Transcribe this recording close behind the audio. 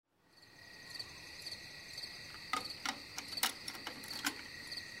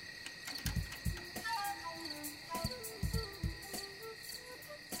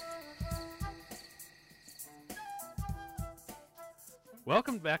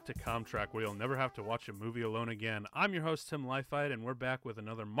Welcome back to Comtrack, where you'll never have to watch a movie alone again. I'm your host, Tim Leifheit, and we're back with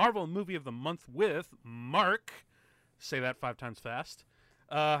another Marvel Movie of the Month with Mark. Say that 5 times fast.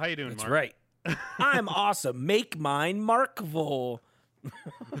 How you doing, That's Mark? right. I'm awesome. Make mine Markville.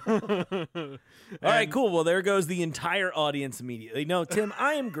 All right, cool. Well, there goes the entire audience immediately. No, Tim,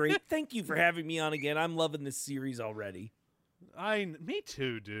 I am great. Thank you for having me on again. I'm loving this series already. Me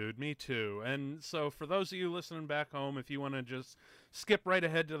too, dude. Me too. And so for those of you listening back home, if you want to just skip right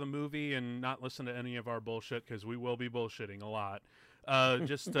ahead to the movie and not listen to any of our bullshit, because we will be bullshitting a lot,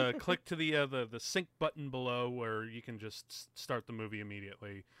 just click to the sync button below where you can just start the movie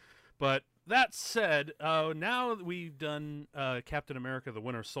immediately. But that said, now that we've done Captain America: The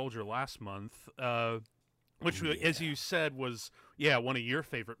Winter Soldier last month, which, as you said, was one of your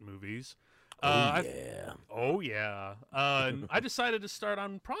favorite movies. Oh yeah. I decided to start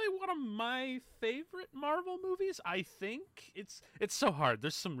on probably one of my favorite Marvel movies. I think it's so hard.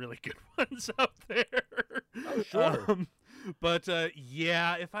 There's some really good ones out there. Oh, sure. But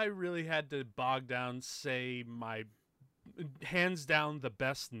if I really had to bog down, say my hands down the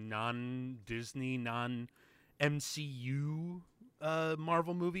best non-Disney, non-MCU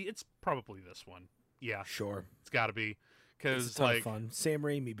Marvel movie, it's probably this one. Yeah, Sure. it's got to be, because It's a ton of fun. Sam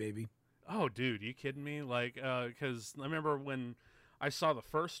Raimi, baby. Oh, dude, you kidding me? Like, because I remember when I saw the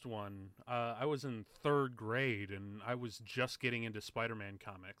first one, I was in 3rd grade, and I was just getting into Spider-Man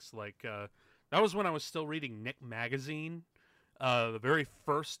comics. Like, that was when I was still reading Nick Magazine. The very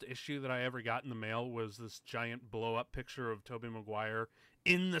first issue that I ever got in the mail was this giant blow-up picture of Tobey Maguire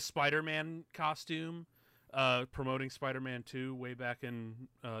in the Spider-Man costume, promoting Spider-Man 2 way back in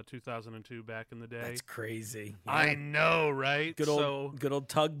 2002, back in the day. That's crazy. Yeah. I know, right? Good old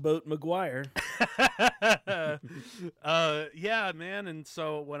tugboat Maguire. Yeah, man. And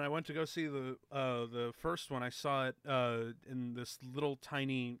so when I went to go see the first one, I saw it in this little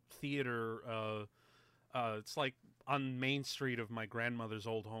tiny theater. It's like on Main Street of my grandmother's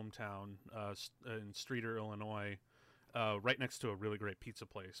old hometown, in Streator, Illinois. Right next to a really great pizza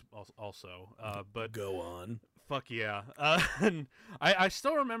place also. But Go on. fuck yeah. And I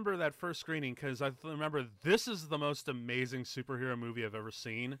still remember that first screening, because I remember this is the most amazing superhero movie I've ever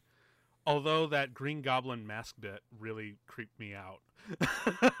seen. Although that Green Goblin mask bit really creeped me out.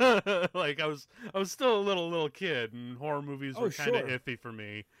 Like, I was still a little kid, and horror movies were kind of iffy for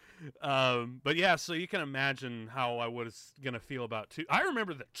me. But yeah, so you can imagine how I was going to feel about 2. I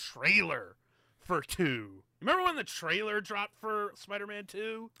remember the trailer for 2. Remember when the trailer dropped for Spider-Man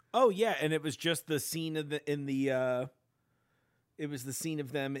 2? Oh yeah, and it was just the scene of it was the scene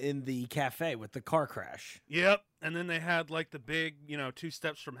of them in the cafe with the car crash. Yep. And then they had like the big, 2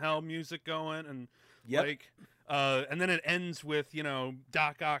 Steps from Hell music going, and and then it ends with,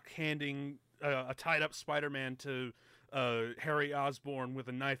 Doc Ock handing a tied up Spider-Man to Harry Osborn with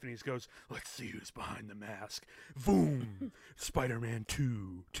a knife, and he goes, "Let's see who's behind the mask." Boom! Spider-Man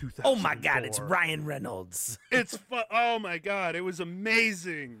 2, 2004. Oh my God, it's Ryan Reynolds. Oh my God, it was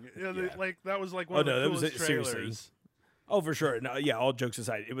amazing. Like, that was like one of the coolest trailers. Seriously. Oh, for sure. No, yeah, all jokes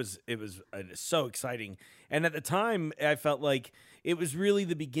aside, it was so exciting. And at the time, I felt like it was really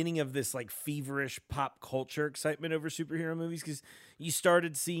the beginning of this like feverish pop culture excitement over superhero movies, because you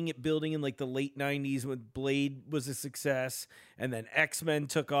started seeing it building in like the late 90s when Blade was a success, and then X-Men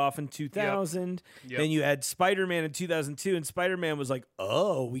took off in 2000. Yep. Then you had Spider-Man in 2002, and Spider-Man was like,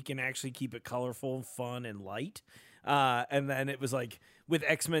 oh, we can actually keep it colorful, fun, and light. And then it was like with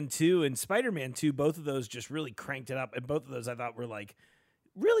X-Men 2 and Spider-Man 2, both of those just really cranked it up. And both of those I thought were like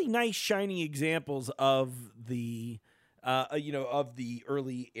really nice, shining examples of the, of the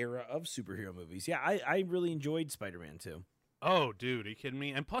early era of superhero movies. Yeah, I really enjoyed Spider-Man 2. Oh, dude, are you kidding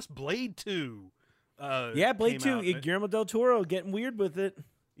me? And plus Blade 2. Blade 2, Guillermo del Toro getting weird with it.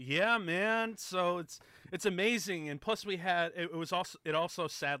 Yeah, man. So it's amazing. And plus it also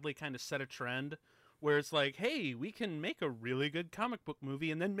sadly kind of set a trend where it's like, hey, we can make a really good comic book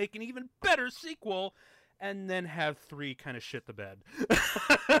movie and then make an even better sequel, and then have 3 kind of shit the bed.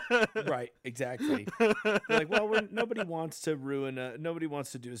 Right, exactly. They're like, well, nobody wants to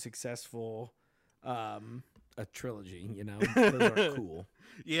do a successful a trilogy, Those aren't cool.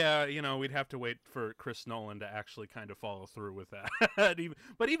 Yeah, we'd have to wait for Chris Nolan to actually kind of follow through with that.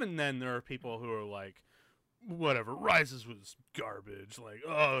 But even then, there are people who are like, whatever, Rises was garbage. Like,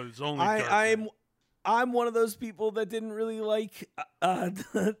 oh, it's only I'm one of those people that didn't really like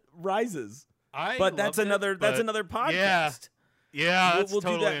Rises. But that's another podcast. Yeah, that's we'll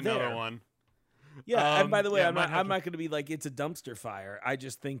totally do that another there. one. Yeah, and by the way, I'm not going to be like it's a dumpster fire. I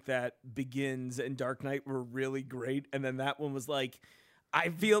just think that Begins and Dark Knight were really great, and then that one was like, I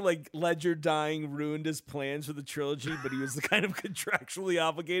feel like Ledger dying ruined his plans for the trilogy, but he was kind of contractually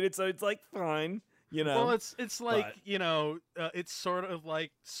obligated, so it's like fine, you know. Well, it's like it's sort of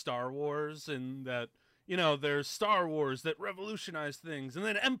like Star Wars in that there's Star Wars that revolutionized things, and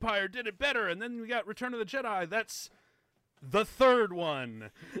then Empire did it better, and then we got Return of the Jedi. That's the third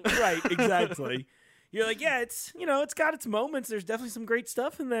one, right? Exactly. You're like, yeah, it's it's got its moments. There's definitely some great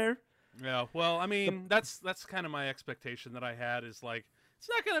stuff in there. Yeah. Well, I mean, that's kind of my expectation that I had is like it's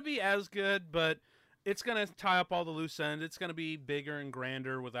not going to be as good, but it's going to tie up all the loose ends. It's going to be bigger and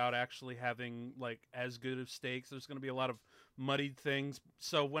grander without actually having like as good of stakes. There's going to be a lot of muddied things.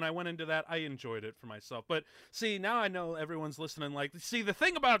 So when I went into that, I enjoyed it for myself. But see, now I know everyone's listening like, see, the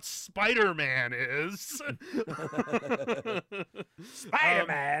thing about Spider-Man is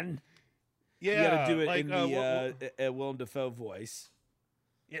Spider-Man. Yeah. You got to do it like, in the Willem Dafoe voice.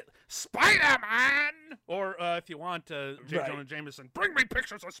 Yeah, Spider-Man! Or if you want, J. Right. Jonah Jameson, bring me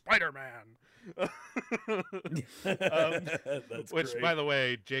pictures of Spider-Man! That's which, great. by the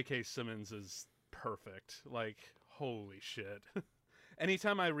way, J.K. Simmons is perfect. Like, holy shit.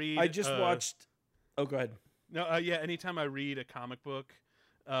 Anytime I read... I just watched... Oh, go ahead. No, anytime I read a comic book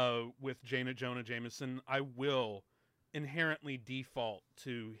with Jonah Jameson, I will inherently default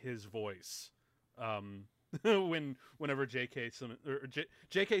to his voice. Whenever J.K.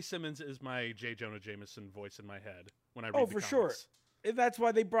 Simmons is my J. Jonah Jameson voice in my head when I read the for comics. sure. That's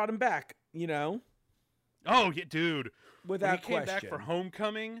why they brought him back, Oh, yeah, dude. Without when he came question. back for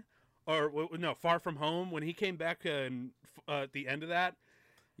Homecoming, or no, Far From Home, when he came back at the end of that,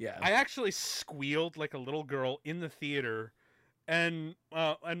 yeah. I actually squealed like a little girl in the theater. And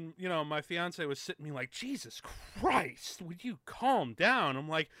my fiance was sitting me like, Jesus Christ, would you calm down? I'm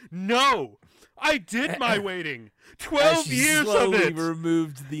like, no, I did my waiting. 12 she years slowly of it.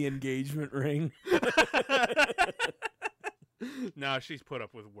 removed the engagement ring. No, she's put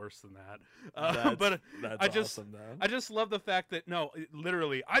up with worse than that. But that's awesome, though. I just love the fact that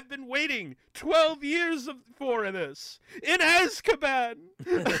literally, I've been waiting 12 years for this in Azkaban.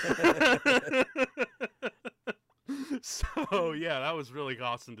 So yeah, that was really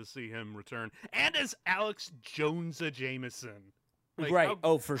awesome to see him return, and as Alex Jonah Jameson. Like, right.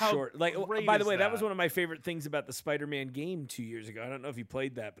 For sure. Like, great by the is way, that was that? one of my favorite things about the Spider-Man game 2 years ago. I don't know if you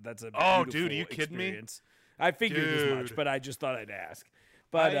played that, but that's a Oh, beautiful dude, are you kidding me? experience. I figured as much, Dude. but I just thought I'd ask.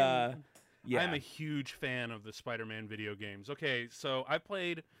 But yeah, I'm a huge fan of the Spider-Man video games. Okay, so I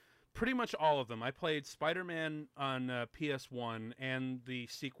played pretty much all of them. I played Spider-Man on PS1 and the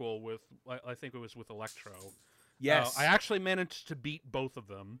sequel with, I think it was with Electro. yes, I actually managed to beat both of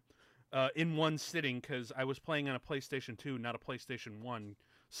them in one sitting because I was playing on a PlayStation 2, not a PlayStation 1.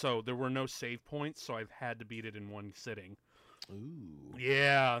 So there were no save points, so I've had to beat it in one sitting. Ooh.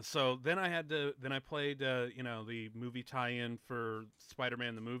 Yeah, so then I played the movie tie-in for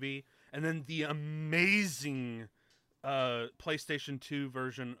Spider-Man the movie, and then the amazing PlayStation 2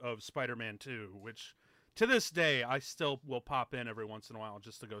 version of Spider-Man 2, which to this day I still will pop in every once in a while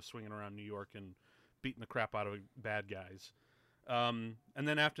just to go swinging around New York and beating the crap out of bad guys. And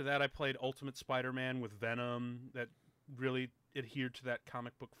then after that I played Ultimate Spider-Man with Venom that really adhered to that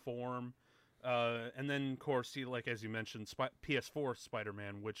comic book form. And then, of course, like as you mentioned, PS4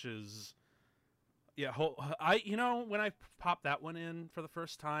 Spider-Man, which is, when I popped that one in for the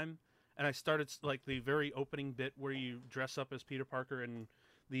first time, and I started like the very opening bit where you dress up as Peter Parker in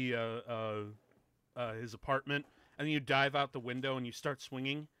the his apartment, and then you dive out the window and you start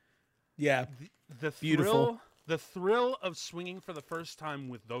swinging. Yeah, The beautiful. The thrill of swinging for the first time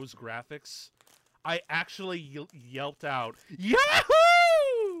with those graphics, I actually yelped out,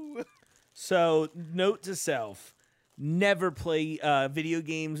 "Yahoo!" So, note to self: never play video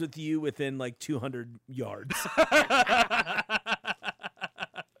games with you within like 200 yards.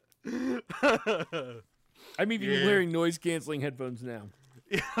 I'm even wearing noise canceling headphones now.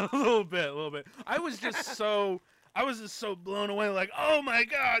 Yeah, a little bit. I was just so blown away. Like, oh my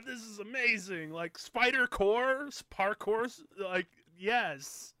god, this is amazing! Like parkour, like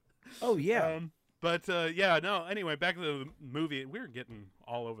yes. Oh yeah. Anyway, back to the movie. We're getting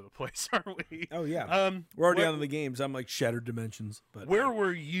all over the place, aren't we? Oh yeah. We're already where- on the games. I'm like Shattered Dimensions. But Where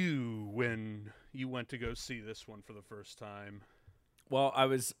were you when you went to go see this one for the first time? well, I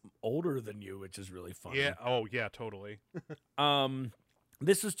was older than you, which is really fun. Yeah. Oh yeah, totally.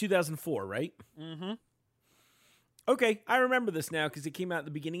 This was 2004, right? Mm-hmm. Okay, I remember this now because it came out at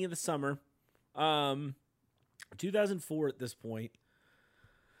the beginning of the summer. 2004 at this point.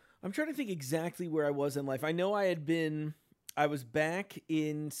 I'm trying to think exactly where I was in life. I know I was back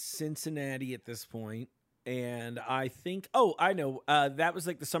in Cincinnati at this point, and I think, I know, that was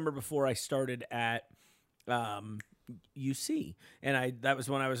like the summer before I started at, UC, and that was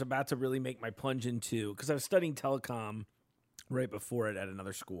when I was about to really make my plunge into, because I was studying telecom right before it at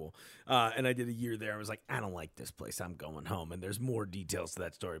another school, and I did a year there. I was like, I don't like this place. I'm going home. And there's more details to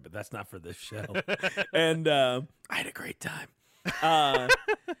that story, but that's not for this show. And I had a great time.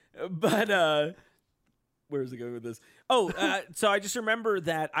 But where's it going with this? So I just remember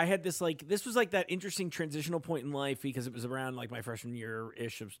that I had this was like that interesting transitional point in life, because it was around like my freshman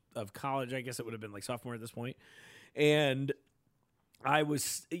year-ish of college. I guess it would have been like sophomore at this point. And I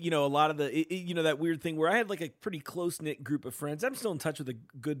was, a lot of that weird thing where I had like a pretty close-knit group of friends. I'm still in touch with a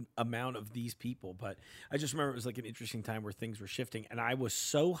good amount of these people, but I just remember it was like an interesting time where things were shifting, and I was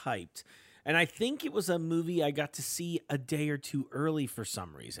so hyped. And I think it was a movie I got to see a day or two early for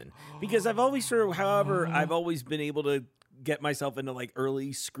some reason, because I've always I've always been able to get myself into like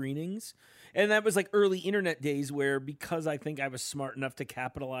early screenings. And that was like early internet days where, because I think I was smart enough to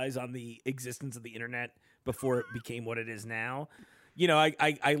capitalize on the existence of the internet before it became what it is now,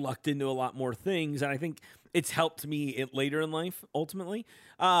 I lucked into a lot more things, and I think it's helped me later in life, ultimately.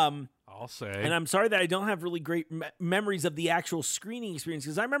 I'll say. And I'm sorry that I don't have really great memories of the actual screening experience,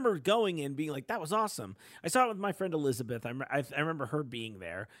 because I remember going in being like, that was awesome. I saw it with my friend Elizabeth. I remember her being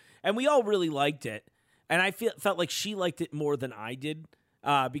there, and we all really liked it. And I felt like she liked it more than I did,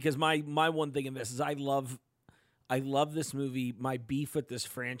 because my one thing in this is I love this movie. My beef with this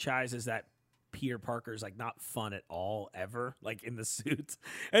franchise is that Peter Parker's like not fun at all ever, like in the suits.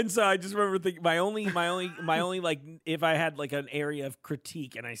 And so I just remember thinking my only like, if I had like an area of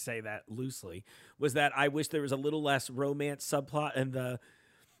critique, and I say that loosely, was that I wish there was a little less romance subplot, and the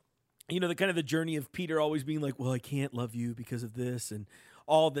kind of the journey of Peter always being like, well, I can't love you because of this and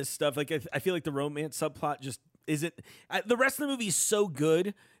all this stuff. Like I feel like the romance subplot just isn't. The rest of the movie is so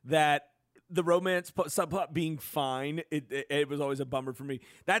good that the romance subplot being fine, it was always a bummer for me.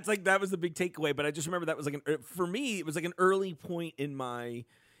 That was the big takeaway. But I just remember that was like for me, it was like an early point in my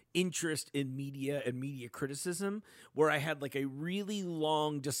interest in media and media criticism, where I had like a really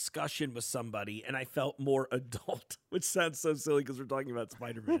long discussion with somebody, and I felt more adult, which sounds so silly because we're talking about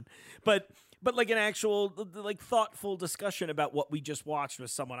Spider-Man, but like an actual like thoughtful discussion about what we just watched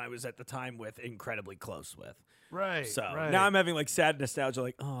with someone I was at the time with incredibly close with. Right. So right. now I'm having like sad nostalgia,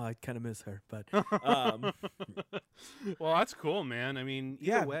 like, oh, I kind of miss her, but well, that's cool, man. I mean,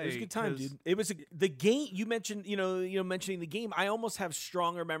 either way, it was a good time, dude. It was the game you mentioned. Mentioning the game, I almost have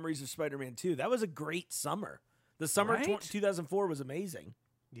stronger memories of Spider-Man 2. That was a great summer. The summer Right? 2004 was amazing.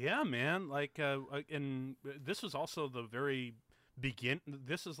 Yeah, man. Like, and this was also the very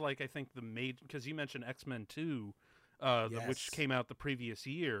This is like, I think because you mentioned X-Men 2, Yes. which came out the previous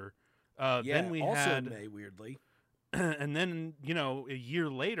year. Yeah, Then we also had May, weirdly. and then a year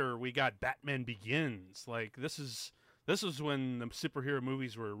later we got Batman Begins. Like this is when the superhero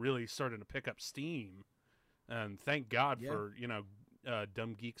movies were really starting to pick up steam, and thank God for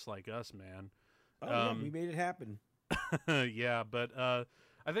dumb geeks like us, man. Oh, yeah, we made it happen. Yeah, but I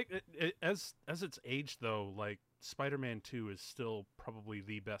think as it's aged though, like Spider-Man 2 is still probably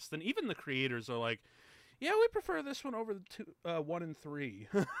the best, and even the creators are like, yeah, we prefer this one over the 1 and 3.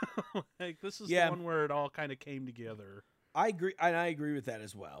 Like this is the one where it all kind of came together. I agree, and I agree with that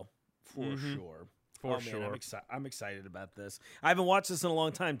as well, for sure. For Man, sure. I'm excited about this. I haven't watched this in a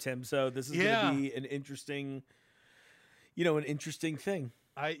long time, Tim. So this is going to be an interesting, an interesting thing.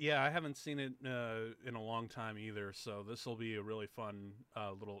 I haven't seen it in a long time either. So this will be a really fun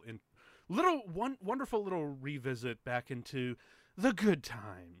wonderful little revisit back into the good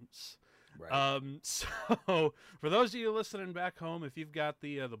times. Right. So for those of you listening back home, if you've got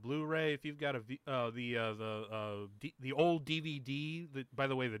the Blu-ray, if you've got the old DVD, by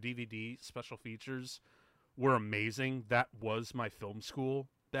the way, the DVD special features were amazing. That was my film school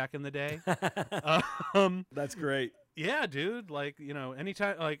back in the day. That's great. Yeah, dude. Like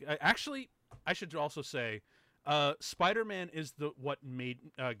anytime. Like I should also say, Spider-Man is what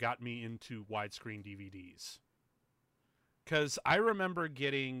got me into widescreen DVDs. Because I remember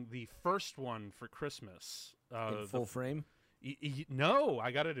getting the first one for Christmas. In full frame? No,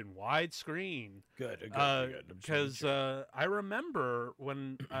 I got it in widescreen. Good. Because I remember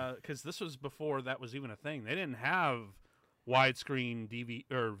when, because this was before that was even a thing. They didn't have widescreen DVD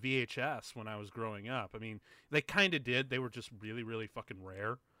or VHS when I was growing up. I mean, they kind of did. They were just really, really fucking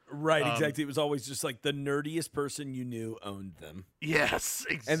rare. Right, exactly. It was always just like the nerdiest person you knew owned them. Yes,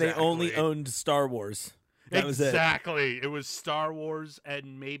 exactly. And they only owned Star Wars. That was it. Exactly. It was Star Wars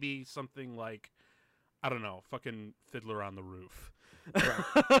and maybe something like, I don't know, fucking Fiddler on the Roof.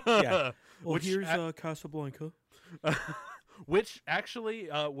 Right. Yeah. Well, here's Casablanca. Which actually,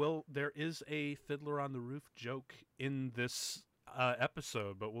 there is a Fiddler on the Roof joke in this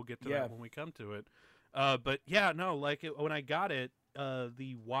episode, but we'll get to that when we come to it. But yeah, no, like when I got it,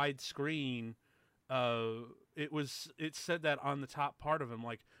 the widescreen, it said that on the top part of it. I'm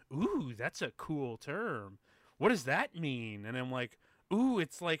like, ooh, that's a cool term. What does that mean? And I'm like, ooh,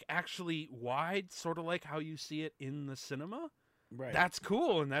 it's like actually wide, sort of like how you see it in the cinema. Right. That's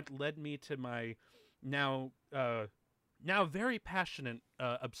cool, and that led me to my now very passionate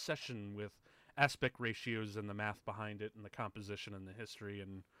obsession with aspect ratios and the math behind it and the composition and the history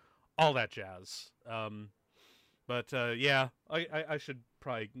and all that jazz. But yeah, I should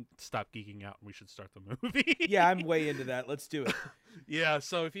probably stop geeking out and we should start the movie. Yeah, I'm way into that. Let's do it. Yeah,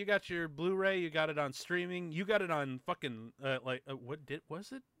 so if you got your Blu-ray, you got it on streaming, you got it on fucking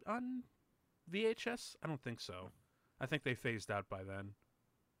was it on VHS? I don't think so. I think they phased out by then.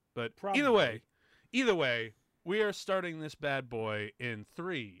 But Probably. either way, we are starting this bad boy in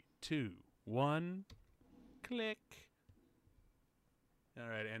 3, 2, 1, click. All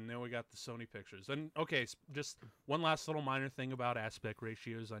right, and then we got the Sony pictures. And okay, just one last little minor thing about aspect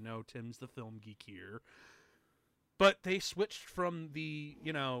ratios. I know Tim's the film geek here, but they switched from the,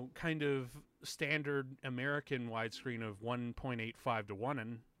 kind of standard American widescreen of 1.85 to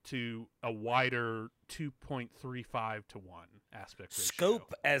 1 to a wider 2.35 to 1 aspect ratio.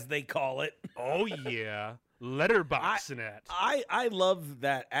 Scope, as they call it. Oh yeah, letterboxing it. I love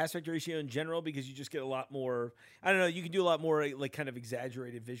that aspect ratio in general because you just get a lot more. I don't know. You can do a lot more like kind of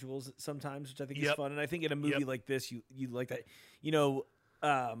exaggerated visuals sometimes, which I think is fun. And I think in a movie like this, you like that.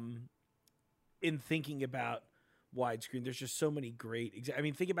 In thinking about widescreen, there's just so many great.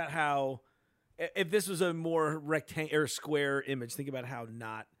 Think about how if this was a more rectangular or square image, think about how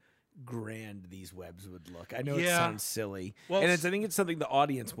not grand these webs would look. I know it sounds silly, and I think it's something the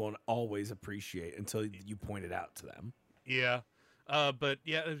audience won't always appreciate until you point it out to them. Yeah, but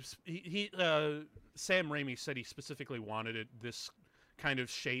yeah, Sam Raimi said he specifically wanted this kind of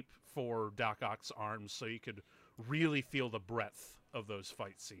shape for Doc Ock's arms, so you could really feel the breadth of those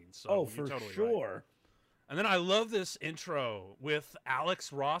fight scenes. So for totally sure. Right. And then I love this intro with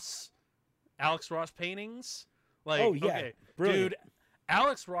Alex Ross paintings. Like, oh yeah, okay, brilliant. dude.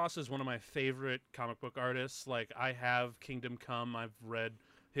 Alex Ross is one of my favorite comic book artists. Like, I have Kingdom Come. I've read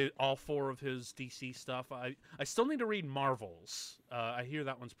all 4 of his DC stuff. I still need to read Marvels. I hear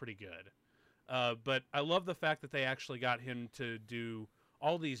that one's pretty good. But I love the fact that they actually got him to do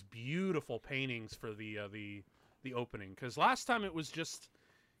all these beautiful paintings for the opening. Because last time it was just,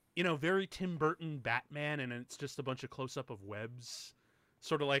 very Tim Burton Batman, and it's just a bunch of close-up of webs.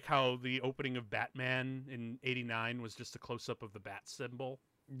 Sort of like how the opening of Batman in '89 was just a close-up of the bat symbol.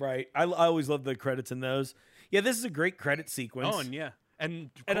 Right. I always love the credits in those. Yeah, this is a great credit sequence. Oh, and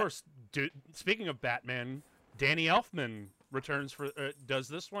of course, speaking of Batman, Danny Elfman returns does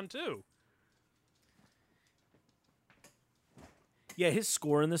this one too. Yeah, his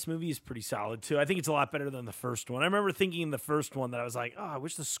score in this movie is pretty solid too. I think it's a lot better than the first one. I remember thinking in the first one that I was like, oh, I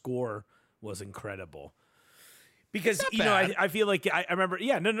wish the score was incredible. Because I feel like I remember.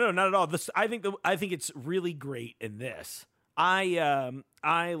 Yeah, no, not at all. I think it's really great in this. I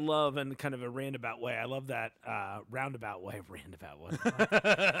love in kind of a roundabout way. I love that roundabout way.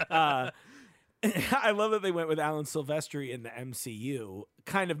 I love that they went with Alan Silvestri in the MCU.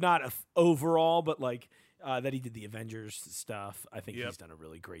 Kind of not overall, but like that he did the Avengers stuff. I think he's done a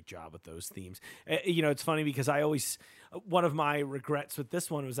really great job with those themes. It's funny because one of my regrets with this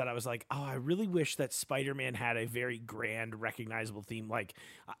one was that I was like, oh, I really wish that Spider-Man had a very grand, recognizable theme. Like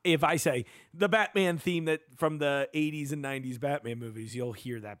if I say the Batman theme that from the 80s and 90s Batman movies, you'll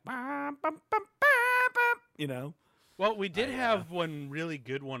hear that. Well, we did have one really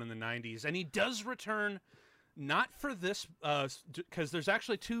good one in the 90s, and he does return. Not for this, because there's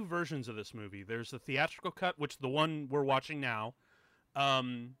actually 2 versions of this movie. There's the theatrical cut, which the one we're watching now,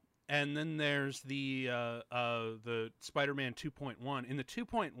 and then there's the Spider-Man 2.1. In the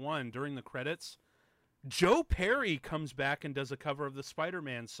 2.1, during the credits, Joe Perry comes back and does a cover of the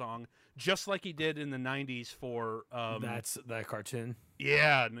Spider-Man song, just like he did in the 90s for... that's the cartoon?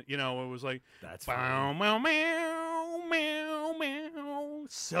 Yeah, it was like... That's meow, meow, meow, meow, meow.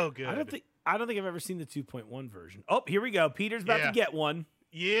 So good. I don't think I've ever seen the 2.1 version. Oh, here we go. Peter's about to get one.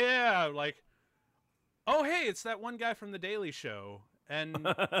 Yeah, like, oh, hey, it's that one guy from The Daily Show. And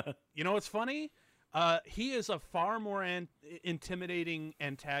you know what's funny? He is a far more intimidating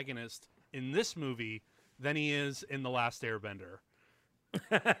antagonist in this movie than he is in The Last Airbender.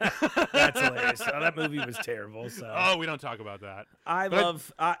 That's hilarious. Oh, that movie was terrible. So. Oh, we don't talk about that.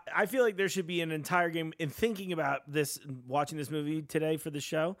 I feel like there should be an entire game. In thinking about this, watching this movie today for the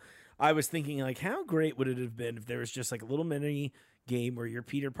show, I was thinking, like, how great would it have been if there was just like a little mini game where you're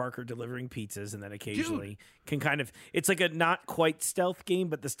Peter Parker delivering pizzas, and then occasionally can kind of, it's like a not quite stealth game,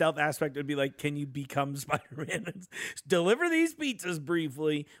 but the stealth aspect would be like, can you become Spider-Man and deliver these pizzas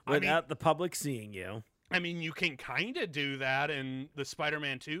briefly without the public seeing you? I mean, you can kind of do that in the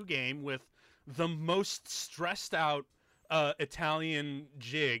Spider-Man 2 game with the most stressed out Italian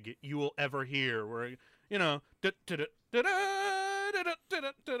jig you will ever hear, where, you know,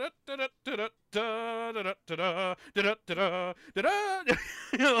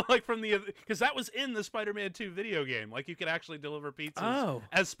 like from the, because that was in the Spider-Man 2 video game. Like, you could actually deliver pizzas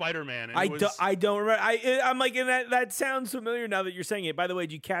as Spider-Man. I don't remember. I'm like, and that sounds familiar now that you're saying it. By the way,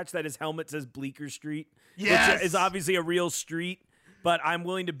 did you catch that his helmet says Bleecker Street? Yes, which is obviously a real street. But I'm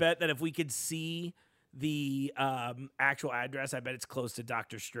willing to bet that if we could see the actual address, I bet it's close to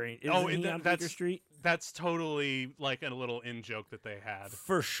Doctor Strange. On Bleecker Street? That's totally like a little in joke that they had.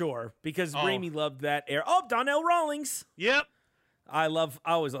 For sure. Because Raimi loved that air. Oh, Donnell Rawlings. Yep. I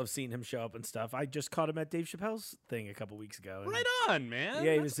always love seeing him show up and stuff. I just caught him at Dave Chappelle's thing a couple weeks ago. Right on, man.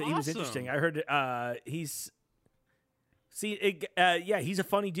 Yeah, he was interesting. I heard he's a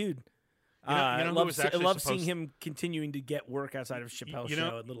funny dude. I love seeing him continuing to get work outside of Chappelle's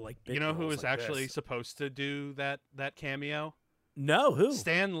show and little like bit. You know who was like actually supposed to do that cameo? No, who?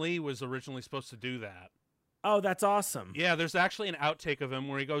 Stan Lee was originally supposed to do that. Oh, that's awesome. Yeah, there's actually an outtake of him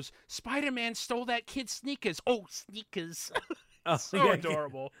where he goes, "Spider-Man stole that kid's sneakers." Oh, sneakers. So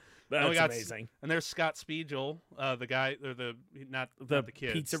adorable. That's amazing. And there's Scott Spiegel, the guy, or the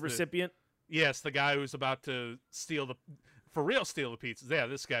kid, pizza recipient. Yes, the guy who's about to steal the pizzas. Yeah,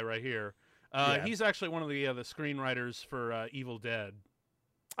 this guy right here. He's actually one of the screenwriters for Evil Dead.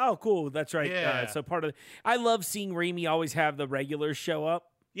 Oh, cool. That's right. Yeah. So I love seeing Raimi always have the regulars show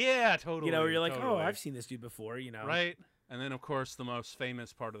up. Yeah, totally. You know, where you're like, totally. oh, I've seen this dude before, you know. Right. And then, of course, the most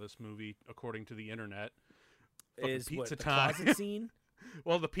famous part of this movie, according to the internet, is pizza the time. Closet scene?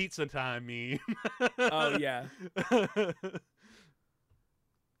 Well, the pizza time meme. Oh, yeah.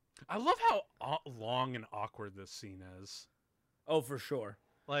 I love how long and awkward this scene is. Oh, for sure.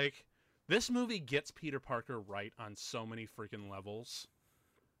 Like, this movie gets Peter Parker right on so many freaking levels.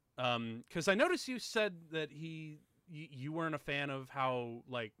 Because I noticed you said that you weren't a fan of how,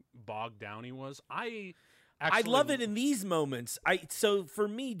 like, bogged down he was. I love it in these moments. So for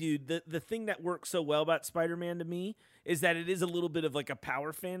me, dude, the thing that works so well about Spider-Man to me is that it is a little bit of like a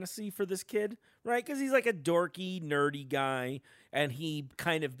power fantasy for this kid, right? Because he's like a dorky, nerdy guy, and he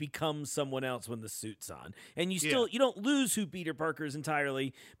kind of becomes someone else when the suit's on. And you don't lose who Peter Parker is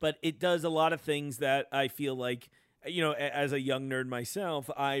entirely, but it does a lot of things that I feel like, you know, as a young nerd myself,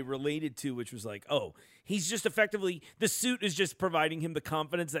 I related to, which was like, oh, he's just effectively, the suit is just providing him the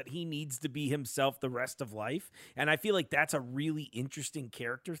confidence that he needs to be himself the rest of life. And I feel like that's a really interesting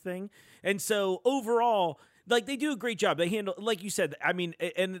character thing. And so overall, like, they do a great job. They handle, like you said, I mean,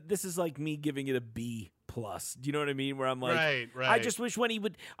 and this is like me giving it a B+. Do you know what I mean? Where I'm like, right. I just wish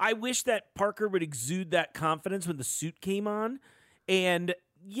I wish that Parker would exude that confidence when the suit came on. And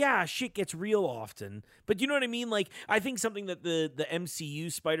yeah, shit gets real often. But you know what I mean? Like, I think something that the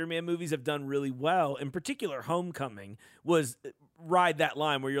MCU Spider-Man movies have done really well, in particular Homecoming, was ride that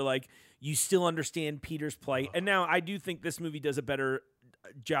line where you're like, you still understand Peter's plight. And now I do think this movie does a better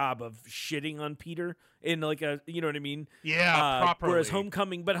job of shitting on Peter in like a, you know what I mean? Yeah, properly. Whereas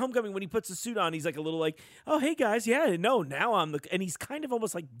Homecoming, when he puts the suit on, he's like a little like, oh, hey guys, yeah, no, now I'm and he's kind of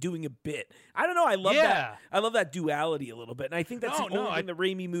almost like doing a bit. I don't know. I love that. I love that duality a little bit. And I think that's the only thing the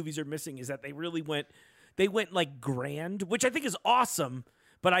Raimi movies are missing is that they really went like grand, which I think is awesome.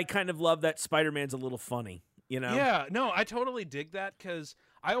 But I kind of love that Spider-Man's a little funny, you know? Yeah, no, I totally dig that because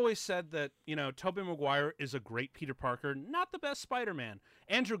I always said that, you know, Tobey Maguire is a great Peter Parker, not the best Spider-Man.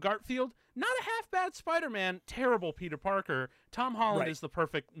 Andrew Garfield, not a half-bad Spider-Man, terrible Peter Parker. Tom Holland is the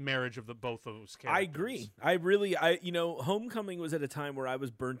perfect marriage of both of those characters. I agree. You know, Homecoming was at a time where I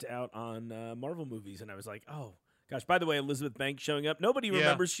was burnt out on Marvel movies, and I was like, oh, gosh, by the way, Elizabeth Banks showing up. Nobody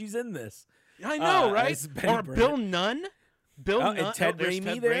remembers she's in this. I know, right? Or Bill Nunn. Nunn. And Ted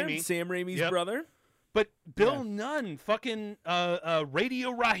Raimi there, Sam Raimi's brother. But Bill Nunn, fucking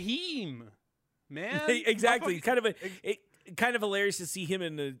Radio Raheem, man. Exactly. Kind of hilarious to see him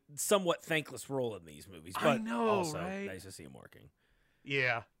in a somewhat thankless role in these movies. But I know, also right? Nice to see him working.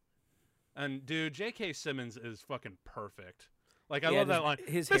 Yeah. And, dude, J.K. Simmons is fucking perfect. Like, I love that line.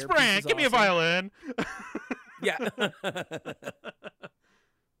 Miss Brandt, give me a violin. Yeah.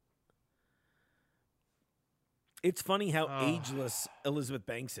 It's funny how ageless Elizabeth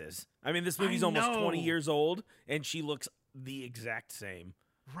Banks is. I mean, this movie's almost 20 years old, and she looks the exact same.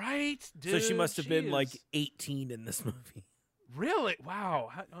 Right, dude. So she must have been like 18 in this movie. Really? Wow.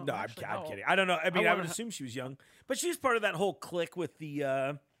 No, Actually, I'm no. kidding. I don't know. I mean, I would wonder- assume she was young, but she's part of that whole clique with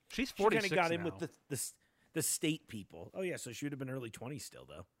the. She's She 46 kind of got in now. with the state people. Oh yeah, so she would have been early 20s still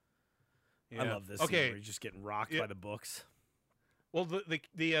though. I Yeah. love this. Scene Okay. where he's just getting rocked Yeah. by the books. Well,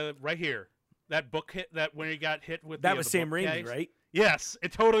 the right here, that book hit that when he got hit with That the, was the Sam book Raimi, gags. right? Yes,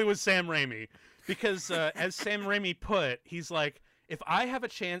 it totally was Sam Raimi. Because as Sam Raimi put, he's like, if I have a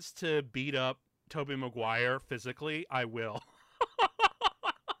chance to beat up Tobey Maguire physically, I will.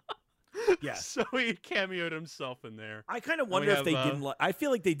 Yeah. So he cameoed himself in there. I kind of we wonder if have, they didn't. I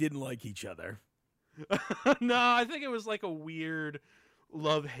feel like they didn't like each other. No, I think it was like a weird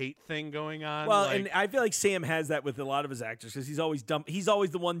love-hate thing going on. Well, like, and I feel like Sam has that with a lot of his actors because he's always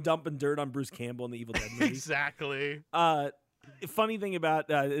the one dumping dirt on Bruce Campbell in the Evil Dead movies. exactly. Funny thing about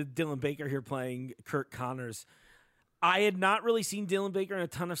Dylan Baker here playing Kurt Connors, I had not really seen Dylan Baker in a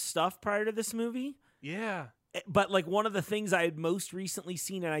ton of stuff prior to this movie. Yeah. But like one of the things I had most recently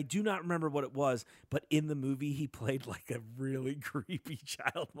seen, and I do not remember what it was, but in the movie he played like a really creepy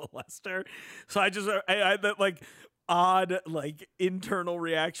child molester. So I had that like odd like internal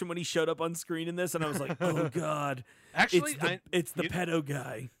reaction when he showed up on screen in this, and I was like, oh god, Actually, it's the pedo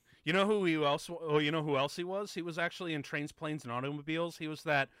guy. You know who else? Oh, you know who else he was? He was actually in Trains, Planes, and Automobiles. He was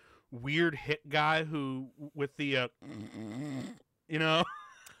that weird hit guy who with the, you know.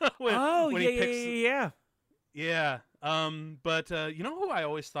 when he picks, yeah. But you know who I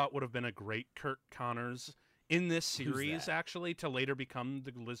always thought would have been a great Kurt Connors in this series, that? actually, to later become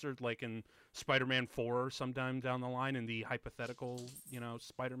the Lizard, like in Spider-Man 4 or sometime down the line in the hypothetical,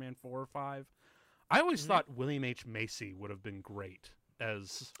 Spider-Man 4 or 5. I always thought William H. Macy would have been great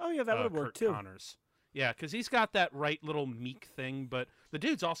as Oh yeah, that would have worked Kurt too. Connors. Yeah, because he's got that right little meek thing, but the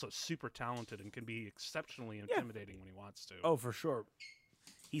dude's also super talented and can be exceptionally intimidating when he wants to. Oh, for sure.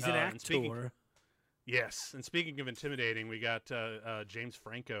 He's an and actor. Yes, and speaking of intimidating, we got James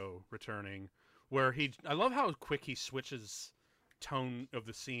Franco returning, where I love how quick he switches tone of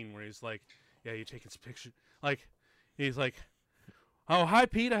the scene, where he's like, "Yeah, you're taking some pictures." Like, he's like, "Oh, hi,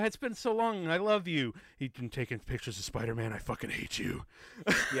 Pete. It's been so long. I love you." He's been taking pictures of Spider-Man. I fucking hate you.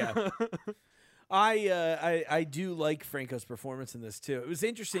 Yeah. I do like Franco's performance in this too. It was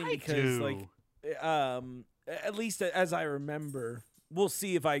interesting because like at least as I remember, we'll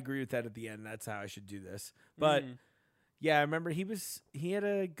see if I agree with that at the end. That's how I should do this. But yeah, I remember he had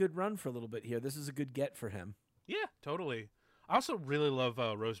a good run for a little bit here. This is a good get for him. Yeah, totally. I also really love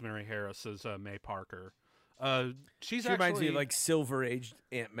Rosemary Harris as May Parker. She reminds me of like Silver Aged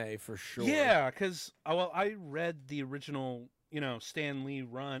Aunt May for sure. Yeah, because I read the original, Stan Lee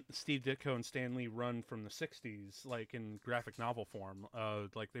run, Steve Ditko and Stan Lee run from the '60s, like in graphic novel form.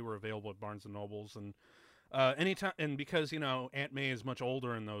 Like they were available at Barnes and Nobles, and anytime, and because Aunt May is much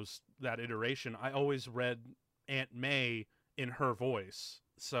older in that iteration, I always read Aunt May in her voice.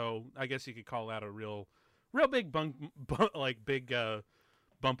 So I guess you could call that a real big bump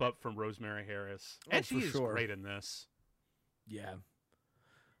up from Rosemary Harris, and she is great in this. Yeah.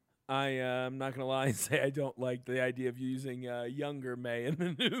 I'm not going to lie and say I don't like the idea of using younger May in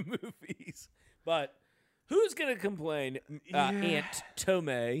the new movies. But who's going to complain? Aunt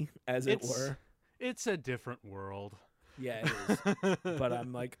Tomei, as it were. It's a different world. Yeah, it is. But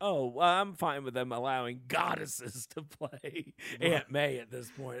I'm like, I'm fine with them allowing goddesses to play Aunt May at this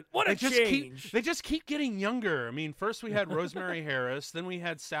point. What a change. They just keep getting younger. I mean, first we had Rosemary Harris, then we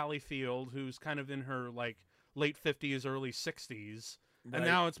had Sally Field, who's kind of in her like late 50s, early 60s. Right. And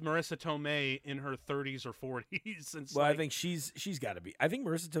now it's Marissa Tomei in her 30s or 40s. I think she's got to be. I think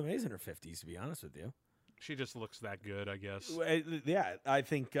Marissa Tomei's in her 50s, to be honest with you. She just looks that good, I guess. Yeah, I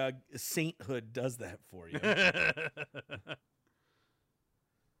think sainthood does that for you.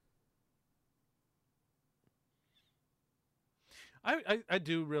 I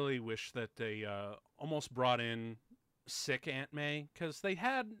do really wish that they almost brought in sick Aunt May, because they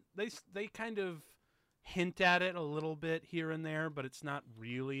kind of hint at it a little bit here and there, but it's not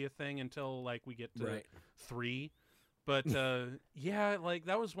really a thing until like we get to 3. But yeah, like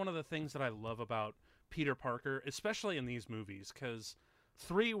that was one of the things that I love about Peter Parker, especially in these movies, because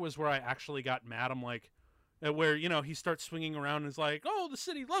 3 was where I actually got mad. I'm like, where he starts swinging around and is like, "Oh, the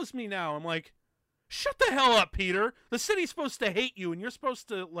city loves me now." I'm like, shut the hell up, Peter. The city's supposed to hate you, and you're supposed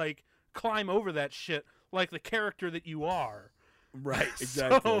to like climb over that shit like the character that you are. Right,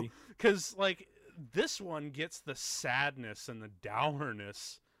 exactly. Because like this one gets the sadness and the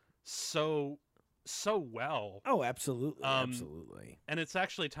dourness so well. Oh, absolutely, absolutely. And it's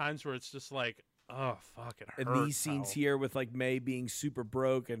actually times where it's just like, oh fuck, it hurts. And these scenes here with like May being super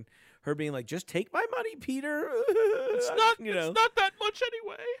broke and her being like, "Just take my money, Peter." It's not that much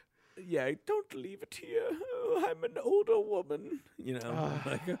anyway. Yeah, don't leave it here. Oh, I'm an older woman. You know,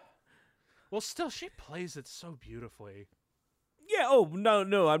 like, Well, still, she plays it so beautifully. yeah. Oh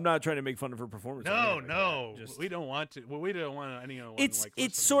no, I'm not trying to make fun of her performance. or No, anything like no, that. Just, we don't want to. Well, we don't want anyone. it's like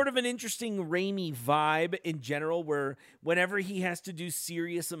it's listening. sort of an interesting Raimi vibe in general, where whenever he has to do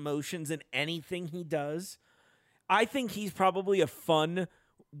serious emotions in anything he does, I think he's probably a fun,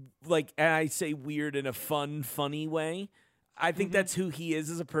 like, and I say weird in a fun, funny way. I think that's who he is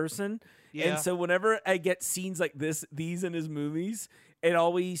as a person. Yeah. And so whenever I get scenes like these in his movies, it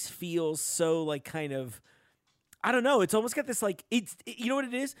always feels so like kind of, I don't know. It's almost got this like, you know what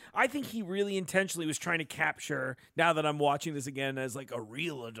it is? I think he really intentionally was trying to capture, now that I'm watching this again as like a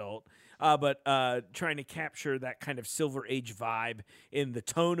real adult, but trying to capture that kind of Silver Age vibe in the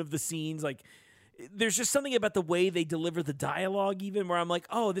tone of the scenes. Like, there's just something about the way they deliver the dialogue, even where I'm like,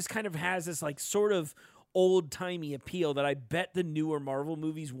 oh, this kind of has this like sort of old timey appeal that I bet the newer Marvel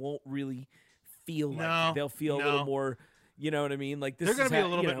movies won't really feel like. No, They'll feel a little more, you know what I mean? Like, this they're going to be a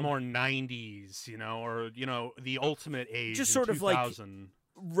little bit know, more 90s, you know, or the ultimate age. just in sort of 2000.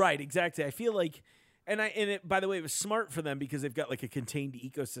 like, right, exactly. I feel like, and it, by the way, it was smart for them because they've got like a contained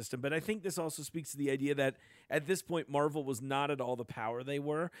ecosystem. But I think this also speaks to the idea that at this point, Marvel was not at all the power they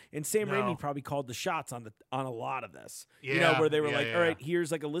were, and Sam No. Raimi probably called the shots on a lot of this. Yeah, you know, where they were yeah, like, yeah. all right,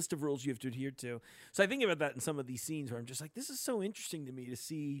 here's like a list of rules you have to adhere to. So I think about that in some of these scenes where I'm just like, this is so interesting to me to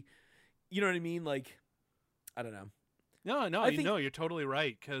see. You know what I mean? Like, I don't know. No, I think- you're totally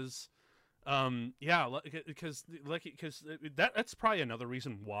right. Because, because that's probably another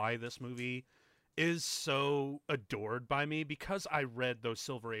reason why this movie is so adored by me, because I read those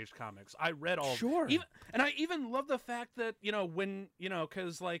Silver Age comics. I read all, Sure. and I even love the fact that when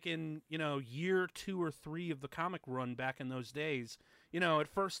because like in year 2 or 3 of the comic run back in those days, at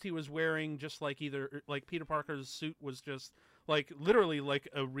first he was wearing just like either like Peter Parker's suit was just like literally like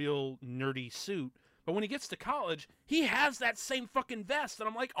a real nerdy suit. But when he gets to college, he has that same fucking vest, and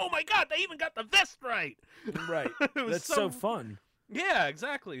I'm like, oh my god, they even got the vest right. Right. It was That's so fun. Yeah,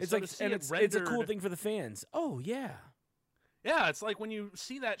 exactly. It's So like, to see and it it's a cool rendered- thing for the fans. Oh yeah. Yeah, it's like when you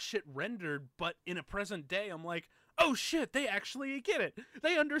see that shit rendered, but in a present day, I'm like, oh shit, they actually get it.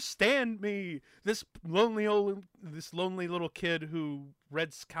 They understand me. This lonely little kid who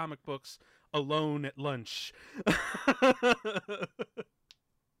reads comic books alone at lunch.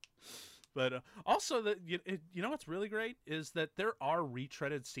 But also, you know what's really great is that there are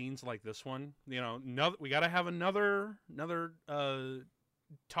retreaded scenes like this one. We got to have another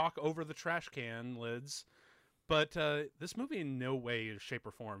talk over the trash can lids. But this movie in no way, shape,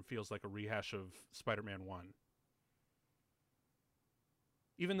 or form feels like a rehash of Spider-Man 1.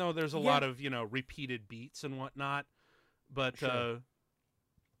 Even though there's a lot of, repeated beats and whatnot. But Sure.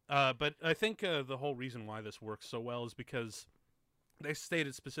 but I think the whole reason why this works so well is because they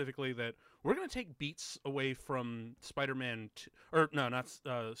stated specifically that we're going to take beats away from Spider-Man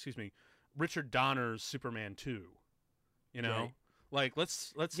Richard Donner's Superman 2. Right. Like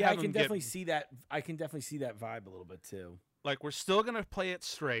let's Yeah, have I can him definitely get, see that. I can definitely see that vibe a little bit too. like we're still going to play it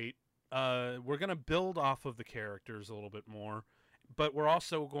straight. We're going to build off of the characters a little bit more, but we're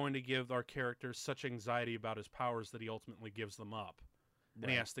also going to give our characters such anxiety about his powers that he ultimately gives them up. And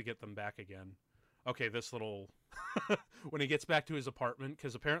he Right. has to get them back again. Okay, this little when he gets back to his apartment,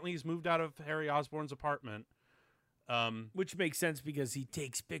 because apparently he's moved out of Harry Osborn's apartment. Which makes sense because he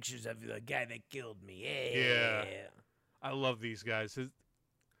takes pictures of the guy that killed me. Yeah. I love these guys.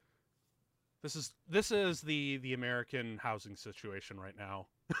 This is the American housing situation right now.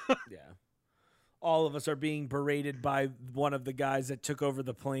 Yeah. All of us are being berated by one of the guys that took over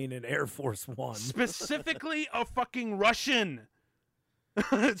the plane in Air Force One. Specifically, a fucking Russian.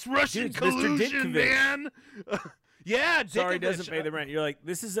 It's Russian Dude, it's Mr. collusion, Ditkovich. man. Yeah, Sorry, Ditkovich. doesn't pay the rent. You're like,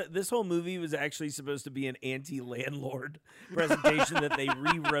 this whole movie was actually supposed to be an anti-landlord presentation that they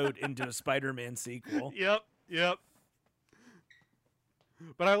rewrote into a Spider-Man sequel. Yep.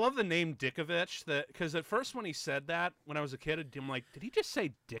 But I love the name Ditkovich, because at first when he said that, when I was a kid, I'm like, did he just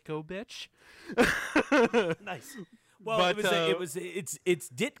say Dicko bitch? Nice. Well, But, it's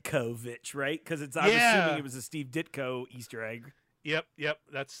Ditkovich, right? Because I'm Yeah. assuming it was a Steve Ditko Easter egg. Yep.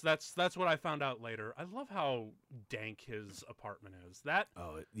 That's what I found out later. I love how dank his apartment is.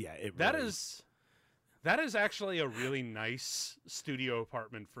 Oh yeah, That is actually a really nice studio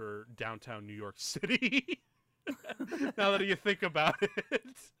apartment for downtown New York City. Now that you think about it.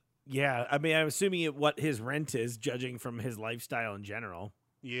 Yeah, I mean, I'm assuming what his rent is, judging from his lifestyle in general.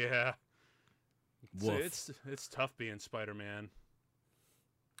 Yeah. So Woof. it's tough being Spider-Man.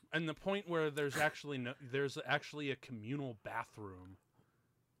 And the point where there's actually a communal bathroom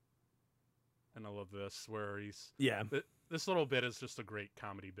and a of this, where he's Yeah. this little bit is just a great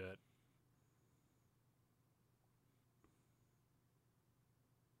comedy bit.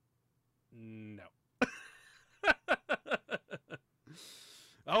 No.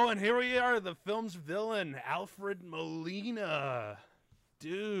 Oh, and here we are, the film's villain, Alfred Molina.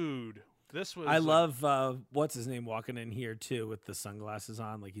 Dude, this was... I love, what's his name, walking in here, too, with the sunglasses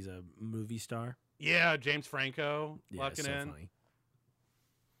on, like he's a movie star. Yeah, James Franco walking so in. funny.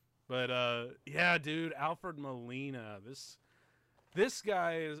 But, yeah, dude, Alfred Molina. This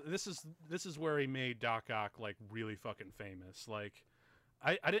guy, this is where he made Doc Ock, like, really fucking famous. Like...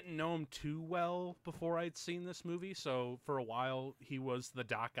 I didn't know him too well before I'd seen this movie, so for a while he was the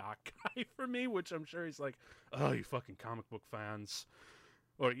Doc Ock guy for me, which I'm sure he's like, oh, you fucking comic book fans.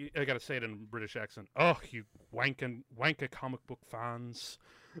 Or I gotta say it in a British accent. Oh, you wanker comic book fans.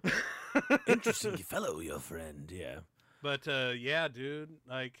 Interesting fellow, your friend, yeah. But, yeah, dude,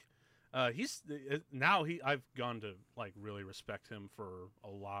 like, I've gone to, like, really respect him for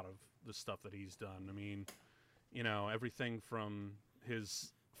a lot of the stuff that he's done. I mean, you know, everything from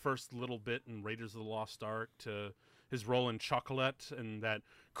his first little bit in Raiders of the Lost Ark to his role in Chocolate and that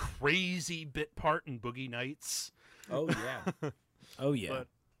crazy bit part in Boogie Nights. Oh, yeah. Oh, yeah.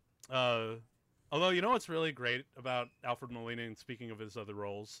 But, although, you know what's really great about Alfred Molina, and speaking of his other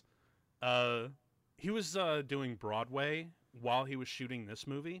roles, he was doing Broadway while he was shooting this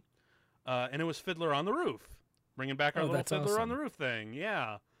movie, and it was Fiddler on the Roof, bringing back our little Fiddler on the Roof thing.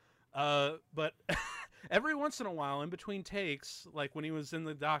 Yeah. But every once in a while, in between takes, like when he was in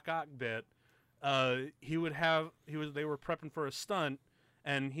the Doc Ock bit, they were prepping for a stunt,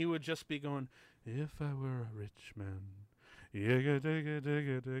 and he would just be going, "If I were a rich man, yigga digga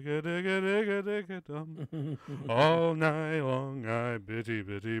digga digga digga digga digga dum, all night long I bitty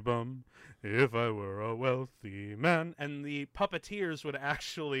bitty bum, if I were a wealthy man," and the puppeteers would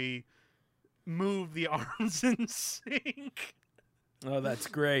actually move the arms in sync. Oh, that's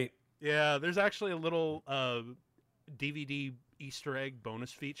great. Yeah, there's actually a little DVD Easter egg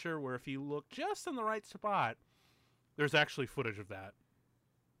bonus feature where if you look just in the right spot, there's actually footage of that.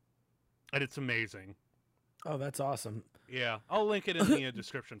 And it's amazing. Oh, that's awesome. Yeah, I'll link it in the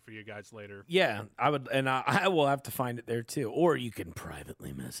description for you guys later. Yeah, I would, and I will have to find it there too. Or you can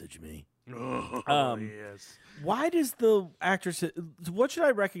privately message me. Oh, yes. Why does the actress? What should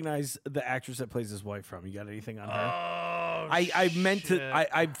I recognize the actress that plays his wife from? You got anything on her? Oh, I meant shit. to.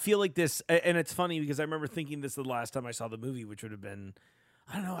 I feel like this, and it's funny because I remember thinking this the last time I saw the movie, which would have been,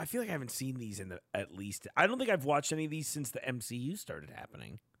 I don't know. I feel like I haven't seen these at least. I don't think I've watched any of these since the MCU started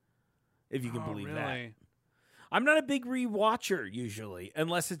happening. If you can believe that. I'm not a big rewatcher usually,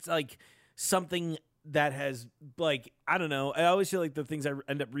 unless it's like something that has, like, I don't know. I always feel like the things I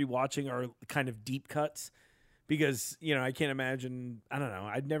end up rewatching are kind of deep cuts because, you know, I can't imagine, I don't know.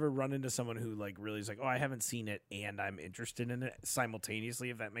 I'd never run into someone who like really is like, oh, I haven't seen it and I'm interested in it simultaneously,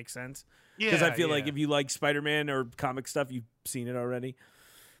 if that makes sense. Yeah. Because I feel like if you like Spider-Man or comic stuff, you've seen it already.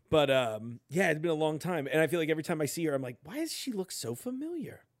 But yeah, it's been a long time. And I feel like every time I see her, I'm like, why does she look so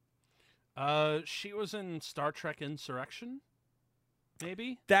familiar? She was in Star Trek Insurrection,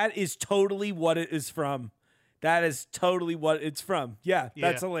 maybe? That is totally what it is from. That is totally what it's from. Yeah,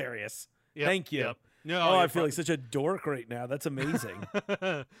 that's hilarious. Yep, Thank you. Yep. No, I feel like such a dork right now. That's amazing.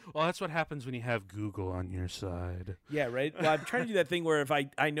 Well, that's what happens when you have Google on your side. Yeah, right? Well, I'm trying to do that thing where if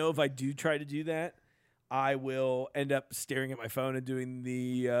I know if I do try to do that, I will end up staring at my phone and doing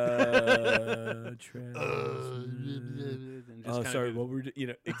the sorry, what were you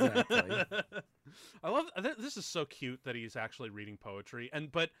know exactly. I love this is so cute that he's actually reading poetry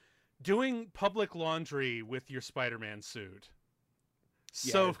but doing public laundry with your Spider-Man suit.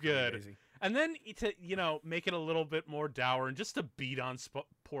 So good. Crazy. And then to, you know, make it a little bit more dour and just to beat on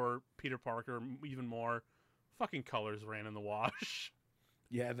poor Peter Parker even more. Fucking colors ran in the wash.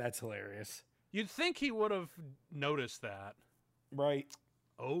 Yeah, that's hilarious. You'd think he would have noticed that. Right.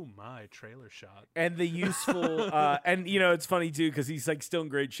 Oh my, trailer shot. And the useful and you know, it's funny too cuz he's like still in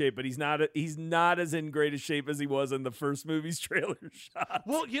great shape, but he's not as in great a shape as he was in the first movie's trailer shot.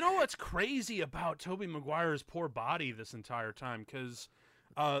 Well, you know what's crazy about Tobey Maguire's poor body this entire time, cuz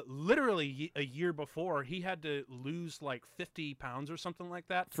literally a year before he had to lose like 50 pounds or something like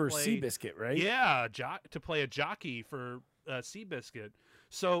that for Seabiscuit, right? Yeah, to play a jockey for Seabiscuit.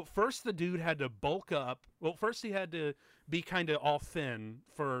 So first the dude had to bulk up. Well, first he had to be kind of all thin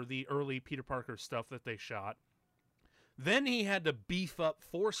for the early Peter Parker stuff that they shot. Then he had to beef up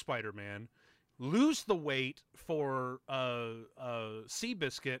for Spider-Man, lose the weight for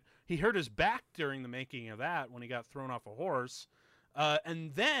Seabiscuit. He hurt his back during the making of that when he got thrown off a horse.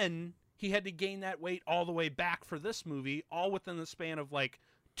 And then he had to gain that weight all the way back for this movie, all within the span of like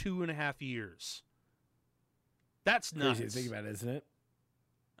 2.5 years. That's nuts. Crazy to think about, isn't it?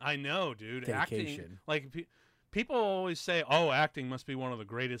 I know, dude. Dedication. Acting, like people always say, "Oh, acting must be one of the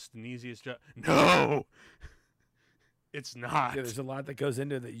greatest and easiest jobs." No, it's not. Yeah, there's a lot that goes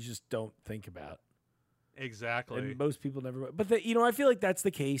into it that you just don't think about. Exactly. And most people never. But I feel like that's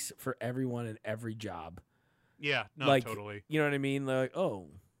the case for everyone in every job. Yeah. No. Like, totally. You know what I mean? Like, oh,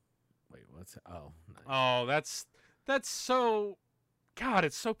 wait, what's? Oh, nice. Oh, that's so. God,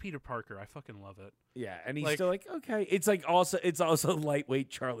 it's so Peter Parker. I fucking love it. Yeah, and he's like, still like, okay. It's like it's also lightweight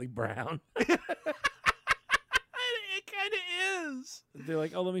Charlie Brown. It kind of is. They're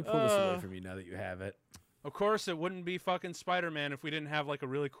like, oh, let me pull this away from you now that you have it. Of course, it wouldn't be fucking Spider-Man if we didn't have like a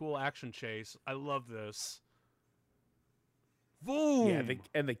really cool action chase. I love this. Boom. Yeah,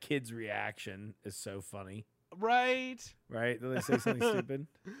 and the kid's reaction is so funny. Right. Right? Do they say something stupid?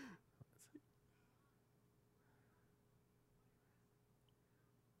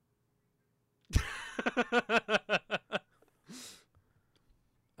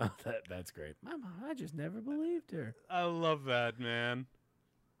 Oh, that's great. Mama, I just never believed her. I love that, man.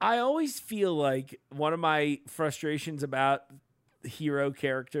 I always feel like one of my frustrations about hero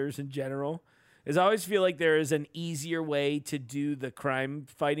characters in general is I always feel like there is an easier way to do the crime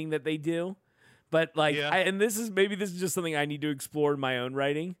fighting that they do. But like, Yeah. and this is just something I need to explore in my own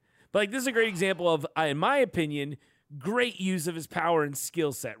writing. But like, this is a great example of, in my opinion, great use of his power and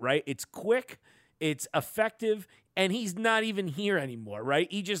skill set, right? It's quick, it's effective, and he's not even here anymore,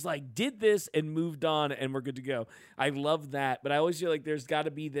 right? He just like did this and moved on and we're good to go. I love that, but I always feel like there's got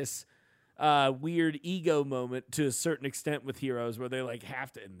to be this weird ego moment to a certain extent with heroes where they like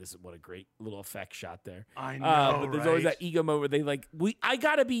have to, and this is what a great little effect shot there. I know, but there's right? always that ego moment where they like, I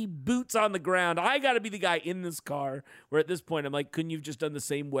got to be boots on the ground. I got to be the guy in this car, where at this point I'm like, couldn't you have just done the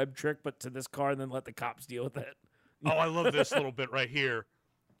same web trick but to this car and then let the cops deal with it? Oh, I love this little bit right here.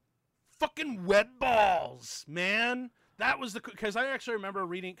 Fucking web balls, man. That was because I actually remember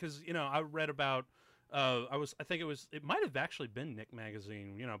reading, because I read about it might have actually been Nick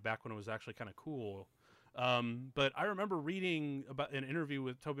Magazine, back when it was actually kind of cool. But I remember reading about an interview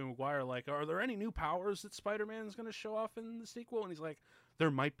with Tobey Maguire, like, are there any new powers that Spider-Man is going to show off in the sequel? And he's like,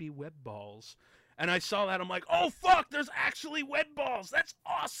 there might be web balls. And I saw that, I'm like, oh fuck, there's actually web balls. That's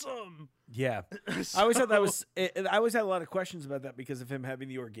awesome. Yeah. I always thought that was, I always had a lot of questions about that because of him having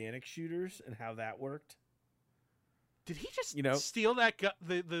the organic shooters and how that worked. Did he just steal that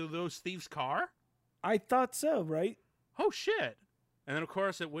those thieves' car? I thought so, right? Oh shit! And then of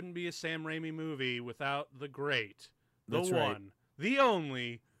course it wouldn't be a Sam Raimi movie without the great, That's right. one, the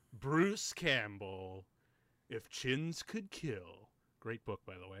only Bruce Campbell. If Chins Could Kill, great book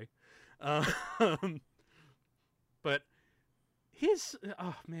by the way. But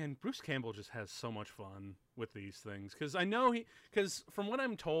Bruce Campbell just has so much fun with these things, because from what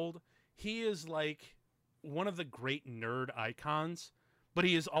I'm told, he is like one of the great nerd icons, but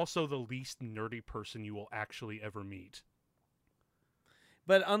he is also the least nerdy person you will actually ever meet.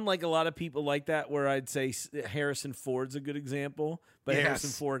 But unlike a lot of people like that, where I'd say Harrison Ford's a good example, but Yes. Harrison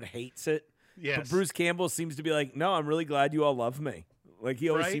Ford hates it. Yes. But Bruce Campbell seems to be like, no, I'm really glad you all love me. Like, he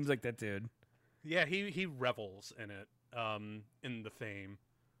always Right? seems like that dude. Yeah, he revels in it, in the fame.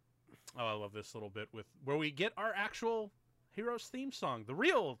 Oh, I love this little bit where we get our actual Heroes theme song, the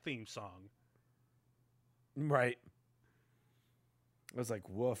real theme song. Right. I was like,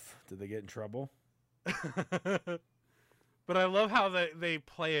 woof. Did they get in trouble? But I love how they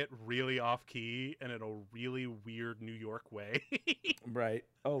play it really off key and in a really weird New York way. Right.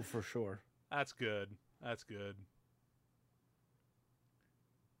 Oh, for sure. That's good. That's good.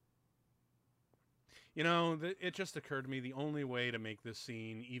 It just occurred to me the only way to make this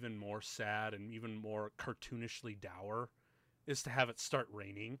scene even more sad and even more cartoonishly dour is to have it start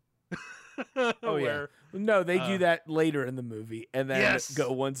raining. Oh, yeah. No, they do that later in the movie and then Yes.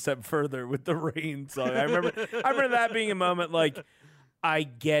 go one step further with the rain song. I remember that being a moment like, I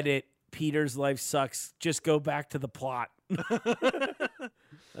get it. Peter's life sucks. Just go back to the plot.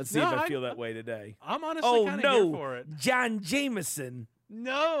 Let's see if I feel that way today. I'm honestly kind of here for it. John Jameson.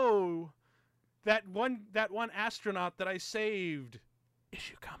 No, that one astronaut that I saved.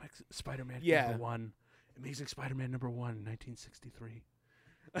 Issue Comics Spider-Man Yeah. #1, Amazing Spider-Man #1, 1963.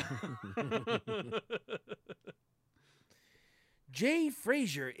 Jay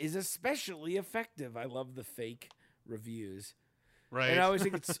Frazier is especially effective. I love the fake reviews. Right. And I always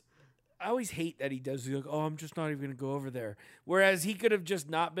think I always hate that he does. He's like, oh, I'm just not even going to go over there. Whereas he could have just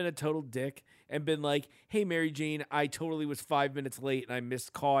not been a total dick and been like, hey, Mary Jane, I totally was 5 minutes late and I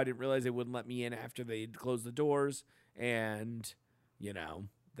missed call. I didn't realize they wouldn't let me in after they had closed the doors. And,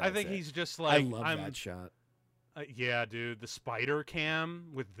 I think he's just like, I love that shot. Yeah, dude, the spider cam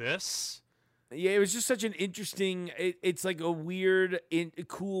with this. Yeah, it was just such an interesting. It's like a weird,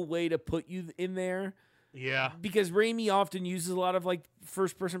 cool way to put you in there. Yeah. Because Raimi often uses a lot of like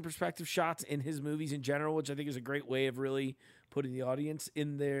first person perspective shots in his movies in general, which I think is a great way of really putting the audience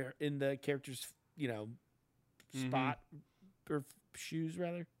in the character's, spot or shoes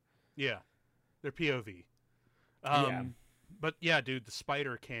rather. Yeah. They're POV. Yeah. But yeah, dude, the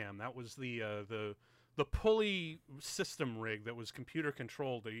spider cam, that was the pulley system rig that was computer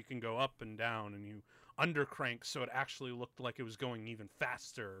controlled, that you can go up and down and you undercrank so it actually looked like it was going even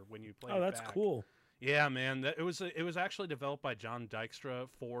faster when you played it back. Oh, that's cool. Yeah, man, it was actually developed by John Dykstra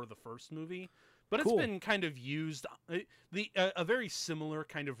for the first movie, but Cool. it's been kind of used. A very similar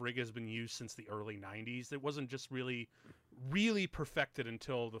kind of rig has been used since the early '90s. It wasn't just really perfected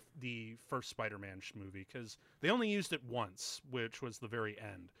until the first Spider-Man movie, because they only used it once, which was the very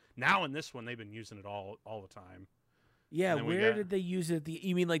end. Now in this one, they've been using it all the time. Yeah, And then we where got- did they use it?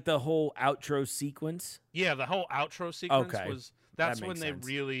 You mean like the whole outro sequence? Yeah, the whole outro sequence Okay. was. That's That when makes they sense.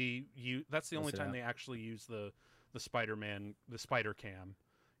 really That's the only Bust it time out. they actually use the Spider-Man, the Spider Cam.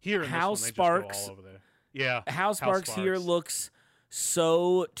 Here in Hal this one, they Sparks- just go all over there. Yeah, Hal Sparks here Sparks. looks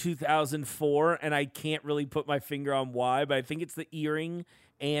so 2004, and I can't really put my finger on why, but I think it's the earring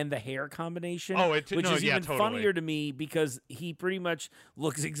and the hair combination. Oh, which no, is yeah, even totally. funnier to me because he pretty much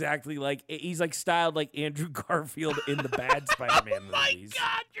looks exactly like he's like styled like Andrew Garfield in the bad Spider-Man Oh my movies.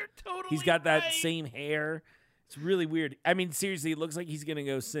 God, you're totally. He's got that right. same hair. It's really weird. I mean, seriously, it looks like he's gonna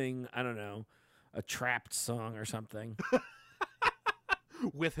go sing, I don't know, a Trapped song or something.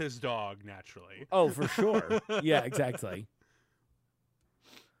 with his dog, naturally. Oh, for sure. Yeah, exactly.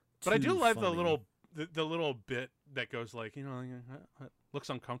 But I do Too love funny. the little bit that goes like, looks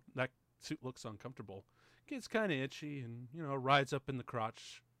uncomfortable. That suit looks uncomfortable. Gets kind of itchy, and rides up in the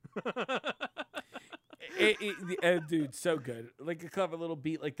crotch. Dude, so good. Like a clever little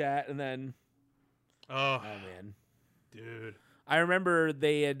beat like that, and then Oh, man, dude. I remember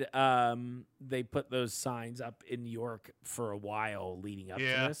they had they put those signs up in New York for a while leading up to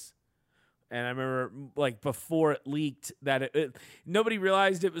Yeah. this, and I remember like before it leaked that nobody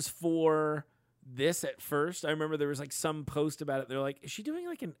realized it was for this at first. I remember there was like some post about it. They're like, "Is she doing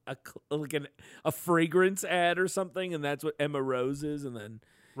like a fragrance ad or something?" And that's what Emma Rose is, and then.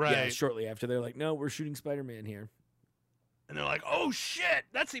 Right. Yeah, shortly after they're like, no, we're shooting Spider-Man here. And they're like, oh shit,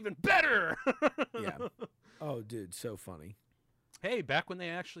 that's even better. Yeah. Oh, dude, so funny. Hey, back when they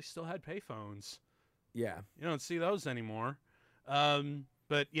actually still had payphones. Yeah. You don't see those anymore.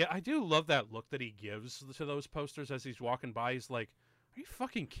 But yeah, I do love that look that he gives to those posters as he's walking by. He's like, are you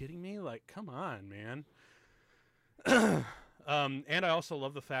fucking kidding me? Like, come on, man. And I also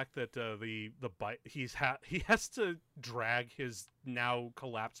love the fact that the bike he has to drag his now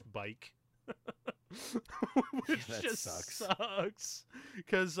collapsed bike, which that just sucks. sucks.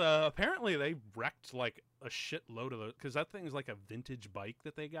 Because apparently they wrecked like a shitload of those. Because that thing is like a vintage bike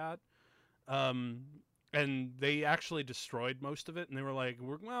that they got, and they actually destroyed most of it. And they were like,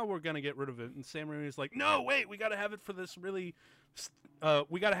 "We're gonna get rid of it." And Sam Raimi's like, "No, wait, we gotta have it for this really.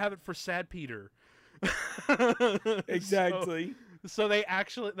 We gotta have it for Sad Peter." Exactly. So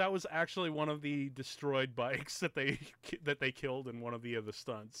that was actually one of the destroyed bikes that they killed in one of the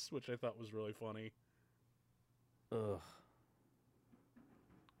stunts, which I thought was really funny. Ugh.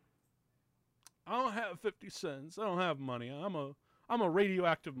 I don't have 50 cents. I don't have money. I'm a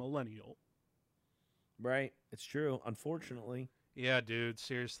radioactive millennial. Right. It's true. Unfortunately, Yeah, dude.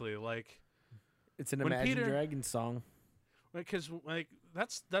 Seriously, like, it's an When Imagine Peter- Dragons song. because like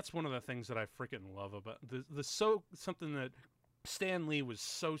that's one of the things that I freaking love about something that Stan Lee was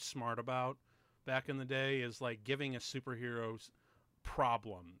so smart about back in the day is like giving a superheroes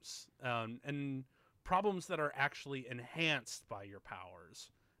problems, and problems that are actually enhanced by your powers,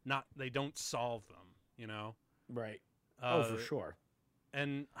 not they don't solve them. You know. Right. Oh, for Uh, sure.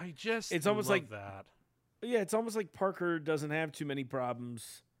 And I just It's almost love like- that. Yeah, it's almost like Parker doesn't have too many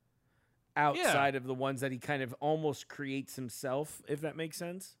problems outside of the ones that he kind of almost creates himself, if that makes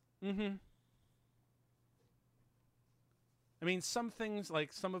sense. Mm-hmm. I mean, some things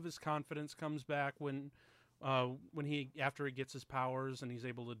like some of his confidence comes back when he after he gets his powers and he's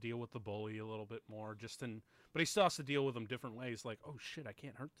able to deal with the bully a little bit more. But he still has to deal with them different ways. Like, oh shit, I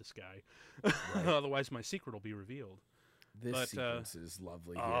can't hurt this guy, otherwise my secret will be revealed. This But, sequence is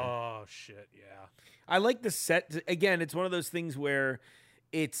lovely here. Oh shit, yeah. I like the set. Again, it's one of those things where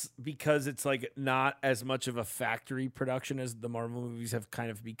it's because it's like not as much of a factory production as the Marvel movies have kind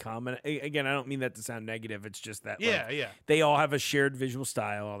of become. And again, I don't mean that to sound negative. It's just that Yeah, like, yeah. they all have a shared visual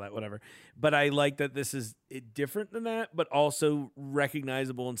style, all that, whatever. But I like that this is different than that, but also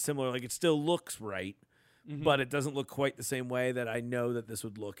recognizable and similar. Like it still looks right, but it doesn't look quite the same way that I know that this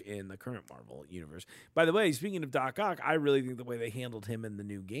would look in the current Marvel universe. By the way, speaking of Doc Ock, I really think the way they handled him in the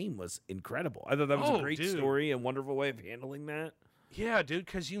new game was incredible. I thought that was a great story and wonderful way of handling that. Yeah, dude,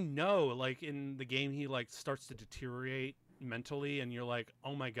 because like in the game, he like starts to deteriorate mentally, and you're like,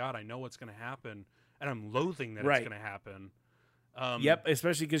 oh my god, I know what's going to happen, and I'm loathing that it's going to happen. Yep,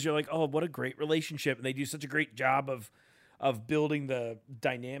 especially because you're like, oh, what a great relationship, and they do such a great job of building the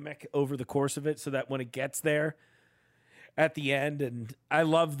dynamic over the course of it, so that when it gets there at the end, and I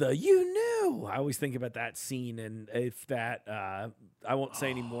love the you knew. I always think about that scene, and if that, I won't say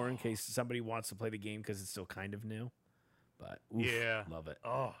any more in case somebody wants to play the game because it's still kind of new. But oof, love it.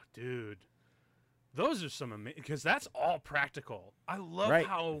 Oh, dude, those are some amazing, because that's all practical. I love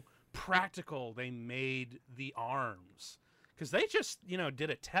how practical they made the arms, because they just did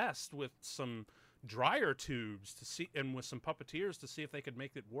a test with some dryer tubes to see, and with some puppeteers to see if they could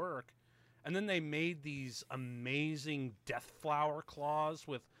make it work, and then they made these amazing death flower claws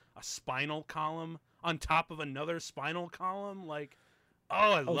with a spinal column on top of another spinal column. Like,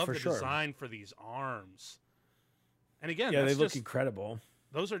 I love the design for these arms. And again, they look incredible.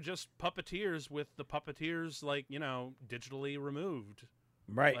 Those are just puppeteers with the puppeteers, like, digitally removed.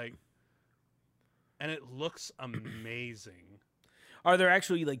 Right. Like, and it looks amazing. Are there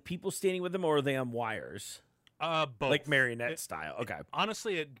actually, like, people standing with them, or are they on wires? Both. Like marionette style. Okay.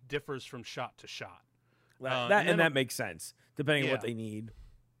 Honestly, it differs from shot to shot. That makes sense, depending on what they need.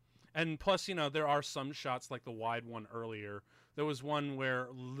 And plus, there are some shots, like the wide one earlier. There was one where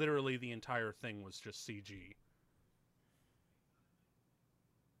literally the entire thing was just CG.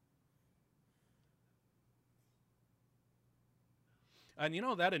 And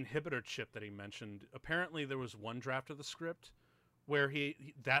that inhibitor chip that he mentioned, apparently there was one draft of the script where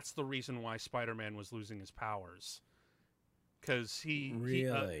that's the reason why Spider-Man was losing his powers. Because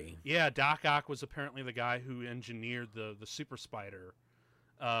Doc Ock was apparently the guy who engineered the Super Spider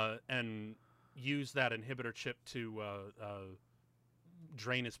and used that inhibitor chip to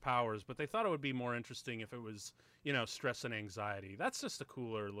drain his powers. But they thought it would be more interesting if it was, stress and anxiety. That's just a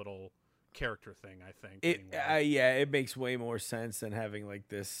cooler little character thing, I think. It makes way more sense than having like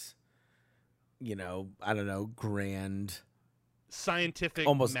this, I don't know, grand scientific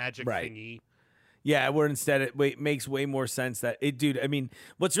almost magic thingy. Yeah, where instead it makes way more sense that dude, I mean,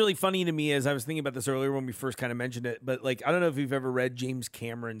 what's really funny to me is I was thinking about this earlier when we first kind of mentioned it, but like, I don't know if you've ever read James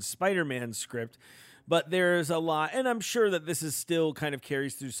Cameron's Spider-Man script, but there's a lot, and I'm sure that this is still kind of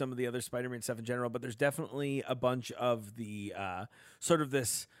carries through some of the other Spider-Man stuff in general, but there's definitely a bunch of the sort of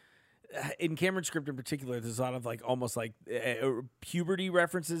this, in Cameron's script in particular, there's a lot of like almost like puberty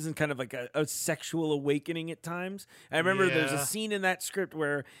references and kind of like a sexual awakening at times. I remember there's a scene in that script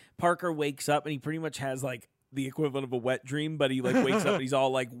where Parker wakes up and he pretty much has like the equivalent of a wet dream, but he like wakes up and he's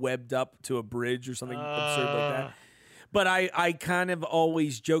all like webbed up to a bridge or something absurd like that. But I kind of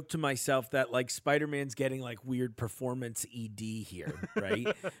always joke to myself that like Spider-Man's getting like weird performance ED here, right?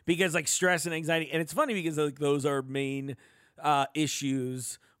 Because like stress and anxiety, and it's funny because like those are main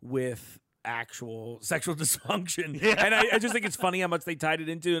issues with actual sexual dysfunction. And I just think it's funny how much they tied it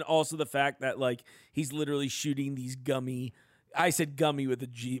into, and also the fact that like he's literally shooting these gummy, I said gummy with a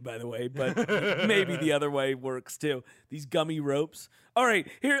G, by the way, but maybe the other way works too. These gummy ropes. All right,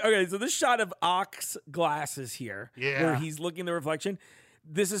 so this shot of Ock's glasses here, where he's looking at the reflection.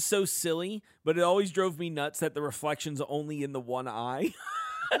 This is so silly, but it always drove me nuts that the reflection's only in the one eye.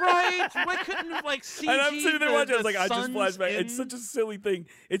 Right? Why couldn't have like CG? And I'm sitting there watching. I was like, I just flashed flashback. It's such a silly thing.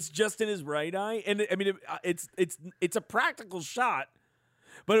 It's just in his right eye, and I mean, it's a practical shot,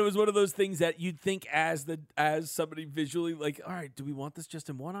 but it was one of those things that you'd think as somebody visually like, all right, do we want this just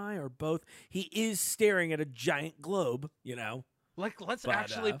in one eye or both? He is staring at a giant globe, Like, let's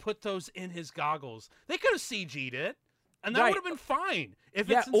actually put those in his goggles. They could have CG'd it. And that would have been fine if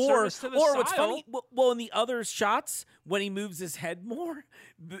it's in service to the style. What's funny, well, in the other shots, when he moves his head more,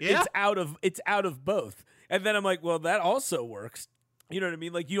 it's out of both. And then I'm like, well, that also works. You know what I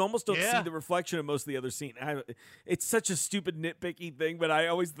mean? Like, you almost don't see the reflection of most of the other scene. It's such a stupid nitpicky thing, but I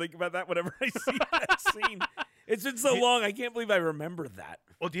always think about that whenever I see that scene. It's been so long, I can't believe I remember that.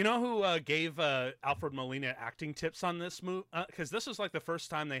 Well, do you know who gave Alfred Molina acting tips on this movie? Because this was like the first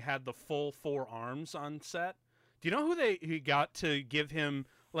time they had the full 4 arms on set. Do you know who he got to give him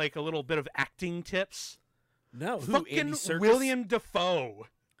like a little bit of acting tips? No, fucking William Dafoe.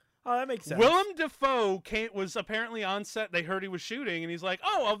 Oh, that makes sense. Willem Dafoe was apparently on set. They heard he was shooting, and he's like,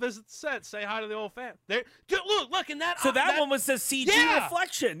 "Oh, I'll visit the set. Say hi to the old fan." There, look, and that. So that one was a CG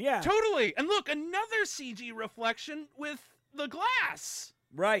reflection, yeah, totally. And look, another CG reflection with the glass.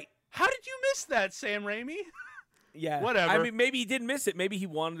 Right. How did you miss that, Sam Raimi? Yeah, Whatever. I mean, maybe he didn't miss it. Maybe he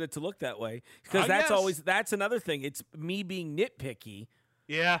wanted it to look that way because I that's guess. that's another thing. It's me being nitpicky,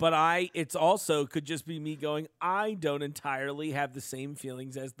 Yeah. but it's also could just be me going, I don't entirely have the same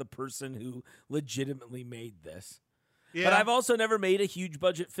feelings as the person who legitimately made this. Yeah. But I've also never made a huge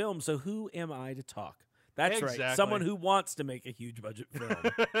budget film, so who am I to talk? That's right. Exactly. Someone who wants to make a huge budget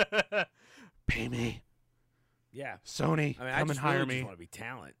film. Pay me. Yeah. Sony, I mean, I come and just hire really me. just want to be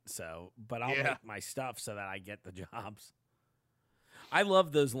talent. So, but I'll Yeah. make my stuff so that I get the jobs. I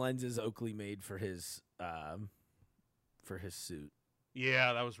love those lenses Oakley made for his suit.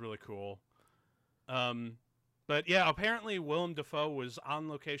 Yeah, that was really cool. But yeah, apparently Willem Dafoe was on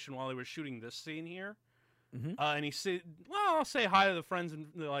location while he was shooting this scene here. Mhm. And he said, well, I'll say hi to the friends and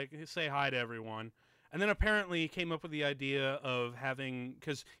like say hi to everyone. And then apparently he came up with the idea of having,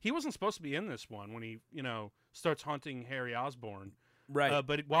 because he wasn't supposed to be in this one when he, starts haunting Harry Osborn. Right.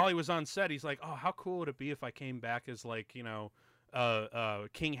 But while he was on set, he's like, oh, how cool would it be if I came back as like,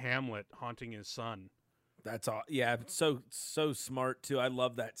 King Hamlet haunting his son. That's all. Yeah, it's so smart too. I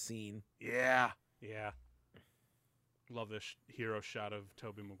love that scene. Yeah. Yeah. Love this hero shot of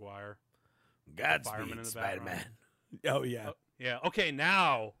Tobey Maguire. Fireman in Godspeed, the Spider-Man. background. Oh yeah. Yeah. Okay,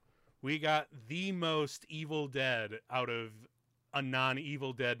 now we got the most Evil Dead out of a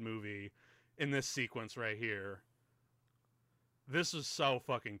non-Evil Dead movie in this sequence right here. This is so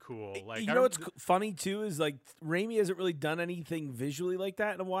fucking cool. Like, you know what's funny too is like Raimi hasn't really done anything visually like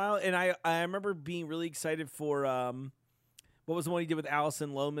that in a while, and I remember being really excited for what was the one he did with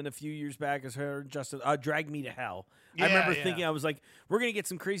Alison Lohman a few years back as her Justin Drag Me to Hell. I remember thinking, I was like, we're gonna get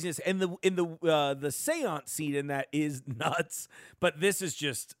some craziness, and the seance scene in that is nuts, but this is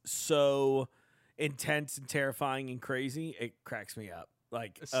just so intense and terrifying and crazy. It cracks me up.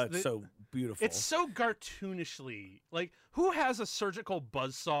 Like it's so beautiful. It's so cartoonishly. Like, who has a surgical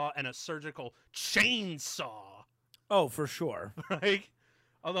buzzsaw and a surgical chainsaw? Oh, for sure. Like,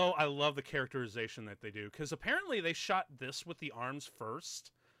 although I love the characterization that they do, because apparently they shot this with the arms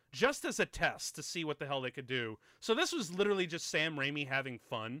first, just as a test to see what the hell they could do. So this was literally just Sam Raimi having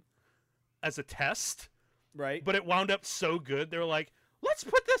fun as a test, Right. but it wound up so good, they were like, let's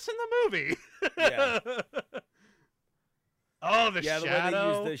put this in the movie. Yeah. Oh, the the shadow. way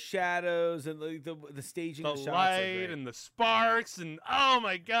they use the shadows and the staging, the the shots are light great. and the sparks and oh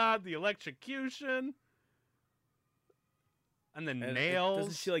my god, the electrocution and the nails.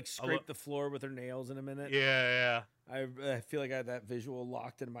 Doesn't she like scrape the floor with her nails in a minute? Yeah. I feel like I had that visual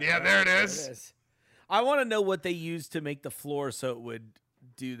locked in my Yeah, head. there it is. I want to know what they used to make the floor so it would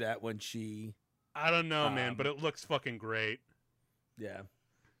do that when she. I don't know, man, but it looks fucking great. Yeah,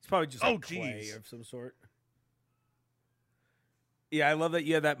 it's probably just like clay geez. of some sort. Yeah, I love that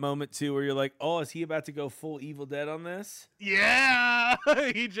you had that moment too where you're like, oh, is he about to go full Evil Dead on this? Yeah,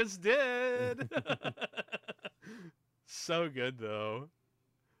 he just did. So good though.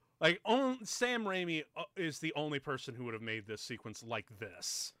 Like, Sam Raimi is the only person who would have made this sequence like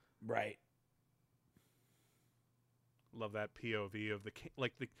this. Right. Love that POV of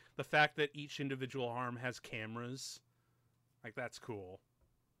the fact that each individual arm has cameras. Like, that's cool.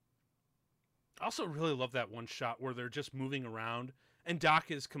 I also really love that one shot where they're just moving around and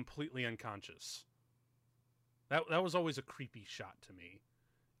Doc is completely unconscious. That was always a creepy shot to me,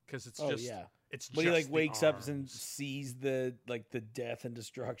 because it's it's when just he like wakes up and arms. sees the death and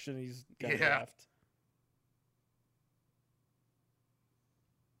destruction he's got Yeah. left.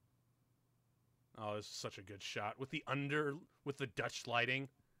 Oh, this is such a good shot with the Dutch lighting,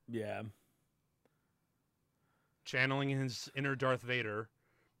 Yeah. channeling his inner Darth Vader.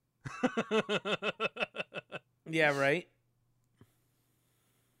 Yeah, right.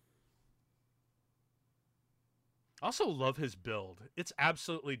 Also love his build. It's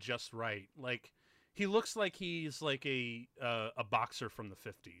absolutely just right. Like, he looks like he's like a boxer from the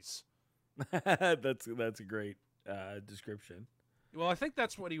 50s. That's a great description. Well, I think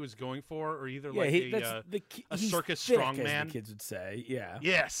that's what he was going for, or either Yeah, like a he's circus thick, strongman. as the kids would say. Yeah.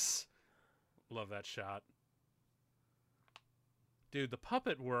 Yes. Love that shot. Dude, the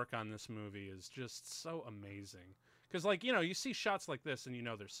puppet work on this movie is just so amazing. Because, like, you see shots like this and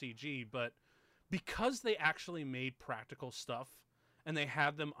they're CG, but because they actually made practical stuff and they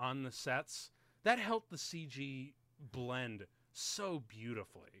had them on the sets, that helped the CG blend so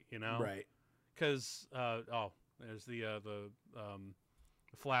beautifully, Right. Because, there's the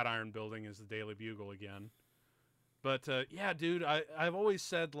Flatiron Building is the Daily Bugle again. But, yeah, dude, I've always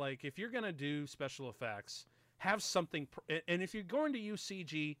said, like, if you're going to do special effects, have something, and if you're going to use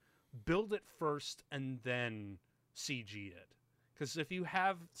CG, build it first and then CG it. Because if you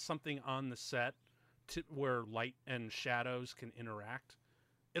have something on the set where light and shadows can interact,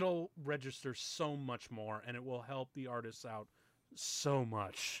 it'll register so much more, and it will help the artists out so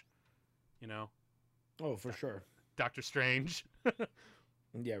much. You know, Oh, for sure. Doctor Strange.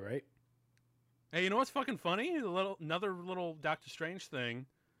 Yeah, right. Hey, you know what's fucking funny? Another little Doctor Strange thing.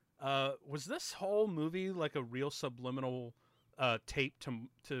 Was this whole movie like a real subliminal tape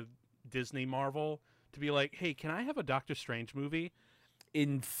to Disney Marvel to be like, hey, can I have a Doctor Strange movie?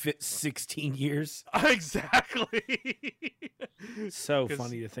 In 16 years. Exactly. So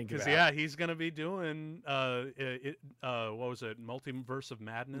funny to think about. Yeah, he's gonna be doing what was it? Multiverse of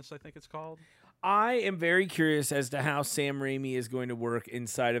Madness, I think it's called. I am very curious as to how Sam Raimi is going to work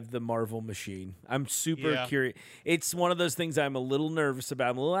inside of the Marvel machine. I'm super curious. It's one of those things I'm a little nervous about.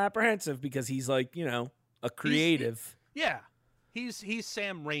 I'm a little apprehensive because he's like, a creative. He's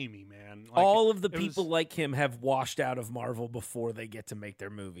Sam Raimi, man. Like, all of the people like him have washed out of Marvel before they get to make their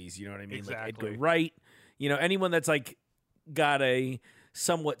movies. You know what I mean? Exactly. Like Edgar Wright. Anyone that's like got a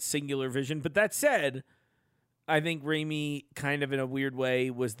somewhat singular vision. But that said, I think Raimi kind of in a weird way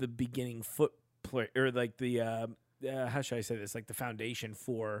was the beginning or like the how should I say this? Like the foundation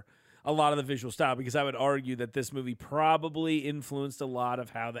for a lot of the visual style, because I would argue that this movie probably influenced a lot of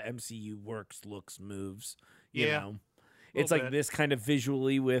how the MCU works, looks, moves. You know? It's like this kind of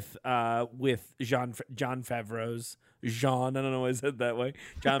visually with Jon Favreau's I don't know why I said that way.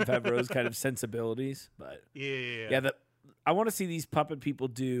 Jon Favreau's kind of sensibilities, but I want to see these puppet people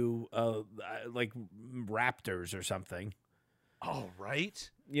do like raptors or something. Oh, right.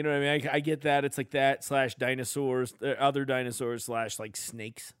 You know what I mean? I get that. It's like that / dinosaurs, other dinosaurs / like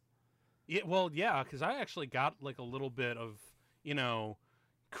snakes. Yeah, well, yeah, because I actually got like a little bit of,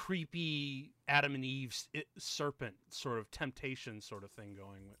 creepy Adam and Eve's serpent sort of temptation sort of thing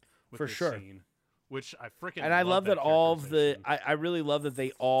going with for this sure. scene, which I freaking and I love that all of the characterization. I really love that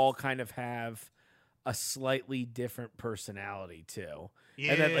they all kind of have a slightly different personality too.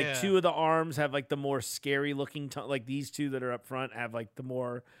 Yeah. And that like two of the arms have like the more scary looking like these two that are up front have like the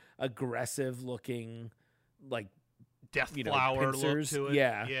more aggressive looking like Death flower look to it.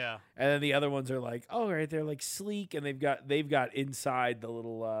 Yeah. And then the other ones are like, oh, right, they're like sleek, and they've got inside the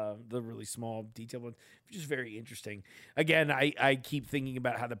little the really small detailed ones, which is very interesting. Again, I keep thinking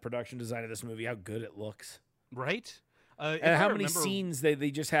about how the production design of this movie, how good it looks. Right? And how many scenes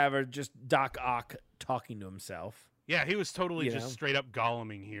they just have are just Doc Ock talking to himself. Yeah, he was totally just straight up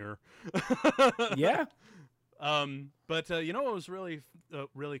Golluming here. Yeah. But you know what was really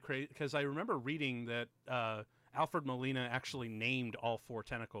really crazy? Because I remember reading that Alfred Molina actually named all 4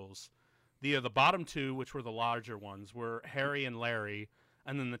 tentacles. The bottom 2, which were the larger ones, were Harry and Larry,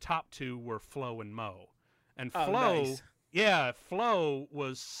 and then the top 2 were Flo and Mo. And Flo, nice. Flo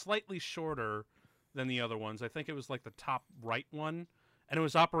was slightly shorter than the other ones. I think it was like the top right one, and it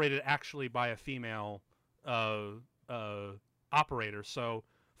was operated actually by a female operator. So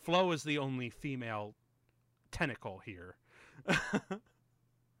Flo is the only female tentacle here.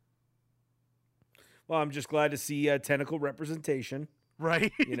 Well, I'm just glad to see tentacle representation.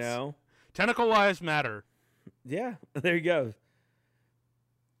 Right? Tentacle lives matter. Yeah, there you go.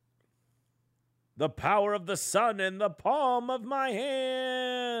 The power of the sun in the palm of my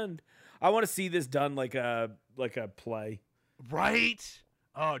hand. I want to see this done like a play. Right?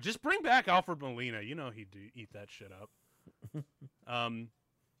 Oh, just bring back Alfred Molina. He'd eat that shit up.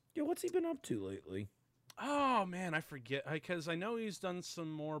 Yeah, what's he been up to lately? Oh, man, I forget. Because I know he's done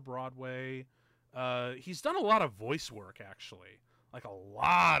some more Broadway. He's done a lot of voice work, actually. Like, a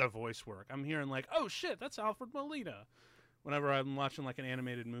lot of voice work. I'm hearing, like, oh, shit, that's Alfred Molina. Whenever I'm watching, like, an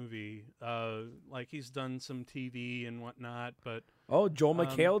animated movie. Like, he's done some TV and whatnot, but... Oh, Joel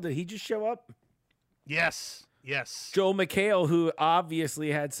McHale, did he just show up? Yes. Joel McHale, who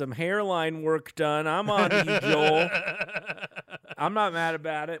obviously had some hairline work done. I'm on to you, Joel. I'm not mad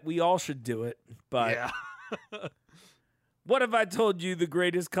about it. We all should do it, but... Yeah. What if I told you the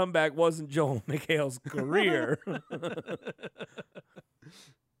greatest comeback wasn't Joel McHale's career?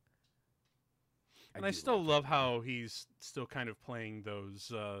 And I still love how he's still kind of playing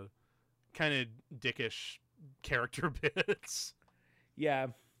those kind of dickish character bits. Yeah.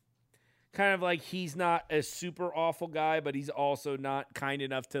 Kind of like he's not a super awful guy, but he's also not kind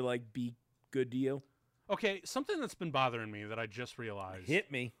enough to like be good to you. Okay, something that's been bothering me that I just realized.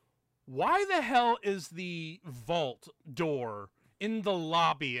 Hit me. Why the hell is the vault door in the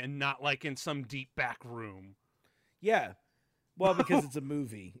lobby and not like in some deep back room? Yeah. Well, because it's a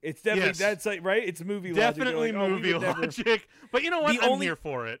movie. It's definitely that's like right. It's movie logic. Definitely like, movie logic. But you know what? I'm here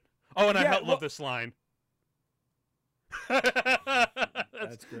for it. Oh, and I love this line.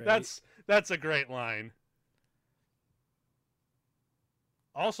 That's great. That's a great line.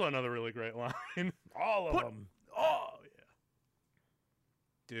 Also, another really great line. All of them. Oh yeah.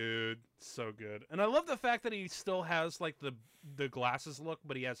 Dude, so good. And I love the fact that he still has like the glasses look,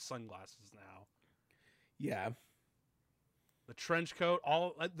 but he has sunglasses now. Yeah. The trench coat,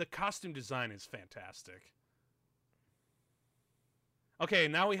 all the costume design is fantastic. Okay,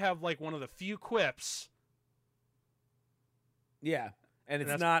 now we have like one of the few quips. Yeah. And it's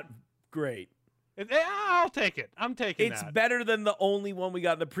that's- not great. I'll take it. I'm taking It's that. better than the only one we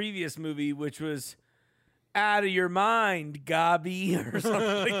got in the previous movie, which was out of your mind, Gabi, or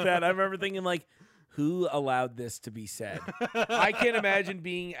something like that. I remember thinking, like, who allowed this to be said? I can't imagine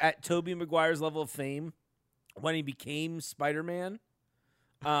being at Tobey Maguire's level of fame when he became Spider-Man,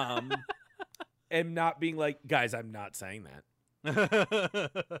 and not being like, guys, I'm not saying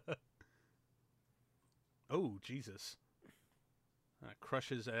that. Oh, Jesus. Crush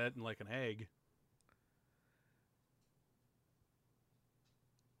his head like an egg.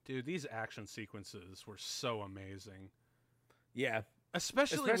 Dude, these action sequences were so amazing. Yeah.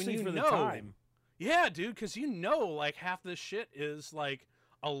 Especially when you for know. the time. Yeah, dude, because you know, like, half this shit is, like,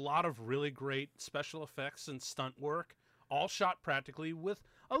 a lot of really great special effects and stunt work, all shot practically with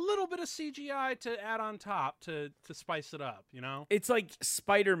a little bit of CGI to add on top to spice it up, you know? It's like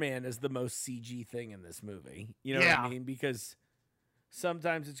Spider-Man is the most CG thing in this movie. You know what Yeah. I mean? Because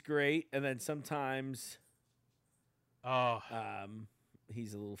sometimes it's great, and then sometimes Oh,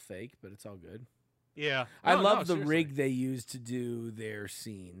 he's a little fake, but it's all good. yeah. I No, love no, the seriously. rig they use to do their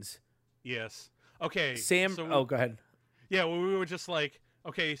scenes. Yes. Okay. Sam, so go ahead. yeah, well, we were just like,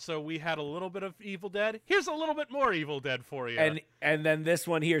 okay, so we had a little bit of Evil Dead. Here's a little bit more Evil Dead for you. And then this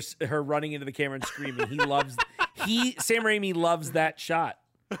one here, her running into the camera and screaming. Sam Raimi loves that shot.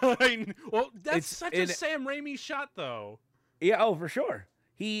 Well, that's It's such in- a Sam Raimi shot, though. Yeah, oh, for sure.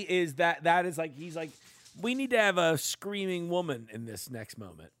 He is that is like, he's like, we need to have a screaming woman in this next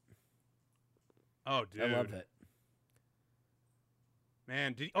moment. Oh, dude. I love it.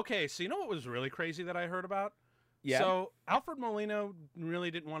 Man, okay, so you know what was really crazy that I heard about? Yeah. So Alfred Molina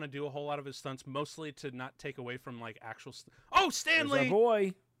really didn't want to do a whole lot of his stunts, mostly to not take away from like actual. Oh, There's our Stanley!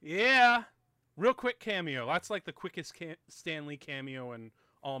 boy. Yeah, real quick cameo. That's like the quickest Stanley cameo in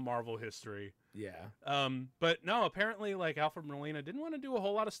all Marvel history. Yeah. But no, apparently like Alfred Molina didn't want to do a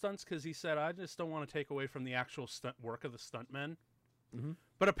whole lot of stunts because he said, I just don't want to take away from the actual stunt work of the stuntmen. Mhm.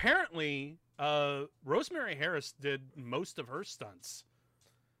 But apparently, Rosemary Harris did most of her stunts.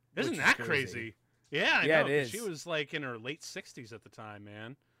 Isn't Which is that crazy. crazy? Yeah, I Yeah, know. it 'Cause is. She was like in her late 60s at the time,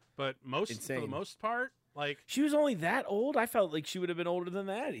 man. But for the Insane. most part, like, She was only that old? I felt like she would have been older than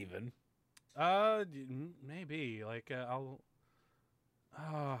that even. maybe like how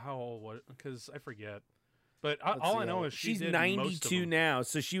old was? Because I forget. But Let's all see I know how- is she she's did most of 92 them. now,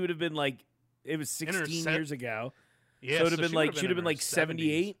 so she would have been like, it was In her 16 set- years ago. Yeah, so it would have she been like, would've she'd have in been her like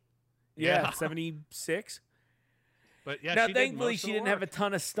 78. 70s. Yeah, Yeah. 76. But yeah, Now, she thankfully, did most she of the didn't have a work.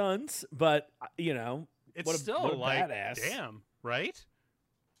 ton of stunts, but, you know, It's what a, still what a like, badass. damn, right?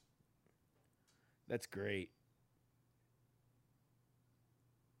 That's great.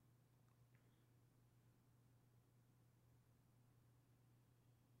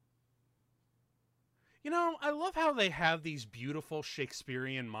 You know, I love how they have these beautiful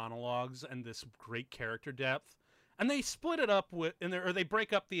Shakespearean monologues and this great character depth, and they split it up with, or they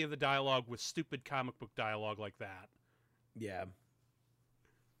break up the dialogue with stupid comic book dialogue like that. Yeah.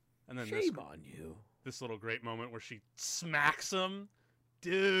 And then Shame on you. this little great moment where she smacks him,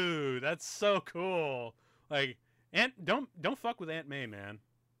 dude. That's so cool. Like, don't fuck with Aunt May, man.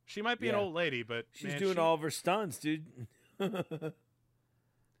 She might be an Yeah. old lady, but She's man, doing all of her stunts, dude. I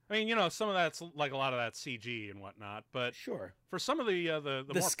mean, you know, some of that's like a lot of that CG and whatnot, but Sure. for some of the The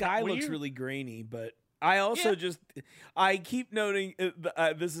more sky when looks you- really grainy, but I also I keep noting,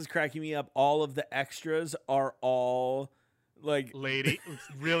 this is cracking me up, all of the extras are all like, lady,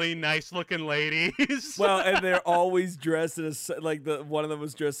 really nice looking ladies. well, and they're always dressed in like one of them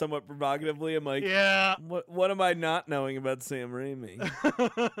was dressed somewhat provocatively. I'm like, yeah. what am I not knowing about Sam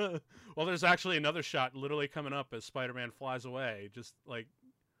Raimi? Well, there's actually another shot literally coming up as Spider-Man flies away, just like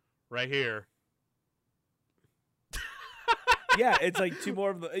right here. Yeah, it's like two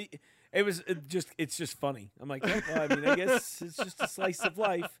more of the. It's just funny. I'm like, oh, well, I mean, I guess it's just a slice of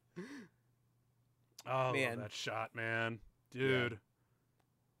life. Oh, Man. that shot, man, dude.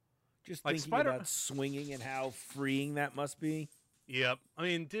 Just Like thinking about swinging and how freeing that must be. Yep. I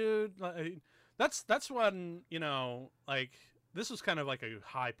mean, dude, like, that's when, you know, like, this was kind of like a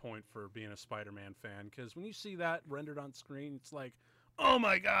high point for being a Spider-Man fan, because when you see that rendered on screen, it's like, oh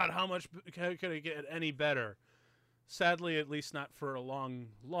my god, how much could it get any better? Sadly, at least not for a long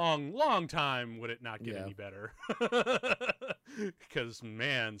time would it not get Yeah. any better. Because,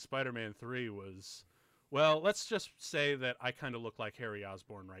 man, Spider-Man 3 was Well, let's just say that I kind of look like Harry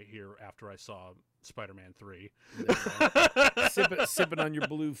Osborn right here after I saw Spider-Man 3. Sipping on your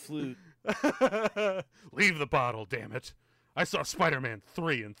blue flute. Leave the bottle, damn it. I saw Spider-Man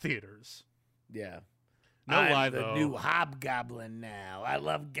 3 in theaters. Yeah. No lie, the though. new hobgoblin now. I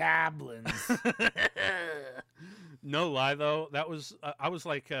love goblins. No lie, though. That was, I was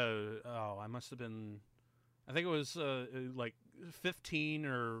like, I must have been, I think it was like 15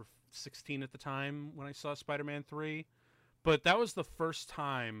 or 16 at the time when I saw Spider-Man 3. But that was the first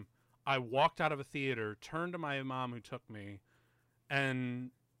time I walked out of a theater, turned to my mom who took me,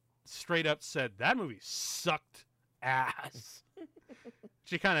 and straight up said, that movie sucked ass.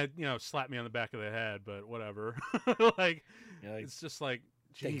 She kind of, slapped me on the back of the head, but whatever. like, it's just like,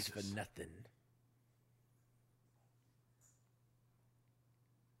 thanks Jesus. for nothing.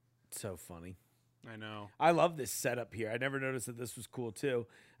 So funny. I know. I love this setup here. I never noticed that this was cool too.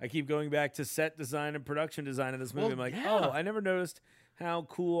 I keep going back to set design and production design of this movie. Well, I'm like, yeah. oh, I never noticed how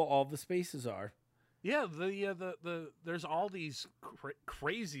cool all the spaces are. Yeah, the there's all these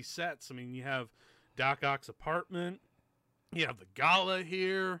crazy sets. I mean, you have Doc Ock's apartment. You have the gala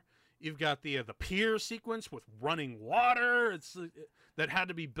here. You've got the pier sequence with running water. It's that had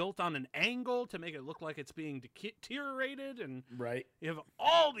to be built on an angle to make it look like it's being deteriorated, and Right. you have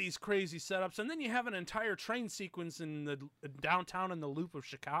all these crazy setups, and then you have an entire train sequence in the downtown in the Loop of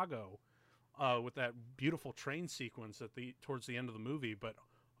Chicago, with that beautiful train sequence towards the end of the movie. But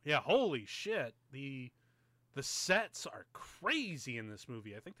yeah, holy shit, the sets are crazy in this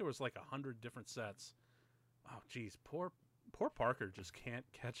movie. I think there was like 100 different sets. Oh, geez, poor Parker just can't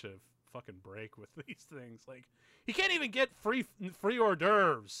catch a fucking break with these things. Like, he can't even get free hors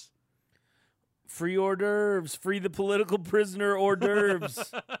d'oeuvres. Free hors d'oeuvres. Free the political prisoner hors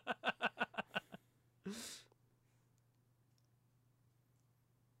d'oeuvres.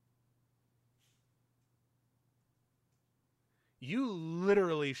 You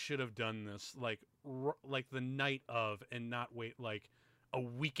literally should have done this like the night of, and not wait like a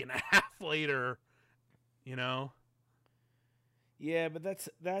week and a half later. You know? Yeah, but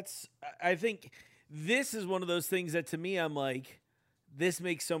that's. I think this is one of those things that to me, I'm like, this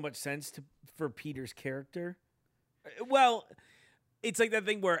makes so much sense for Peter's character. Well, it's like that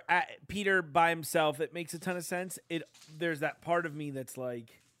thing where Peter by himself, it makes a ton of sense. There's that part of me that's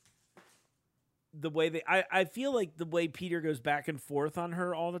like, the way I feel like the way Peter goes back and forth on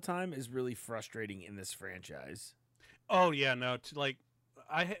her all the time is really frustrating in this franchise. Oh yeah, no,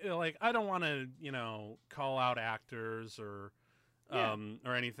 I don't want to, call out actors or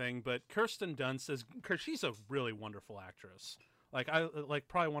anything, but Kirsten Dunst because she's a really wonderful actress.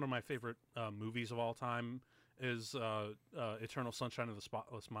 Probably one of my favorite movies of all time is Eternal Sunshine of the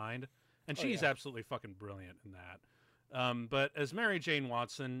Spotless Mind, and she's absolutely fucking brilliant in that. But as Mary Jane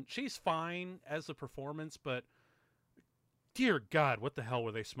Watson, she's fine as a performance, but dear God, what the hell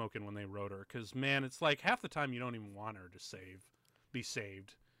were they smoking when they wrote her? Because man, it's like half the time you don't even want her to be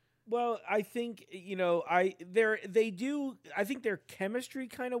saved. Well, I think I think their chemistry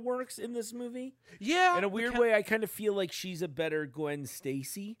kind of works in this movie. Yeah, in a weird way, I kind of feel like she's a better Gwen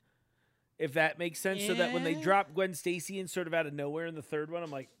Stacy, if that makes sense. So that when they drop Gwen Stacy in sort of out of nowhere in the third one,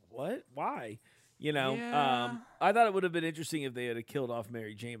 I'm like, what? Why? Yeah. I thought it would have been interesting if they had killed off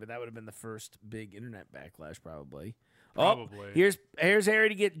Mary Jane, but that would have been the first big internet backlash, probably. Probably. Oh, here's Harry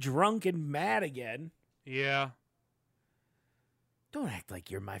to get drunk and mad again. Yeah. Don't act like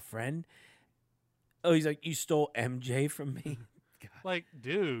you're my friend. Oh, he's like, you stole MJ from me? God. Like,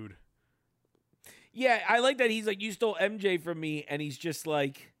 dude. Yeah, I like that he's like, you stole MJ from me, and he's just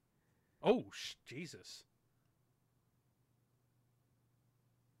like... Oh, Jesus.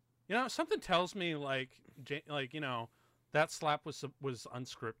 Something tells me, that slap was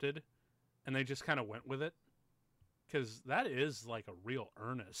unscripted, and they just kind of went with it. Because that is, like, a real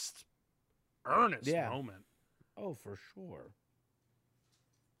earnest moment. Oh, for sure.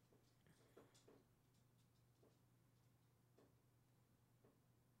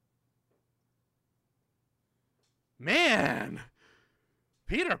 Man,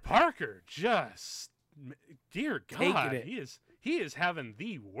 Peter Parker just, dear God, he is having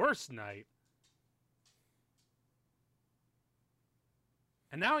the worst night.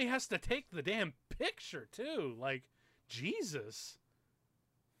 And now he has to take the damn picture too. Like, Jesus.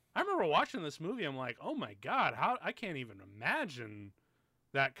 I remember watching this movie, I'm like, oh my God, I can't even imagine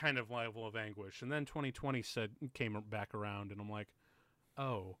that kind of level of anguish. And then 2020 came back around, and I'm like,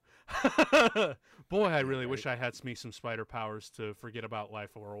 oh. Boy, I really wish I had some spider powers to forget about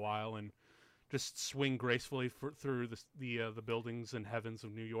life for a while and just swing gracefully through the buildings and heavens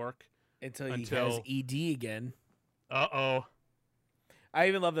of New York until he has ED again. Uh-oh. I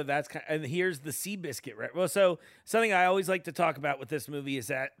even love that that's kind and here's the Seabiscuit, right? Well, so something I always like to talk about with this movie is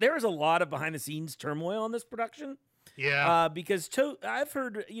that there is a lot of behind the scenes turmoil in this production. Yeah. Because I've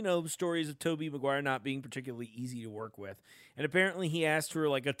heard, stories of Tobey Maguire not being particularly easy to work with. And apparently he asked for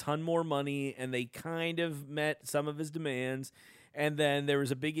like a ton more money and they kind of met some of his demands. And then there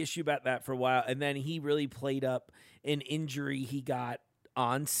was a big issue about that for a while. And then he really played up an injury he got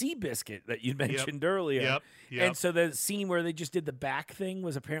on Seabiscuit that you mentioned earlier. Yep. And so the scene where they just did the back thing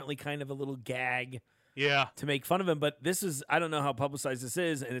was apparently kind of a little gag Yeah. to make fun of him. But this is, I don't know how publicized this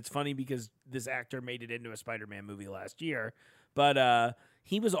is. And it's funny because this actor made it into a Spider-Man movie last year. But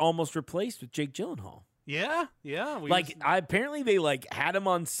he was almost replaced with Jake Gyllenhaal. Yeah. Apparently they like had him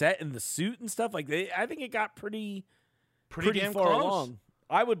on set in the suit and stuff. Like I think it got pretty damn far close. along.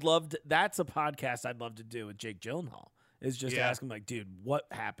 I would love to, that's a podcast I'd love to do with Jake Gyllenhaal. Is just Yeah. ask him like, dude, what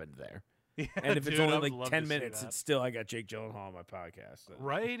happened there? Yeah, And if it's dude, I only would love like 10 to see minutes, that. it's still I got Jake Gyllenhaal on my podcast. So.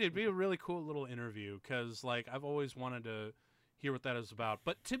 Right? It'd be a really cool little interview because, like, I've always wanted to hear what that is about.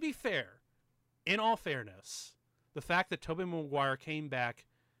 But to be fair, in all fairness, the fact that Tobey Maguire came back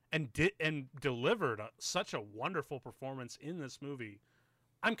and delivered such a wonderful performance in this movie,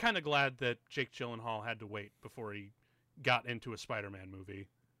 I'm kind of glad that Jake Gyllenhaal had to wait before he got into a Spider-Man movie.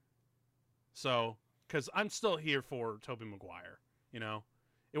 So, because I'm still here for Tobey Maguire,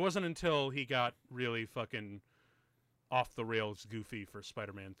 It wasn't until he got really fucking off the rails goofy for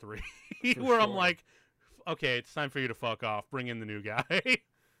Spider-Man 3 where I'm like, okay, it's time for you to fuck off. Bring in the new guy.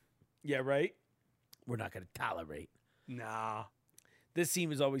 Yeah, right? We're not going to tolerate. Nah. This scene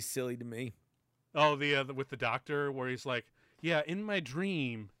was always silly to me. Oh, the with the doctor where he's like, yeah, in my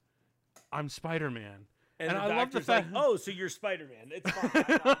dream, I'm Spider-Man. And I the love the doctor's like, fact, oh, so you're Spider-Man. It's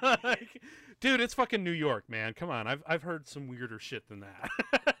fine. like, dude, it's fucking New York, man. Come on, I've heard some weirder shit than that.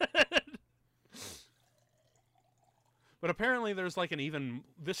 But apparently, there's like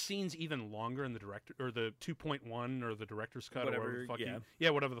this scene's even longer in the director or the 2.1 or the director's cut or whatever the fuck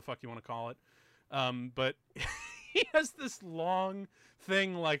whatever the fuck you want to call it. But he has this long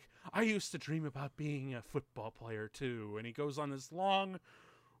thing like, I used to dream about being a football player too, and he goes on this long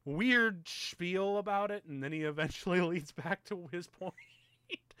weird spiel about it, and then he eventually leads back to his point.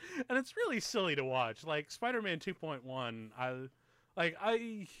 And it's really silly to watch. Like Spider-Man 2.1,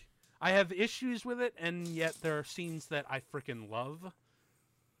 I have issues with it, and yet there are scenes that I freaking love.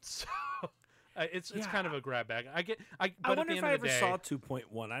 So it's kind of a grab bag. But I wonder at the if end I of the ever day, saw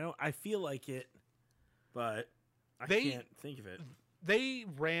 2.1. I feel like it, but I can't think of it. They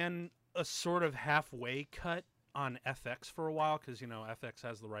ran a sort of halfway cut on FX for a while because FX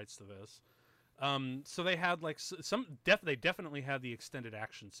has the rights to this. So they had like they definitely had the extended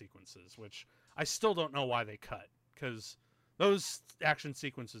action sequences, which I still don't know why they cut because those action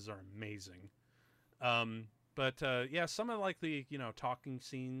sequences are amazing. But some of like the talking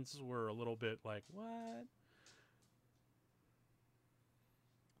scenes were a little bit like what?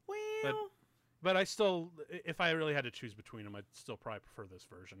 Well, but I still, if I really had to choose between them, I'd still probably prefer this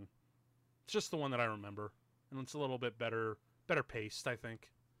version. It's just the one that I remember, and it's a little bit better paced, I think.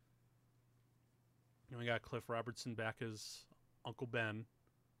 We got Cliff Robertson back as Uncle Ben.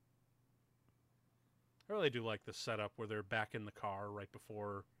 I really do like the setup where they're back in the car right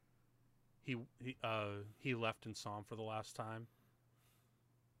before he left and saw him for the last time.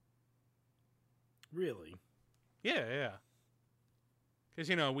 Really? Yeah.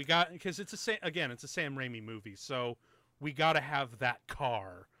 Because it's a Sam Raimi movie, so we got to have that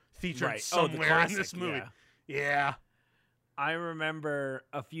car featured somewhere in this movie. Yeah. I remember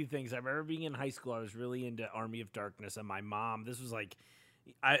a few things. I remember being in high school. I was really into Army of Darkness, and my mom. This was like,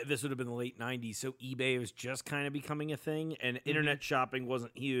 this would have been the late '90s, so eBay was just kind of becoming a thing, and internet shopping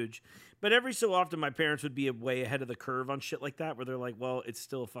wasn't huge. But every so often, my parents would be way ahead of the curve on shit like that, where they're like, "Well, it's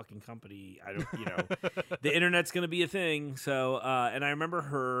still a fucking company. I don't, the internet's going to be a thing." So, and I remember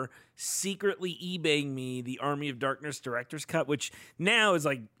her secretly eBaying me the Army of Darkness director's cut, which now is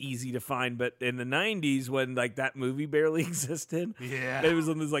like easy to find, but in the '90s when like that movie barely existed, it was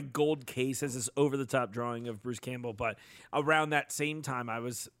on this like gold case, has this over the top drawing of Bruce Campbell. But around that same time, I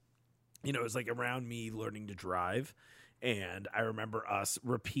was, it was like around me learning to drive. And I remember us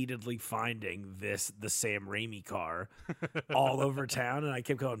repeatedly finding the Sam Raimi car all over town. And I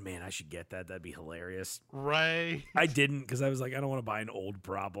kept going, man, I should get that. That'd be hilarious. Right. I didn't because I was like, I don't want to buy an old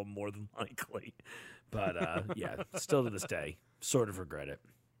problem more than likely. But still to this day, sort of regret it.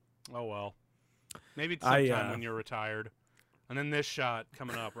 Oh, well. Maybe it's sometime when you're retired. And then this shot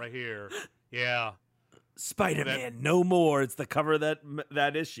coming up right here. Yeah. Spider-Man, no more. It's the cover of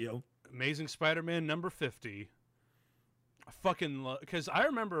that issue. Amazing Spider-Man number 50. I fucking love, because I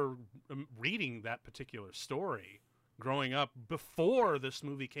remember reading that particular story growing up before this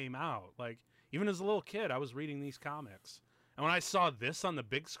movie came out. Like, even as a little kid, I was reading these comics. And when I saw this on the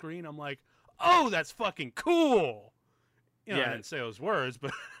big screen, I'm like, oh, that's fucking cool. You know, I didn't say those words,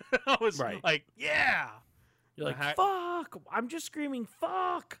 but I was like, yeah. You're like, fuck. I'm just screaming,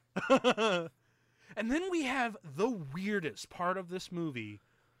 fuck. And then we have the weirdest part of this movie.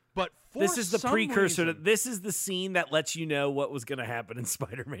 But this is the precursor reason, to this is the scene that lets you know what was going to happen in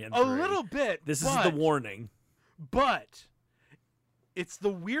Spider-Man 3. A little bit. This is the warning. But it's the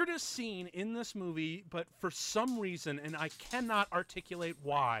weirdest scene in this movie, but for some reason, and I cannot articulate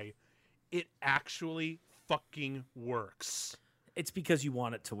why, it actually fucking works. It's because you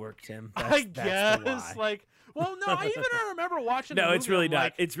want it to work, Tim. I guess. Like, well, no, I remember watching the movie. It's really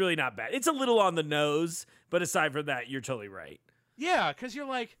not. It's really not bad. It's a little on the nose, but aside from that, you're totally right. Yeah, because you're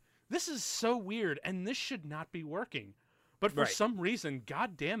like, this is so weird, and this should not be working. But for some reason,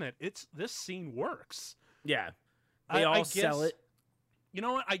 god damn it, this scene works. Yeah. They all sell it. You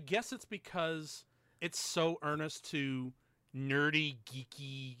know what? I guess it's because it's so earnest to nerdy,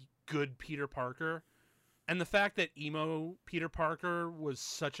 geeky, good Peter Parker. And the fact that emo Peter Parker was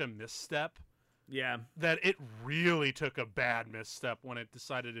such a misstep. Yeah. That it really took a bad misstep when it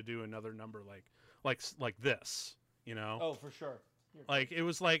decided to do another number like this, you know? Oh, for sure. Like, it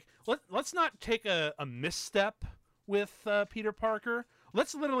was like, let's not take a misstep with Peter Parker.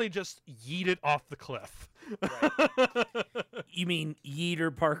 Let's literally just yeet it off the cliff. Right. You mean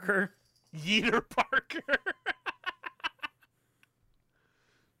Yeeter Parker? Yeeter Parker.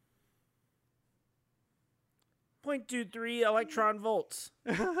 .23 electron volts.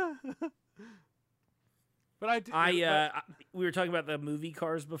 But we were talking about the movie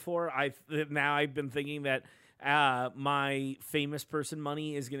cars before. Now I've been thinking that my famous person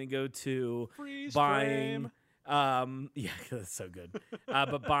money is going to go to Freeze buying. frame. Yeah, that's so good.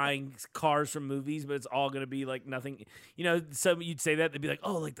 But buying cars from movies, but it's all going to be like nothing. You know, some you'd say that they'd be like,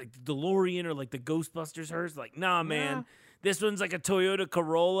 oh, like the DeLorean or like the Ghostbusters hearse. Like, nah, man. Yeah. This one's like a Toyota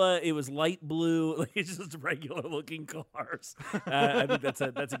Corolla. It was light blue. Like, it's just regular looking cars. I think that's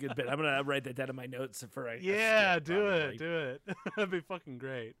a good bit. I'm gonna write that down in my notes for a skit, do it. That'd be fucking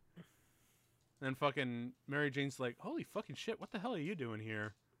great. And fucking Mary Jane's like, holy fucking shit, what the hell are you doing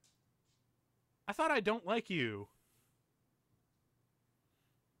here? I thought I don't like you.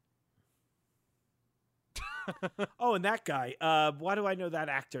 Oh, and that guy. Why do I know that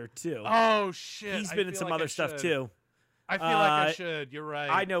actor too? Oh shit, he's been in some other stuff too. I feel like I should. You're right.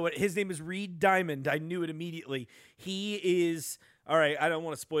 I know it. His name is Reed Diamond. I knew it immediately. He is all right. I don't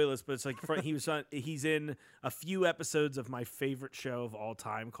want to spoil this, but it's like he's in a few episodes of my favorite show of all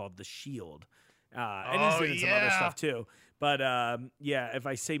time called The Shield, and he's been in some other stuff too. But yeah, if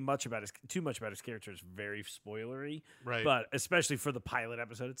I say too much about his character, it's very spoilery. Right. But especially for the pilot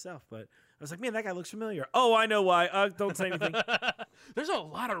episode itself. But I was like, man, that guy looks familiar. Oh, I know why. Don't say anything. There's a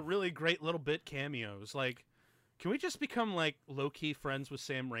lot of really great little bit cameos. Like, can we just become like low-key friends with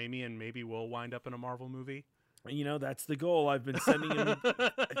Sam Raimi and maybe we'll wind up in a Marvel movie? You know, that's the goal. I've been sending him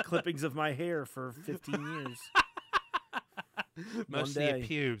clippings of my hair for 15 years. Mostly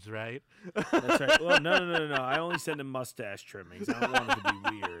pubes, right? That's right. Well, no. I only send him mustache trimmings. I don't want it to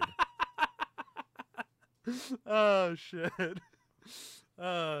be weird. Oh, shit.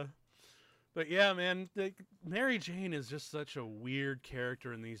 But yeah, man, Mary Jane is just such a weird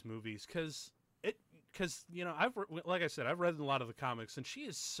character in these movies because you know, like I said, I've read a lot of the comics, and she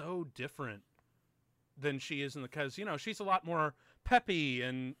is so different than she is because you know she's a lot more peppy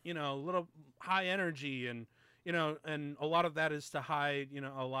and you know a little high energy and you know and a lot of that is to hide you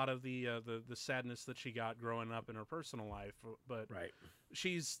know a lot of the sadness that she got growing up in her personal life. But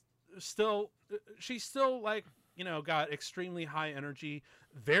she's still like you know got extremely high energy,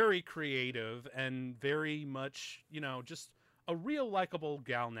 very creative, and very much you know just a real likable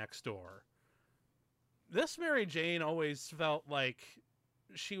gal next door. This Mary Jane always felt like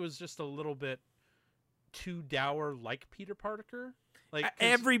she was just a little bit too dour like Peter Parker. Like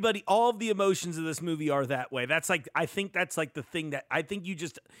everybody, all of the emotions of this movie are that way. That's like, I think that's like the thing that I think you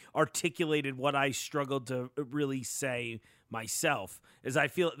just articulated what I struggled to really say myself is I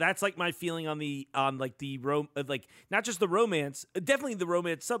feel that's like my feeling on like not just the romance, definitely the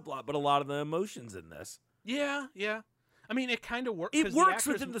romance subplot, but a lot of the emotions in this. Yeah. I mean, it kind of works. It works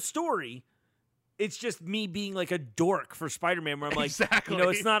within the story. It's just me being like a dork for Spider-Man where I'm like, exactly. You know,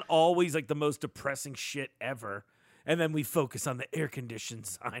 it's not always like the most depressing shit ever. And then we focus on the air-conditioned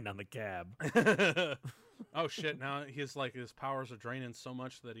sign on the cab. Oh, shit. Now his powers are draining so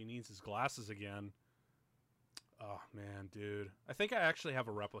much that he needs his glasses again. Oh, man, dude. I think I actually have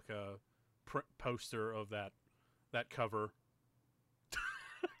a replica poster of that cover.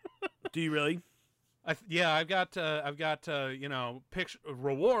 Do you really? I've got you know,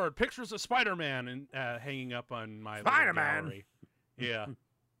 pictures of Spider-Man and hanging up on my little Spider-Man. gallery. Yeah.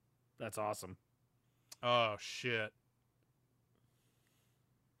 That's awesome. Oh shit.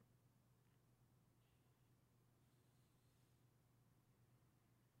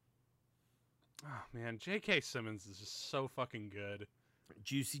 Oh man, J.K. Simmons is just so fucking good.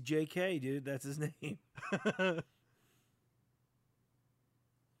 Juicy JK, dude. That's his name.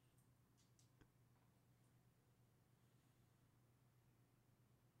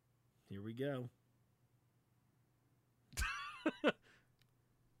 Here we go.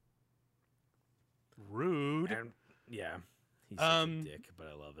 Rude. And, yeah. He's such a dick, but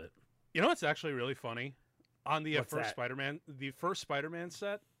I love it. You know what's actually really funny? On the What's that? first Spider-Man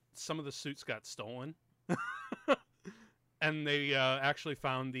set, some of the suits got stolen, and they actually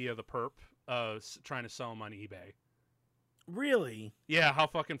found the perp trying to sell them on eBay. Really? Yeah, how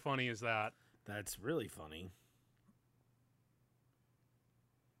fucking funny is that? That's really funny.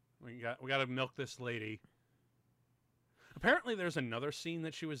 We got to milk this lady. Apparently, there's another scene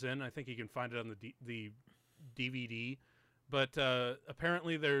that she was in. I think you can find it on the DVD. But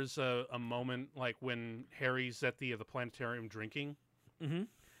apparently, there's a moment like when Harry's at the planetarium drinking. Mm-hmm.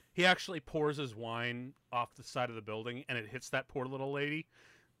 He actually pours his wine off the side of the building, and it hits that poor little lady.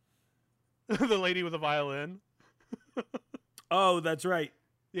 The lady with the violin. Oh, that's right.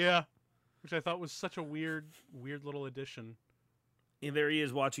 Yeah. Which I thought was such a weird little addition. And there he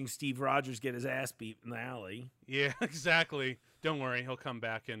is watching Steve Rogers get his ass beat in the alley. Yeah, exactly. Don't worry, he'll come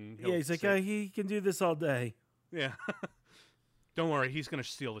back and He's like, he can do this all day. Yeah. Don't worry, he's going to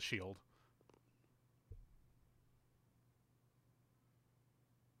steal the shield.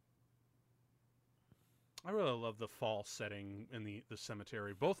 I really love the fall setting in the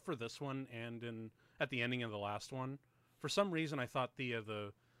cemetery, both for this one and at the ending of the last one. For some reason, I thought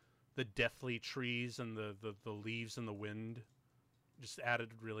the deathly trees and the leaves in the wind just added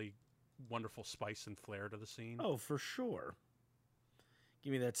really wonderful spice and flair to the scene. Oh, for sure.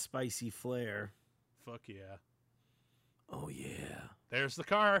 Give me that spicy flair. Fuck yeah. Oh, yeah. There's the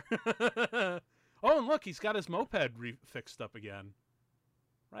car. Oh, and look, he's got his moped fixed up again.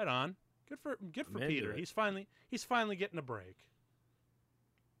 Right on. Good for Peter. He's finally getting a break.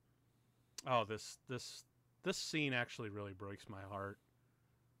 Oh, this scene actually really breaks my heart.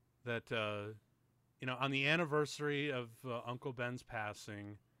 That you know, on the anniversary of Uncle Ben's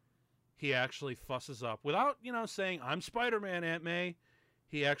passing, he actually fusses up without, you know, saying, "I'm Spider-Man, Aunt May."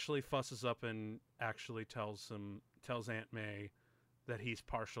 He actually fusses up and actually tells Aunt May that he's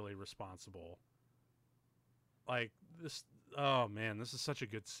partially responsible. Like this, oh man, this is such a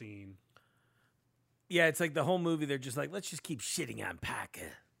good scene. Yeah, it's like the whole movie, they're just like, let's just keep shitting on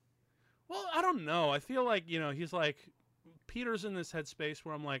Parker. Well, I don't know. I feel like, you know, he's like, Peter's in this headspace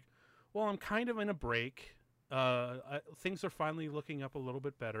where I'm like, well, I'm kind of in a break. Things are finally looking up a little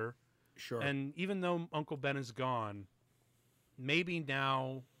bit better. Sure. And even though Uncle Ben is gone, maybe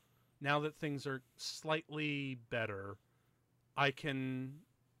now that things are slightly better, I can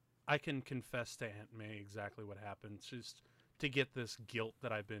confess to Aunt May exactly what happened, just to get this guilt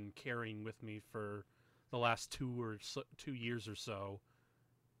that I've been carrying with me for the last 2 years or so,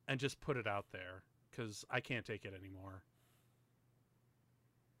 and just put it out there because I can't take it anymore.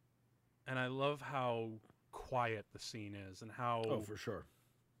 And I love how quiet the scene is, and how for sure.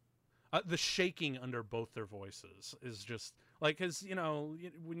 The shaking under both their voices is just like, because, you know,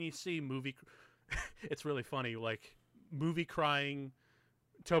 when you see movie, it's really funny, like movie crying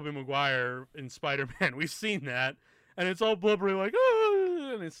Tobey Maguire in Spider-Man. We've seen that, and it's all blubbery, like,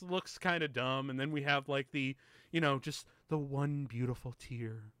 oh, and it looks kind of dumb. And then we have like the, you know, just the one beautiful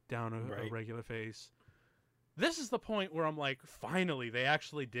tear down a regular face. This is the point where I'm like, finally, they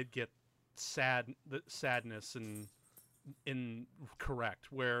actually did get sadness in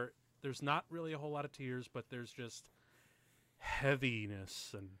correct, where there's not really a whole lot of tears, but there's just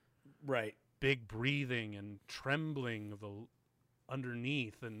heaviness and big breathing and trembling of the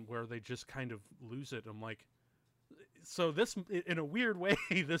underneath, and where they just kind of lose it. I'm like, so this, in a weird way,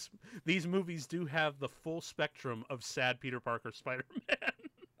 these movies do have the full spectrum of sad Peter Parker Spider-Man.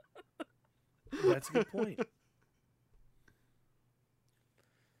 That's a good point.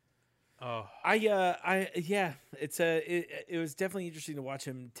 Oh, yeah, it was definitely interesting to watch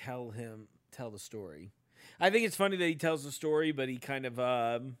him tell the story. I think it's funny that he tells the story, but he kind of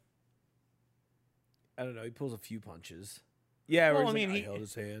I don't know, he pulls a few punches. Yeah, well, I mean, he held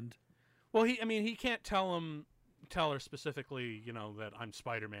his hand. Well, he can't tell her specifically, you know, that I'm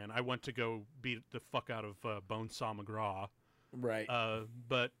Spider-Man. I went to go beat the fuck out of Bonesaw McGraw. Right.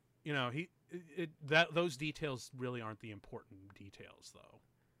 But you know, those details really aren't the important details, though.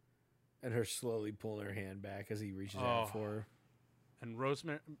 And her slowly pulling her hand back as he reaches Oh. out for her. And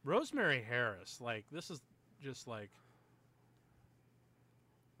Rosemary Harris, like, this is just like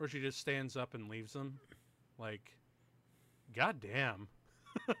where she just stands up and leaves him. Like, goddamn.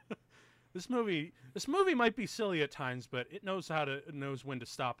 This movie might be silly at times, but it knows when to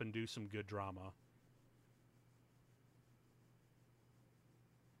stop and do some good drama.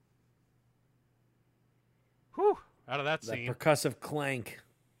 Whew! Out of that That scene. percussive clank.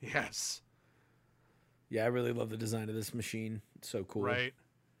 Yes. Yeah, I really love the design of this machine. It's so cool. Right.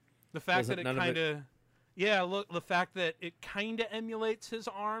 The fact Doesn't that it none of kind of, yeah, look, the fact that it kind of emulates his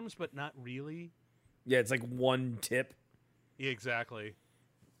arms, but not really. Yeah, it's like one tip. Yeah, exactly.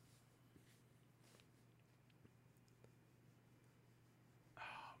 Oh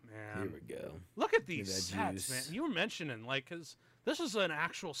man, Here we go. look at these Look at that sets, man. juice. You were mentioning like, cause this is an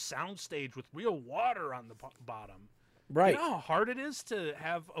actual soundstage with real water on the bottom. Right. You know how hard it is to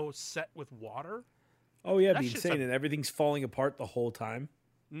have a set with water? Oh, yeah, it'd That be shit's insane. And everything's falling apart the whole time.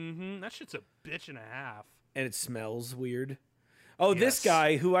 Mm-hmm. That shit's a bitch and a half. And it smells weird. Oh, this Yes.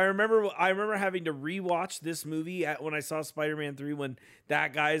 guy who I remember having to rewatch this movie when I saw Spider-Man 3 when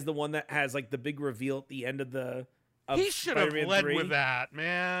that guy is the one that has like the big reveal at the end of He should have Spider-Man led 3. with that,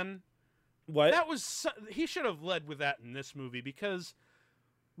 man. What? That was he should have led with that in this movie because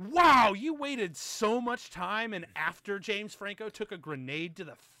wow, you waited so much time and after James Franco took a grenade to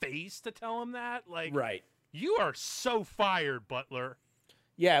the face to tell him that? Like Right. you are so fired, Butler.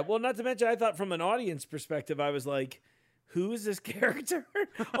 Yeah, well, not to mention, I thought from an audience perspective, I was like, who is this character?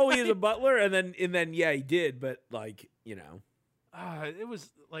 Oh, he is a butler? And then, yeah, he did, but like, you know. It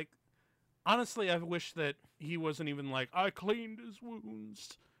was like honestly, I wish that he wasn't even like, I cleaned his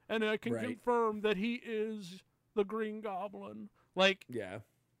wounds and I can Right. confirm that he is the Green Goblin. Like, Yeah.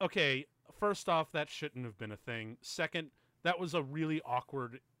 okay, first off, that shouldn't have been a thing. Second, that was a really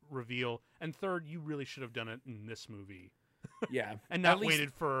awkward reveal. And third, you really should have done it in this movie. Yeah. And not At least-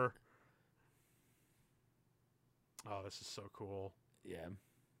 waited for... Oh, this is so cool. Yeah.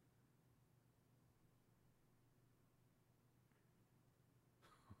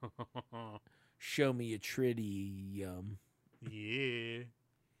 Show me a tritium. Yeah.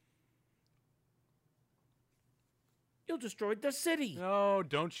 You destroyed the city. No,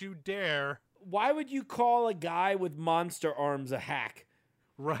 don't you dare. Why would you call a guy with monster arms a hack?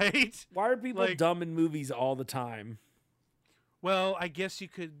 Right? Why are people Like- dumb in movies all the time? Well, I guess you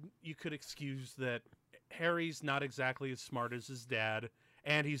could excuse that Harry's not exactly as smart as his dad,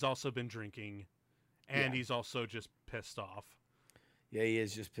 and he's also been drinking, and Yeah. he's also just pissed off. Yeah, he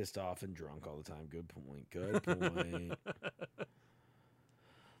is just pissed off and drunk all the time. Good point. Good point.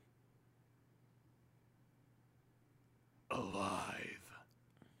 Alive.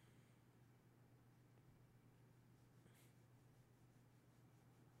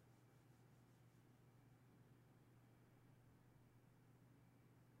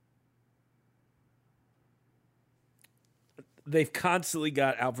 They've constantly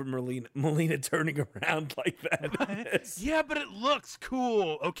got Alfred Molina turning around like that. It's- Yeah, but it looks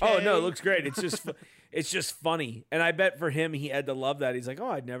cool. Okay. Oh no, it looks great. It's just it's just funny. And I bet for him he had to love that. He's like, "Oh,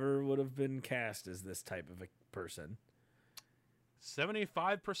 I never would have been cast as this type of a person."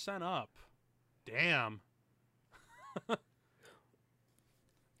 75% up. Damn.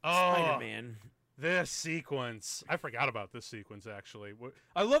 Oh, Spider-Man. this sequence. I forgot about this sequence actually.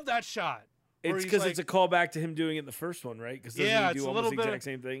 I love that shot. where It's he's because like- it's a callback to him doing it in the first one, right? Because Yeah, he it's do a almost little the bit exact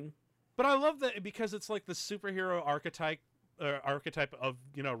same thing? But I love that because it's like the superhero archetype of,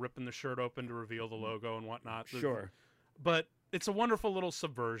 you know, ripping the shirt open to reveal the logo and whatnot. Sure. But it's a wonderful little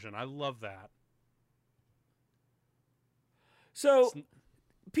subversion. I love that. So It's-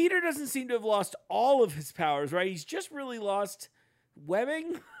 Peter doesn't seem to have lost all of his powers, right? He's just really lost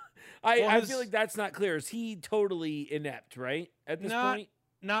webbing. Well, I his- feel like that's not clear. Is he totally inept, right? At this point?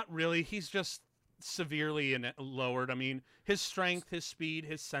 Not really. He's just severely lowered. I mean, his strength, his speed,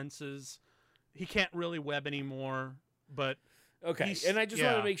 his senses. He can't really web anymore. But Okay, He's- and I just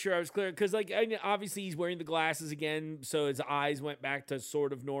wanted yeah. to make sure I was clear because, like, obviously he's wearing the glasses again, so his eyes went back to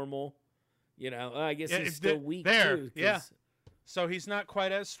sort of normal. You know, I guess Yeah, he's it's still the- weak there, too. yeah. 'cause- so he's not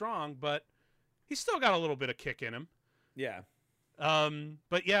quite as strong, but he's still got a little bit of kick in him. yeah.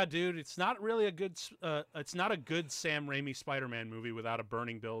 But yeah, dude, it's not really a good. It's not a good Sam Raimi Spider-Man movie without a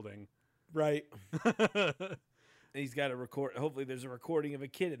burning building. Right. And he's got a record. Hopefully, there's a recording of a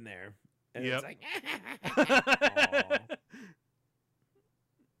kid in there, and Yep. it's like, Aw.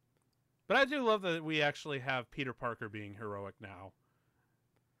 But I do love that we actually have Peter Parker being heroic now.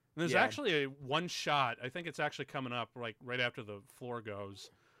 And there's Yeah. actually one shot. I think it's actually coming up like right after the floor goes,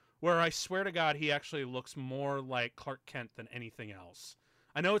 where I swear to God he actually looks more like Clark Kent than anything else.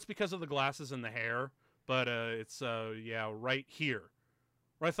 I know it's because of the glasses and the hair, but it's right here.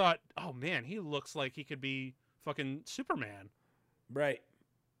 Where I thought, oh man, he looks like he could be fucking Superman. Right.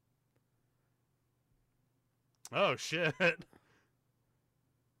 Oh shit.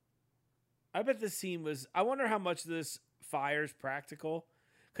 I bet this scene was. I wonder how much of this fire's practical.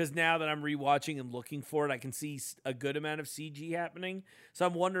 Because now that I'm rewatching and looking for it, I can see a good amount of CG happening. So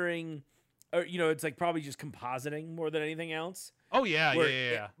I'm wondering, or it's like probably just compositing more than anything else. Oh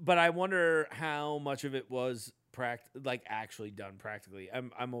yeah. But I wonder how much of it was actually done practically.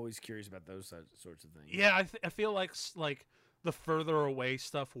 I'm always curious about those sorts of things. Yeah, I feel like the further away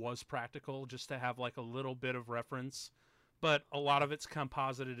stuff was practical, just to have like a little bit of reference. But a lot of it's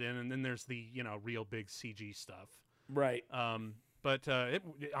composited in, and then there's the real big CG stuff. Right. But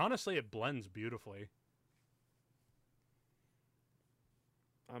honestly, it blends beautifully.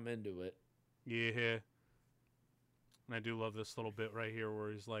 I'm into it. Yeah. And I do love this little bit right here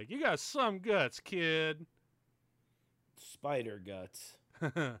where he's like, "You got some guts, kid." Spider guts.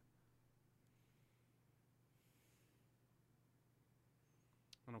 And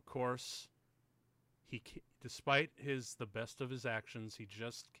of course, despite the best of his actions, he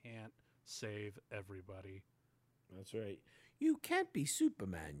just can't save everybody. That's right. You can't be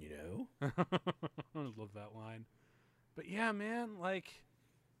Superman, I love that line. But yeah, man, like,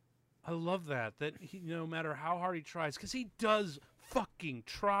 I love that he, no matter how hard he tries, because he does fucking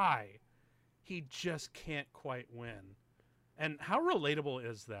try, he just can't quite win. And how relatable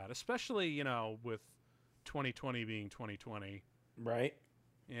is that? Especially, with 2020 being 2020. Right.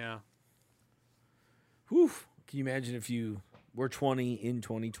 Yeah. Whew. Can you imagine if you were 20 in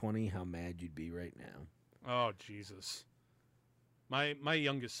 2020, how mad you'd be right now? Oh, Jesus. My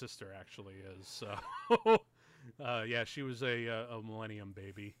youngest sister actually is. So, yeah, she was a millennium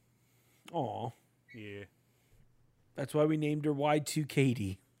baby. Aw. Yeah. That's why we named her Y2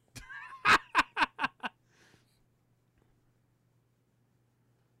 Katie.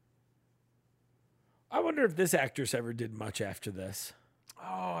 I wonder if this actress ever did much after this.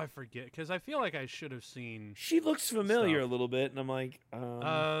 Oh, I forget, because I feel like I should have seen. She looks familiar stuff. a little bit, and I'm like,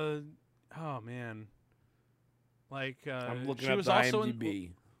 oh man. Like, I'm looking she up was the also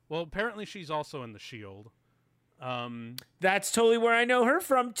IMDb. Well, apparently she's also in The Shield. That's totally where I know her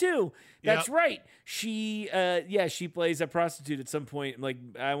from too. That's Yep. right. She plays a prostitute at some point. Like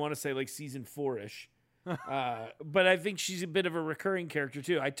I want to say like season 4-ish. But I think she's a bit of a recurring character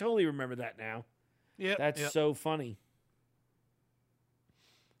too. I totally remember that now. Yeah, That's so funny.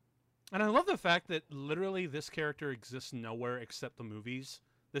 And I love the fact that literally this character exists nowhere except the movies.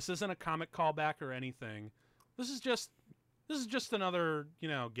 This isn't a comic callback or anything. This is just another,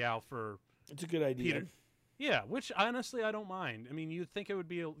 gal for It's a good idea. Peter. Yeah, which honestly I don't mind. I mean, you'd think it would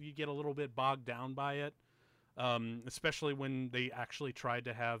be you get a little bit bogged down by it, especially when they actually tried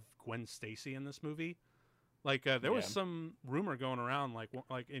to have Gwen Stacy in this movie. Like there was some rumor going around, like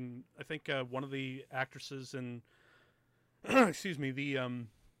in I think one of the actresses in, excuse me, the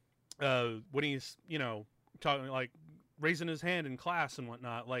when he's talking like raising his hand in class and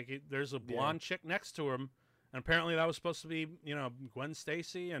whatnot, like there's a blonde chick next to him, and apparently that was supposed to be Gwen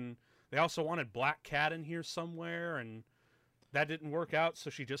Stacy, and they also wanted Black Cat in here somewhere, and that didn't work out, so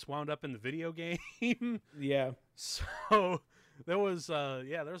she just wound up in the video game. Yeah. So there was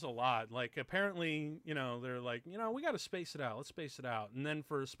there's a lot. Like apparently, they're like, we got to space it out. Let's space it out. And then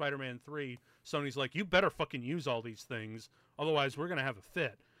for Spider-Man 3, Sony's like, you better fucking use all these things, otherwise we're going to have a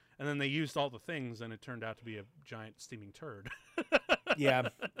fit. And then they used all the things, and it turned out to be a giant steaming turd. Yeah.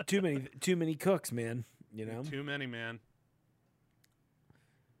 Too many cooks, man. Too many, man.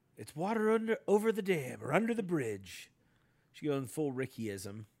 It's water over the dam or under the bridge. She going full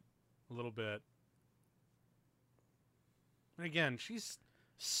Rickyism. A little bit. And again, she's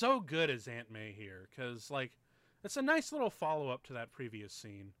so good as Aunt May here, because like it's a nice little follow up to that previous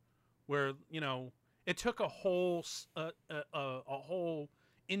scene, where it took a whole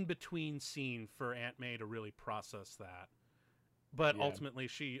in between scene for Aunt May to really process that, but ultimately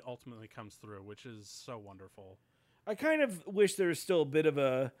she comes through, which is so wonderful. I kind of wish there was still a bit of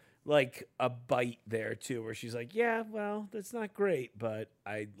a bite there too, where she's like, "Yeah, well, that's not great, but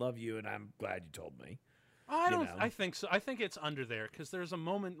I love you, and I'm glad you told me." I think so. I think it's under there because there's a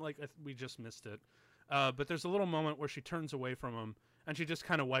moment like we just missed it, but there's a little moment where she turns away from him and she just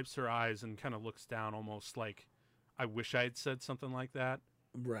kind of wipes her eyes and kind of looks down, almost like, "I wish I had said something like that."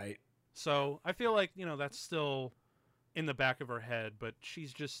 Right. So I feel like that's still in the back of her head, but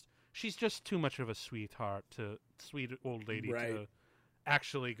she's just too much of a sweet old lady to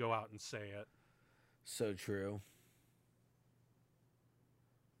actually go out and say it. So true.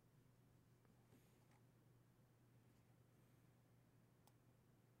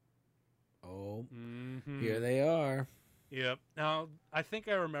 Oh, Mm-hmm. here they are. Yep. Now, I think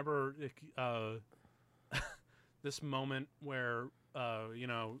I remember this moment where,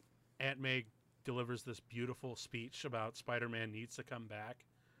 Aunt May delivers this beautiful speech about Spider-Man needs to come back.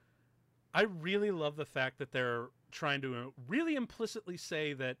 I really love the fact that they're trying to really implicitly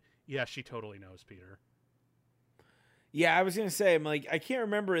say that, yeah, she totally knows Peter. Yeah, I was going to say, I'm like, I can't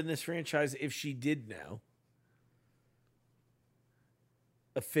remember in this franchise if she did know.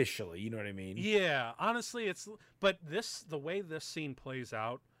 Officially, you know what I mean? Yeah, honestly, but the way this scene plays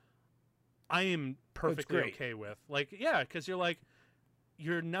out, I am perfectly okay with. Like, yeah, because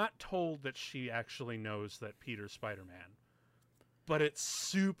you're not told that she actually knows that Peter's Spider-Man, but it's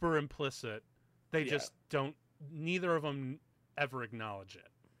super implicit. They just don't. Neither of them ever acknowledge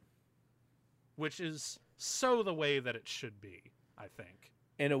it, which is so the way that it should be, I think.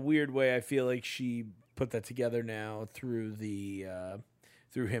 In a weird way, I feel like she put that together now through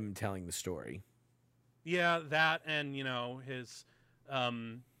through him telling the story. Yeah, that and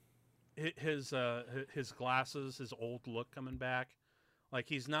his glasses, his old look coming back, like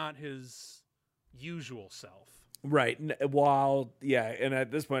he's not his usual self. Right. And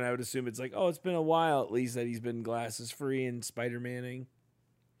at this point, I would assume it's like, oh, it's been a while at least that he's been glasses free and Spider-Manning.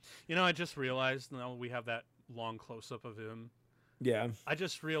 I just realized now we have that long close up of him. Yeah. I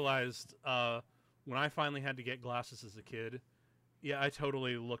just realized when I finally had to get glasses as a kid. Yeah, I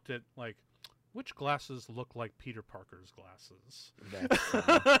totally looked at like which glasses look like Peter Parker's glasses.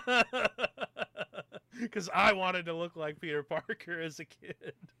 Because I wanted to look like Peter Parker as a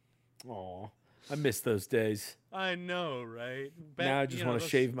kid. Aw. I miss those days. I know, right? Now I just want to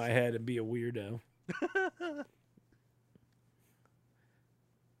shave my head and be a weirdo.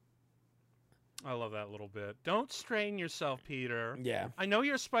 I love that little bit. Don't strain yourself, Peter. Yeah. I know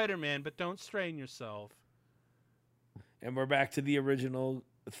you're Spider-Man, but don't strain yourself. And we're back to the original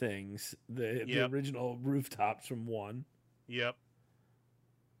things. The original rooftops from 1. Yep.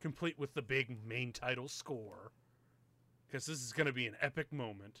 Complete with the big main title score. Because this is going to be an epic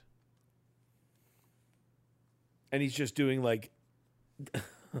moment. And he's just doing like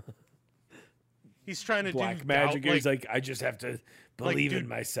he's trying to black do magic. He's like, I just have to believe in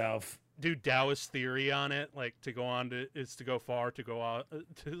myself. Do Taoist theory on it, like to go on to go far, to go out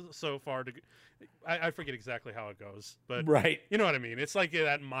to so far to. I forget exactly how it goes, but right, you know what I mean. It's like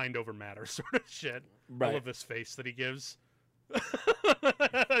that mind over matter sort of shit. Right. I love this face that he gives.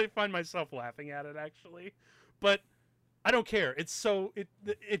 I find myself laughing at it actually, but I don't care. It's so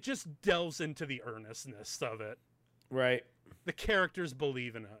it just delves into the earnestness of it. Right. The characters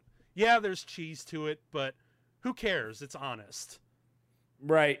believe in it. Yeah, there's cheese to it, but who cares? It's honest.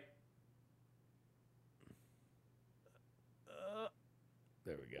 Right.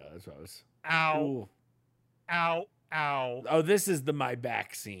 There we go. That's what I was. Ow. Ooh. Ow. Ow. Oh, this is the my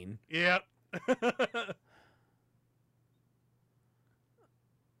back scene. Yep.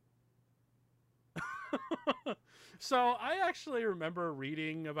 So I actually remember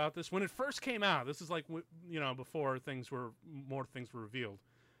reading about this when it first came out. This is like, before more things were revealed.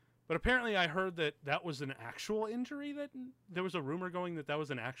 But apparently I heard that was an actual injury, that there was a rumor going that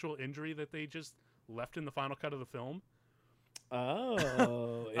was an actual injury that they just left in the final cut of the film.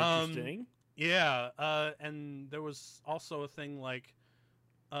 Oh, interesting. Yeah. And there was also a thing like,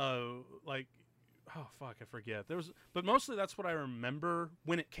 oh fuck, I forget. But mostly that's what I remember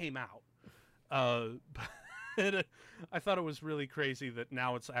when it came out. But I thought it was really crazy that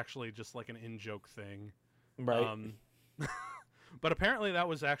now it's actually just like an in-joke thing. Right. But apparently that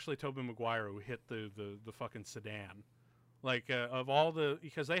was actually Tobey Maguire who hit the fucking sedan. Like, of all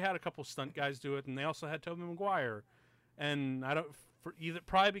because they had a couple stunt guys do it, and they also had Tobey Maguire. And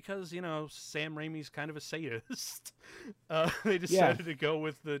probably because, Sam Raimi's kind of a sadist. They decided to go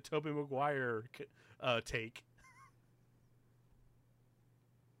with the Tobey Maguire take.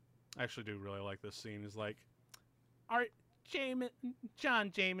 I actually do really like this scene. Is like,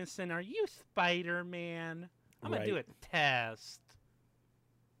 John Jameson, are you Spider-Man? I'm going to do a test.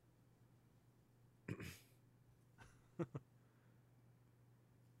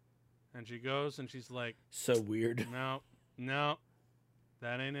 And she goes and she's like, so weird. No,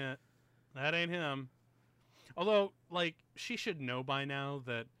 that ain't it. That ain't him. Although, like, she should know by now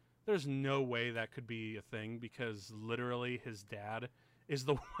that there's no way that could be a thing, because literally his dad is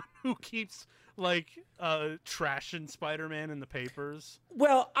the one who keeps, like, trashing Spider-Man in the papers.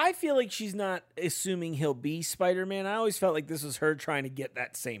 Well, I feel like she's not assuming he'll be Spider-Man. I always felt like this was her trying to get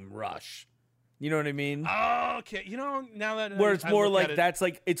that same rush. You know what I mean? Oh, okay. Now that where it's more like that's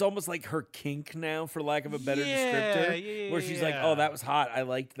like it's almost like her kink now, for lack of a better descriptor. Yeah, where she's like, "Oh, that was hot. I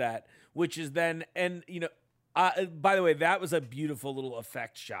liked that." Which is then, and By the way, that was a beautiful little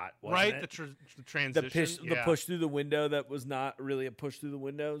effect shot, wasn't Right, it? the transition. The push through the window that was not really a push through the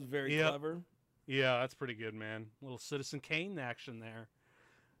window. It was very clever. Yeah, that's pretty good, man. Little Citizen Kane action there.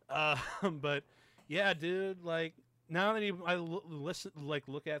 But yeah, dude, like now that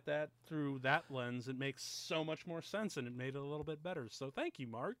look at that through that lens, it makes so much more sense, and it made it a little bit better. So thank you,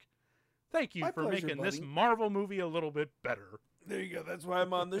 Mark. Thank you for pleasure, making this buddy. Marvel movie a little bit better. There you go. That's why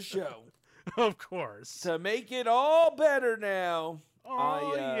I'm on the show. Of course. To make it all better now.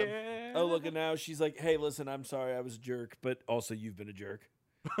 Oh, yeah. Oh, look, and now she's like, hey, listen, I'm sorry I was a jerk, but also you've been a jerk.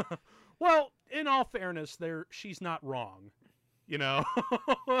 Well, in all fairness, she's not wrong. You know?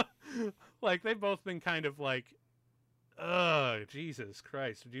 Like, they've both been kind of like, Jesus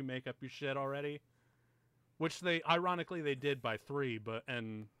Christ, did you make up your shit already? Which ironically, they did by 3,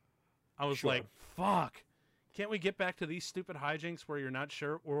 and I was like, fuck. Can't we get back to these stupid hijinks where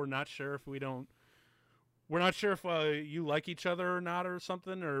we're not sure if you like each other or not or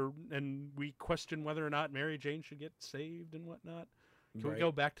something, and we question whether or not Mary Jane should get saved and whatnot? Can we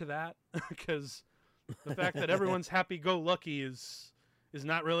go back to that? Because the fact that everyone's happy-go-lucky is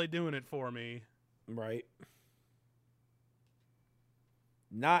not really doing it for me. Right.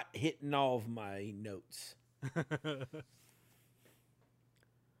 Not hitting all of my notes.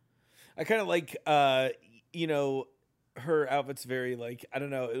 I kind of like, her outfit's very, like, I don't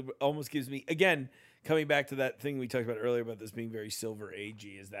know, it almost gives me, again, coming back to that thing we talked about earlier about this being very Silver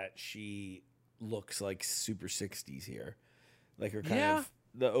Agey, is that she looks like super 60s here. Like her kind of,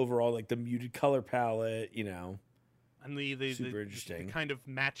 the overall, like the muted color palette, And the super interesting. The kind of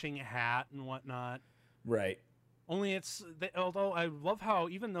matching hat and whatnot. Right. Only although I love how,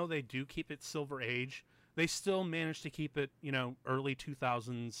 even though they do keep it Silver Age, they still manage to keep it, early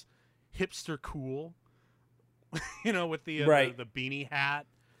 2000s hipster cool, with the beanie hat.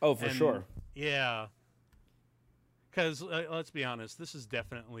 Oh, for sure. Yeah. Because let's be honest, this is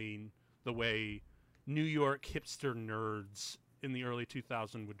definitely the way New York hipster nerds in the early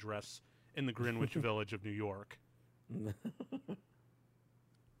 2000s would dress in the Greenwich Village of New York.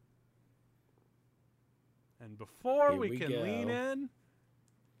 And before we can lean in,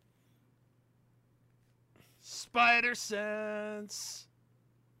 Spider Sense.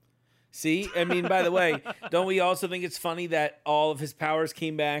 See, I mean, by the way, don't we also think it's funny that all of his powers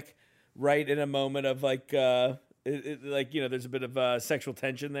came back right in a moment of there's a bit of sexual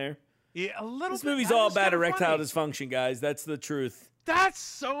tension there. Yeah, a little. This movie's all about erectile dysfunction, guys. That's the truth. That's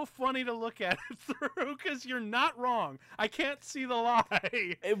so funny to look at it through, because you're not wrong. I can't see the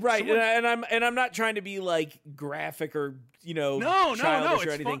lie. Right, and I'm not trying to be like graphic or childish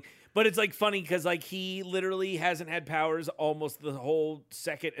or anything. But it's like funny because like he literally hasn't had powers almost the whole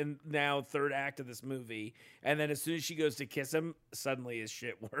second and now third act of this movie, and then as soon as she goes to kiss him, suddenly his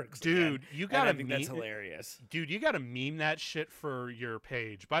shit works. Dude, you gotta. I think that's hilarious. Dude, you gotta meme that shit for your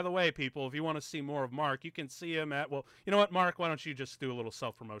page. By the way, people, if you want to see more of Mark, you can see him at. Well, you know what, Mark? Why don't you just do a little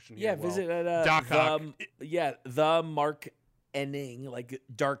self promotion here? Yeah, visit at the Mark Enning, like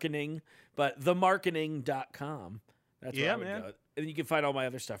darkening, but themarketing.com. That's where I would go. And you can find all my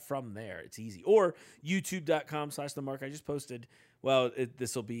other stuff from there. It's easy. Or youtube.com/themark. I just posted,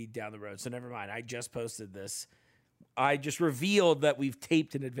 this will be down the road, so never mind. I just posted this. I just revealed that we've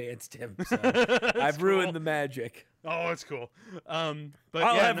taped and advanced him. So I've ruined the magic. Oh, it's cool. But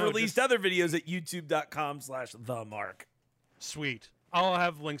I'll have released other videos at youtube.com/themark. Sweet. I'll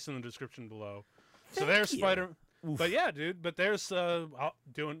have links in the description below. So there's Spider. Oof. But yeah, dude. But there's I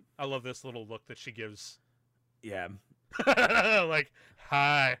love this little look that she gives. Yeah. Like,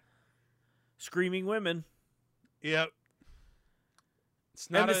 hi. Screaming women. Yep.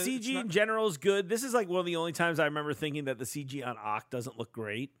 And the CG in general is good. This is like one of the only times I remember thinking that the CG on Ock doesn't look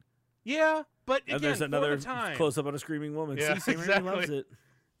great. Yeah, but again, and there's another time. close-up on a screaming woman. Yeah, See, exactly. loves it.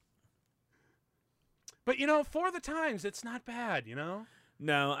 But, for the times, it's not bad, No,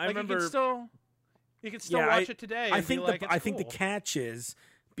 I remember... You can still watch it today. I think the catch is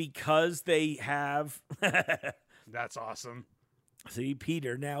because they have... That's awesome. See,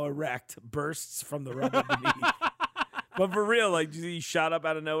 Peter, now erect, bursts from the rubble beneath. But for real, like, he shot up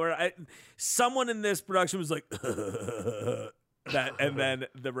out of nowhere. Someone in this production was like, that, and then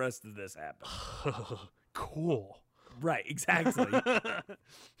the rest of this happened. Cool. Right, exactly.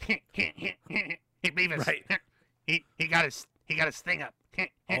 Hey, Beavis. Right. He got his thing up.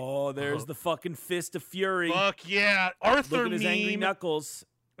 Oh, there's the fucking fist of fury. Fuck yeah. Arthur Look at his angry knuckles.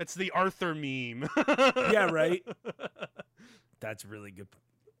 It's the Arthur meme. Yeah, right. That's really good.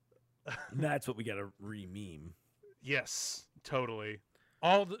 That's what we got to re-meme. Yes, totally.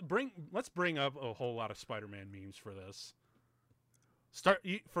 Let's bring up a whole lot of Spider-Man memes for this.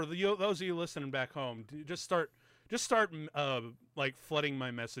 those of you listening back home, just start like flooding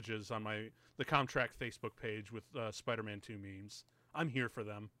my messages on the Comtrack Facebook page with Spider-Man 2 memes. I'm here for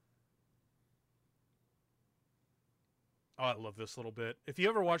them. Oh, I love this little bit. If you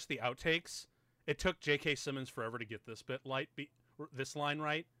ever watch the outtakes, it took J.K. Simmons forever to get this this line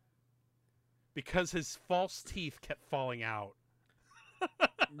right, because his false teeth kept falling out.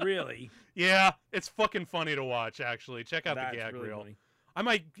 Really? Yeah, it's fucking funny to watch. Actually, check out That's the gag really reel. funny. I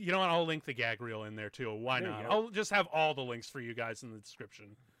might, you know what? I'll link the gag reel in there too. Why There you not? go. I'll just have all the links for you guys in the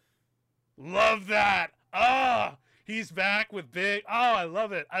description. Love that. Ah, he's back with big. Oh, I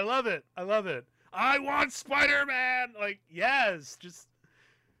love it. I love it. I love it. I want Spider-Man. Like, yes, just.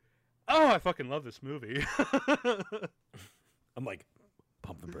 Oh, I fucking love this movie. I'm like,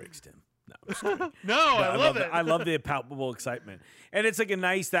 pump the brakes, Tim. No, I'm just kidding. No, I love it. I love the palpable excitement, and it's like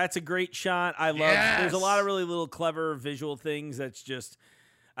that's a great shot. I love. There's a lot of really little clever visual things. That's just,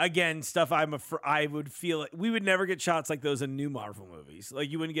 again, stuff I would feel like we would never get shots like those in new Marvel movies. Like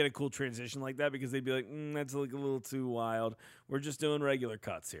you wouldn't get a cool transition like that because they'd be like, that's like a little too wild. We're just doing regular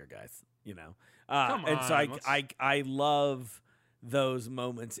cuts here, guys. You know. Come and so on, I love those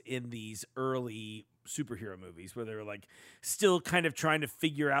moments in these early superhero movies where they're like still kind of trying to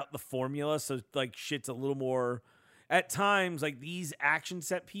figure out the formula, so like shit's a little more at times. Like these action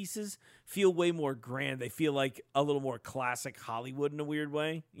set pieces feel way more grand. They feel like a little more classic Hollywood in a weird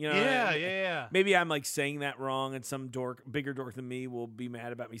way, you know? Yeah. Maybe I'm like saying that wrong, and some bigger dork than me will be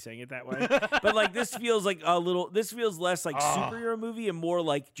mad about me saying it that way. But like this feels like this feels less like superhero movie and more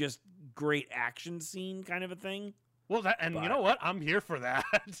like just great action scene kind of a thing. Well, you know what? I'm here for that.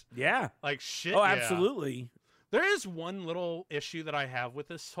 Yeah. Like shit. Oh, yeah. absolutely. There is one little issue that I have with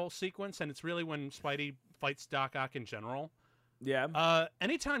this whole sequence, and it's really when Spidey fights Doc Ock in general. Yeah.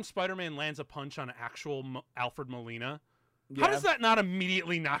 Anytime Spider-Man lands a punch on actual Alfred Molina, Yeah. how does that not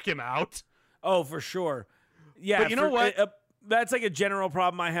immediately knock him out? Oh, for sure. Yeah. But you know what? That's like a general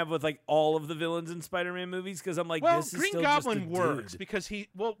problem I have with like all of the villains in Spider-Man movies because I'm like, Well, this is Green still Goblin just a works dude. because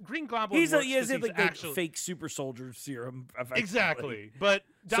Green Goblin He's works he has 'cause like he's a actually fake super soldier serum. Effectively. exactly, but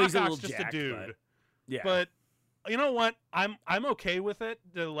So Doc he's a Ock's little just jacked, a dude. Yeah. But you know what? I'm okay with it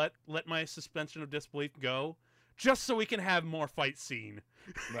to let my suspension of disbelief go, just so we can have more fight scene.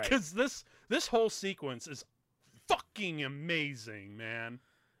 Right. Because this whole sequence is fucking amazing, man.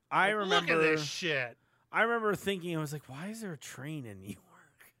 I Like, remember look at this shit. I remember thinking, I was like, why is there a train in New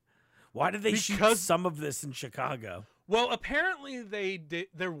York? Why did they shoot Because- some of this in Chicago? Well, apparently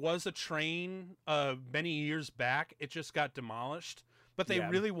there was a train many years back. It just got demolished. But they Yeah.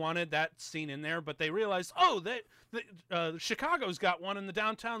 really wanted that scene in there. But they realized, Chicago's got one in the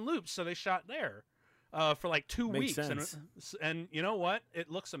downtown loop, so they shot there for like 2 Makes weeks. sense. And you know what? It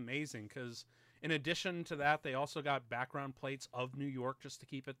looks amazing because in addition to that, they also got background plates of New York just to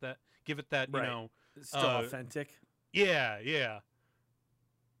give it that Right. you know. It's still authentic. Yeah.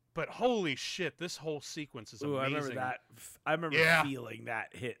 But holy shit, this whole sequence is Ooh, amazing. I remember that. I remember Yeah. feeling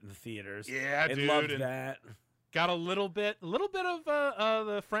that hit in the theaters. Yeah, I dude. loved and that. got a little bit of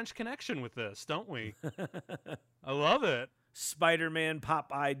the French Connection with this, don't we? I love it. Spider-Man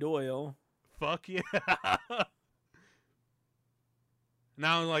Popeye Doyle. Fuck yeah.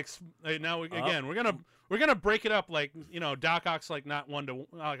 Now, again, we're gonna break it up. Like, you know, Doc Ock's like not one to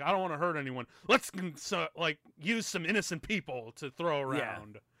like. I don't want to hurt anyone. Let's use some innocent people to throw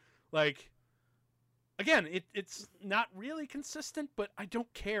around. Like, again, it's not really consistent, but I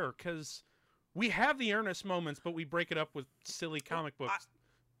don't care because we have the earnest moments, but we break it up with silly comic books.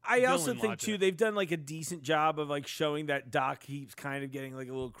 I also villain think logic. too they've done like a decent job of like showing that Doc keeps kind of getting like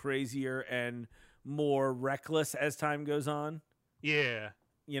a little crazier and more reckless as time goes on. Yeah,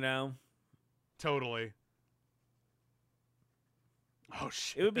 You know, totally. Oh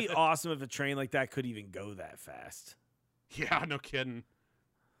shit! it would be awesome if a train like that could even go that fast. Yeah, no kidding.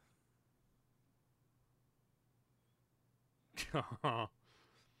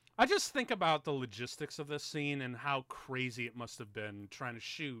 I just think about the logistics of this scene and how crazy it must have been trying to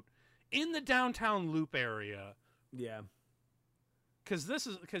shoot in the downtown loop area. Yeah. Because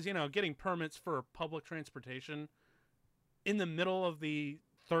getting permits for public transportation in the middle of the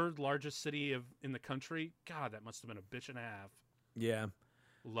third largest city in the country, God, that must have been a bitch and a half. Yeah.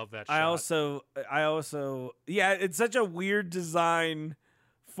 Love that shot. I also, yeah, it's such a weird design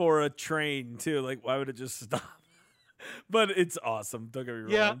for a train too. Like, why would it just stop? But it's awesome. Don't get me wrong.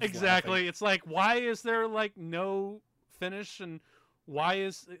 Yeah, I'm just exactly. laughing. It's like, why is there like no finish, and why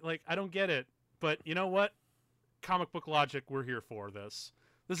is like I don't get it. But you know what? Comic book logic. We're here for this.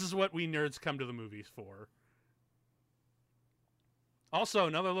 This is what we nerds come to the movies for. Also,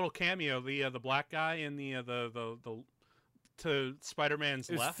 another little cameo: the black guy in the to Spider-Man's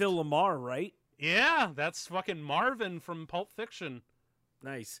It was left. Phil Lamar, right? Yeah, that's fucking Marvin from Pulp Fiction.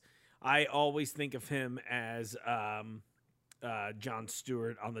 Nice. I always think of him as Jon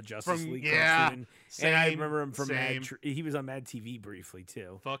Stewart on the Justice League cartoon. And I remember him from he was on Mad TV briefly,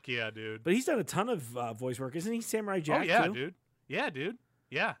 too. Fuck yeah, dude. But he's done a ton of voice work. Isn't he Samurai Jack, Oh, yeah, too? dude. Yeah, dude.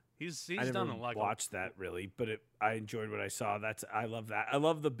 Yeah. He's I never done a lot. watched that, really, but I enjoyed what I saw. I love that. I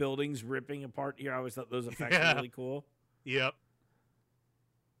love the buildings ripping apart here. I always thought those effects were really cool. Yep.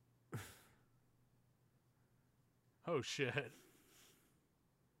 Oh, shit.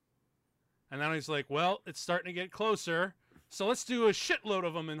 And then he's like, well, it's starting to get closer, so let's do a shitload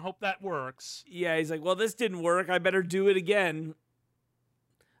of them and hope that works. Yeah, he's like, well, this didn't work. I better do it again.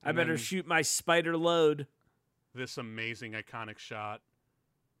 I better shoot my spider load. This amazing, iconic shot.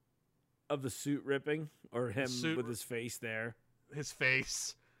 Of the suit ripping, or him with his face there. His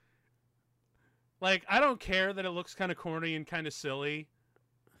face. Like, I don't care that it looks kind of corny and kind of silly.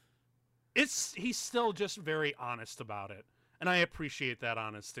 He's still just very honest about it. And I appreciate that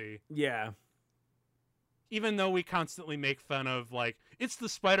honesty. Yeah. Even though we constantly make fun of, like, it's the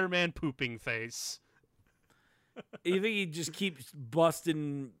Spider-Man pooping face. You think he just keeps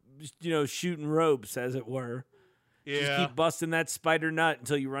busting, shooting ropes, as it were. Yeah. Just keep busting that spider nut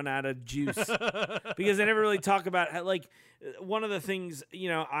until you run out of juice. Because they never really talk about how, like, one of the things,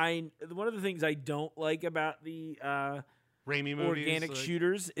 one of the things I don't like about the Raimi movies, organic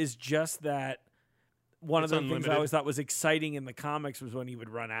shooters is just that one of the things I always thought was exciting in the comics was when he would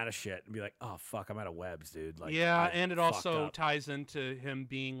run out of shit and be like, oh, fuck, I'm out of webs, dude. Like, yeah, and it also ties into him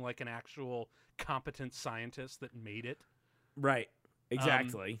being like an actual competent scientist that made it. Right.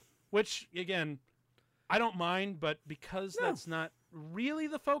 Exactly. Which, again, I don't mind, but because that's not really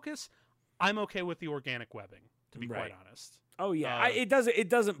the focus, I'm okay with the organic webbing, to be quite honest. Oh yeah, it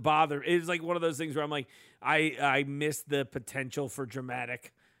doesn't bother. It's like one of those things where I'm like, I miss the potential for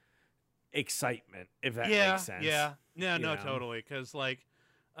dramatic excitement, if that makes sense. Yeah, no, totally. Because like,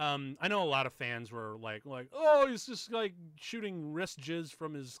 I know a lot of fans were like, oh, he's just like shooting wrist jizz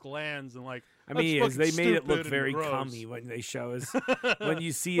from his glands, and like, I mean, they made it look very cummy when they show his when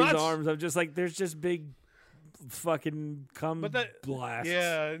you see his arms. I'm just like, there's just big fucking cum blasts.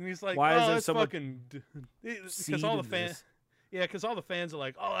 Yeah, and he's like, why is there that's so fucking because all the fans. Yeah, because all the fans are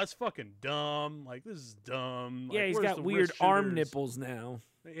like, oh, that's fucking dumb. Like, this is dumb. Like, yeah, he's got weird arm nipples now.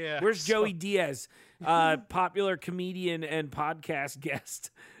 Yeah. Where's Joey Diaz? Popular comedian and podcast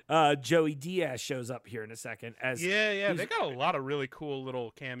guest Joey Diaz shows up here in a second. They got a lot of really cool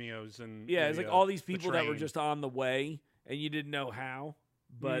little cameos. It's like all these people that were just on the way, and you didn't know how,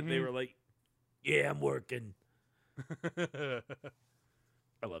 but they were like, yeah, I'm working. I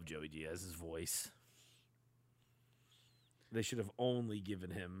love Joey Diaz's voice. They should have only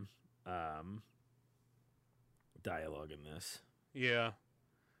given him dialogue in this. Yeah.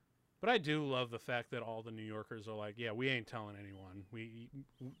 But I do love the fact that all the New Yorkers are like, yeah, we ain't telling anyone.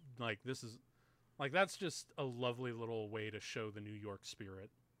 That's just a lovely little way to show the New York spirit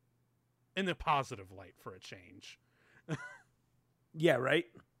in the positive light for a change. Yeah, right?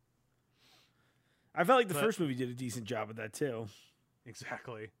 I felt like the first movie did a decent job of that, too.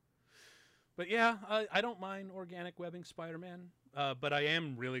 Exactly. But yeah, I don't mind organic webbing Spider-Man, but I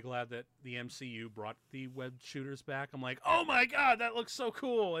am really glad that the MCU brought the web shooters back. I'm like, oh my god, that looks so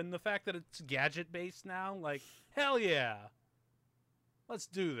cool. And the fact that it's gadget-based now, like, hell yeah. Let's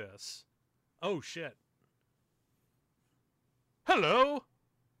do this. Oh shit. Hello?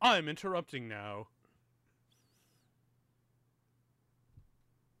 I'm interrupting now.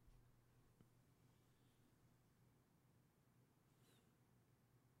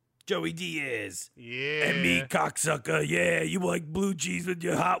 Joey Diaz. Yeah. And me, cocksucker. Yeah, you like blue cheese with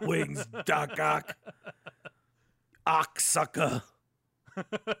your hot wings, Doc Ock. Ocksucker.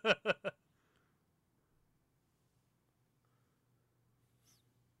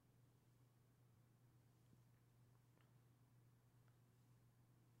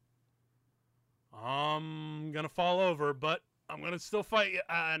 I'm gonna fall over, but I'm gonna still fight you,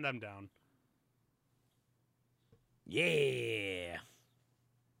 and I'm down. Yeah.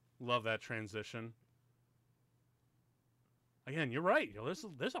 Love that transition. Again, you're right.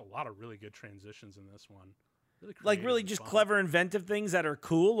 There's a lot of really good transitions in this one. Really just clever, inventive things that are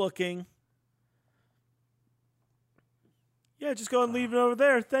cool looking. Yeah, just go and leave it over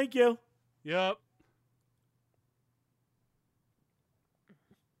there. Thank you. Yep.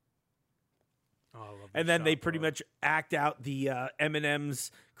 Oh, I love and then they pretty much act out the M&M's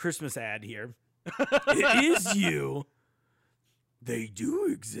Christmas ad here. It is you. They do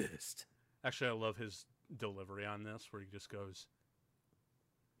exist. Actually, I love his delivery on this, where he just goes,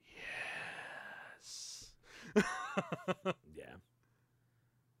 Yeah.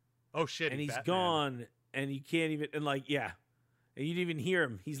 Oh shit! And he's Batman. gone, and you can't even, and like, yeah. And you didn't even hear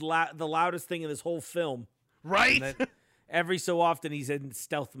him. He's the loudest thing in this whole film. Right? And then every so often he's in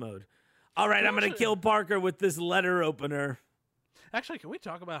stealth mode. All right, I'm going to kill Parker with this letter opener. Actually, can we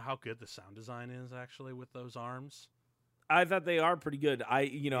talk about how good the sound design is actually with those arms? I thought they are pretty good.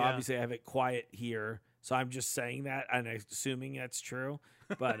 Yeah. Obviously I have it quiet here, so I'm just saying that and assuming that's true.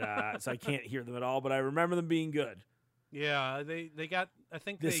 But so I can't hear them at all, but I remember them being good. Yeah, they got. I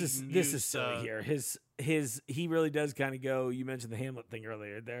think This used, is silly here. He really does kind of go. You mentioned the Hamlet thing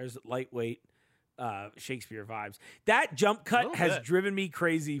earlier. There's lightweight Shakespeare vibes. That jump cut has driven me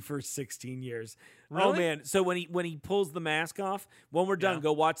crazy for 16 years. Really? Oh man! So when he pulls the mask off, when we're done,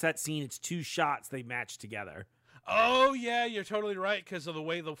 go watch that scene. It's 2 shots they match together. Oh yeah, you're totally right because of the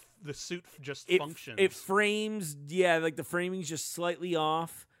way the suit just functions. It frames, like the framing's just slightly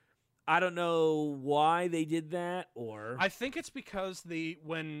off. I don't know why they did that, or I think it's because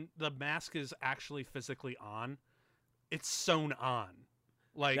when the mask is actually physically on, it's sewn on.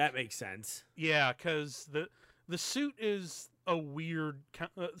 Like that makes sense. Yeah, because the suit is a weird.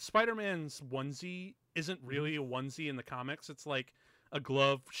 Spider-Man's onesie isn't really a onesie in the comics. It's like a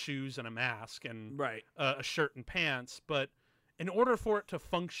glove, shoes, and a mask, and a shirt and pants. But in order for it to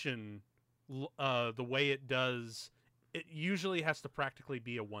function the way it does, it usually has to practically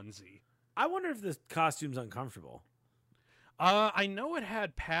be a onesie. I wonder if the costume's uncomfortable. I know it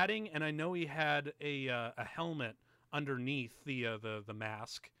had padding, and I know he had a helmet underneath the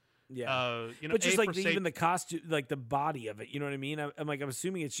mask. Yeah, but just like even the costume, like the body of it, you know what I mean? I'm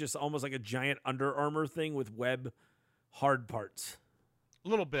assuming it's just almost like a giant Under Armour thing with web hard parts. A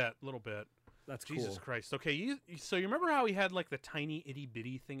little bit. That's Jesus cool. Christ. Okay, so you remember how he had like the tiny itty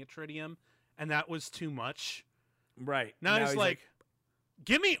bitty thing at Tritium, and that was too much? Right. Now he's like,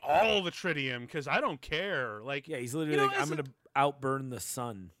 give me all the Tritium because I don't care. Like, yeah, he's literally like, I'm going to outburn the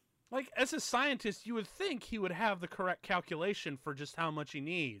sun. Like, as a scientist, you would think he would have the correct calculation for just how much he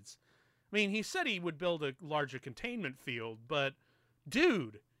needs. I mean, he said he would build a larger containment field, but,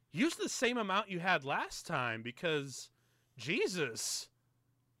 dude, use the same amount you had last time because, Jesus.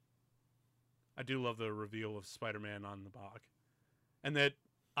 I do love the reveal of Spider-Man on the bog. And that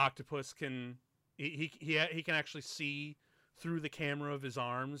Octopus can... He can actually see through the camera of his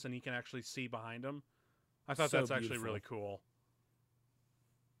arms, and he can actually see behind him. I thought that's actually really cool.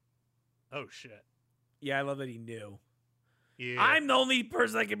 Oh, shit. Yeah, I love that he knew. Yeah. I'm the only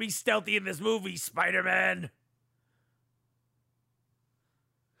person that can be stealthy in this movie, Spider-Man.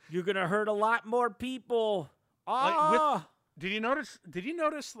 You're going to hurt a lot more people. Did you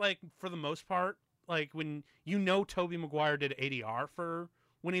notice, like, for the most part, like, when Tobey Maguire did ADR for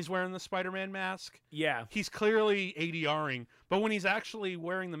when he's wearing the Spider-Man mask? Yeah. He's clearly ADRing, but when he's actually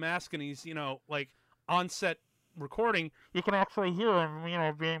wearing the mask and he's, like, on set recording, you can actually hear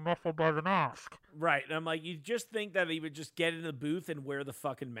him, being muffled by the mask. Right. And I'm like, you just think that he would just get in the booth and wear the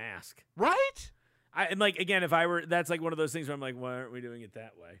fucking mask. Right? And like, again, that's like one of those things where I'm like, why aren't we doing it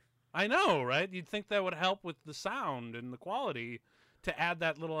that way? I know, right? You'd think that would help with the sound and the quality to add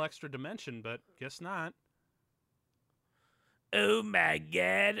that little extra dimension, but guess not. Oh my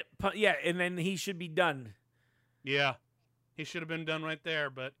God. Yeah, and then he should be done. Yeah. He should have been done right there,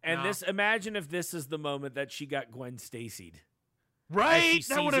 but imagine if this is the moment that she got Gwen Stacy'd. Right?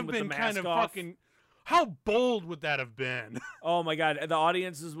 That would have been kind of fucking... How bold would that have been? Oh my God. The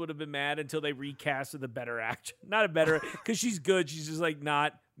audiences would have been mad until they recast with a better actor. Not a better... Because she's good. She's just like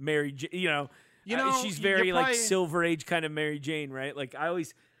not Mary Jane, she's very like Silver Age kind of Mary Jane, right? Like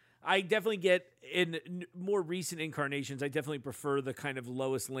I definitely get in more recent incarnations, I definitely prefer the kind of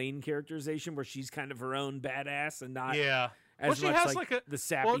Lois Lane characterization where she's kind of her own badass and not as much like the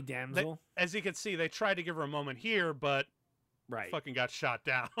sappy damsel. As you can see, they tried to give her a moment here, but fucking got shot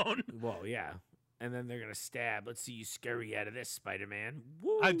down. Well, yeah. And then they're going to stab. Let's see you scurry out of this, Spider-Man.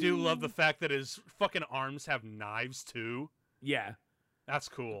 Woo! I do love the fact that his fucking arms have knives, too. Yeah. That's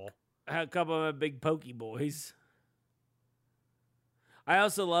cool. A couple of big pokey boys. I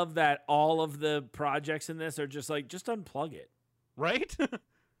also love that all of the projects in this are just unplug it. Right?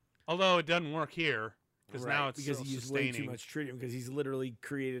 Although it doesn't work here. Because now it's because he used way too much tritium because he's literally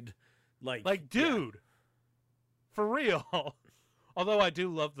created dude. For real. Although I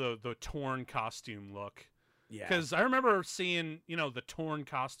do love the torn costume look. Yeah. Because I remember seeing, the torn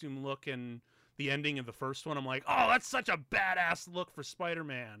costume look in the ending of the first one. I'm like, oh, that's such a badass look for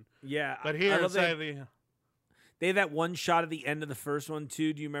Spider-Man. Yeah. But here, they have that one shot at the end of the first one,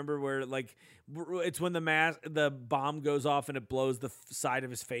 too. Do you remember where, it's when the bomb goes off and it blows the side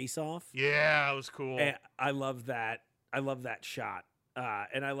of his face off? Yeah, it was cool. And I love that. I love that shot.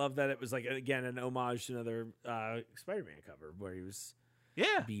 And I love that it was like, again, an homage to another Spider-Man cover where he was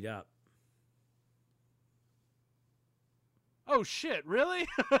beat up. Oh shit! Really?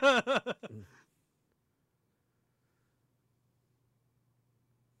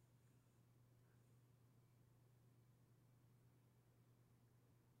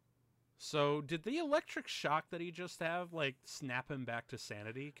 So, did the electric shock that he just have like snap him back to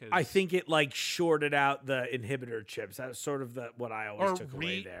sanity? Cause... I think it like shorted out the inhibitor chips. That's sort of what I always took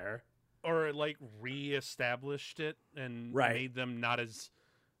away there. Or it like re-established it and made them not as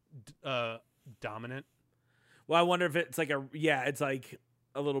dominant. Well, I wonder if it's like it's like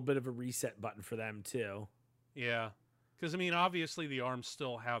a little bit of a reset button for them too. Yeah, because I mean, obviously the arms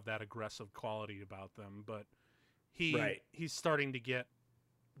still have that aggressive quality about them, but he's starting to get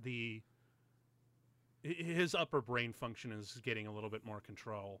his upper brain function is getting a little bit more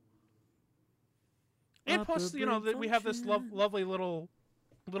control. And plus, you know, we have this lovely little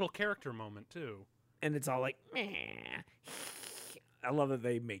character moment too. And it's all like, meh. I love that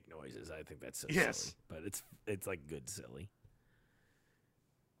they make noises. I think that's so silly. But it's like good silly.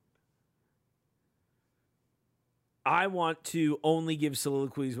 I want to only give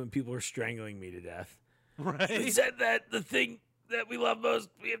soliloquies when people are strangling me to death. Right. He said that the thing that we love most,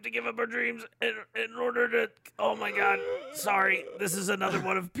 we have to give up our dreams in order to... Oh my God. Sorry. This is another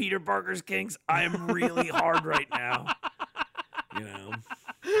one of Peter Parker's kinks. I am really hard right now. You know.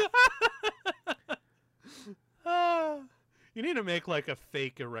 You need to make like a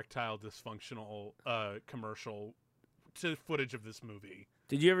fake erectile dysfunctional commercial to footage of this movie.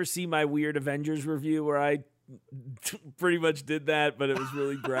 Did you ever see my weird Avengers review where I pretty much did that, but it was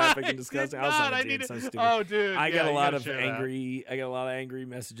really graphic and disgusting? So stupid. Oh, dude! I got a lot of angry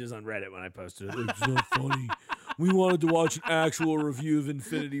messages on Reddit when I posted it. It's not funny. We wanted to watch an actual review of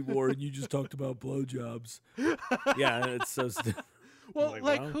Infinity War, and you just talked about blowjobs. Yeah, it's so stupid. Well,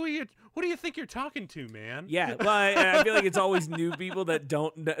 who do you think you're talking to, man? Yeah, well, I feel like it's always new people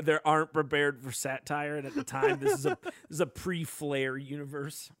that aren't prepared for satire, and at the time, this is a pre-Flare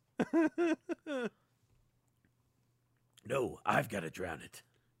universe. No, I've got to drown it.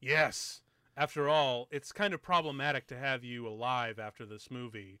 Yes. After all, it's kind of problematic to have you alive after this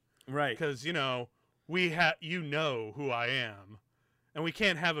movie, right? Because you know who I am, and we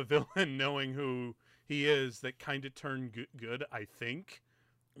can't have a villain knowing who he is that kind of turned good, I think.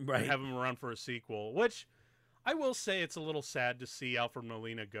 Right. And have him around for a sequel, which I will say it's a little sad to see Alfred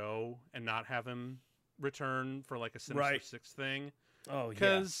Molina go and not have him return for like a Sinister Six thing. Oh, yeah.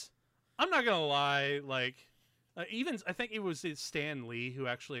 Because I'm not going to lie, like, even I think it was Stan Lee who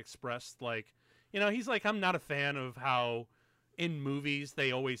actually expressed, like, you know, he's like, I'm not a fan of how in movies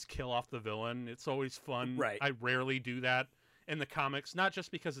they always kill off the villain. It's always fun. Right. I rarely do that in the comics, not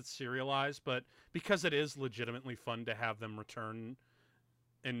just because it's serialized, but because it is legitimately fun to have them return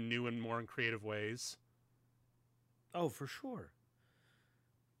in new and more creative ways. Oh, for sure.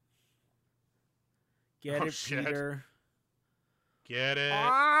 Get it, shit. Peter. Get it.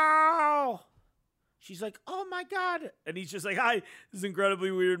 Oh! She's like, oh my God. And he's just like, hi, this is an incredibly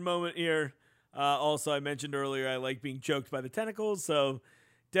weird moment here. Also, I mentioned earlier I like being choked by the tentacles, so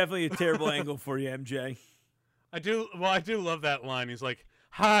definitely a terrible angle for you, MJ. I do love that line. He's like,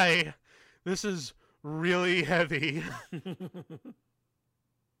 hi, this is really heavy.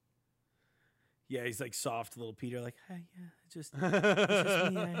 Yeah, he's like soft little Peter, like, hey, yeah, it's just me.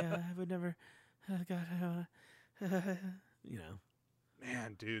 I would never, God, you know.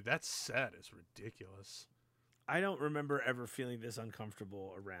 Man, dude, that set is ridiculous. I don't remember ever feeling this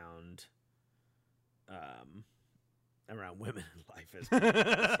uncomfortable around women in life as much as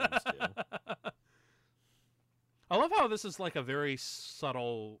it seems to. I love how this is like a very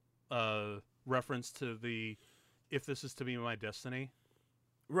subtle reference to the "If This Is to Be My Destiny."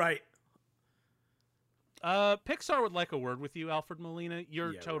 Right. Pixar would like a word with you, Alfred Molina.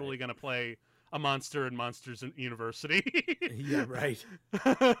 You're totally going to play a monster in Monsters University. Yeah, right.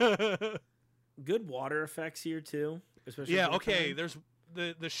 Good water effects here, too. Especially okay. There's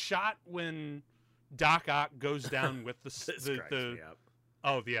the shot when Doc Ock goes down with the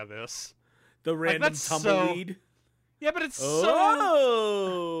oh, yeah, this. The random tumbleweed. Yeah, but it's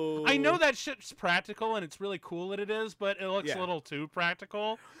so... I know that shit's practical, and it's really cool that it is, but it looks a little too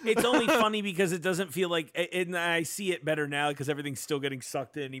practical. It's only funny because it doesn't feel like... And I see it better now because everything's still getting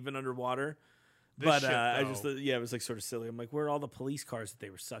sucked in, even underwater. It was like sort of silly. I'm like, where are all the police cars that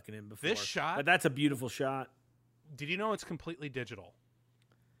they were sucking in before? This shot... But that's a beautiful shot. Did you know it's completely digital?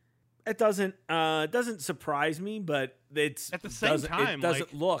 It doesn't surprise me, but it's... At the same time, it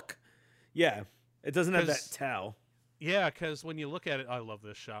doesn't look... Yeah, it doesn't have that towel. Yeah, because when you look at it, I love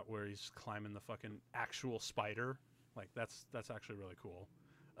this shot where he's climbing the fucking actual spider. Like that's actually really cool.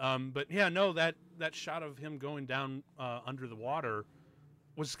 But yeah, no, that shot of him going down under the water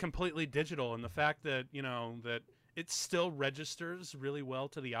was completely digital, and the fact that that it still registers really well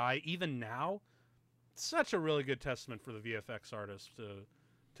to the eye even now, such a really good testament for the VFX artists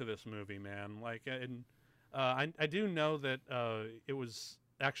to this movie, man. Like, and I do know that it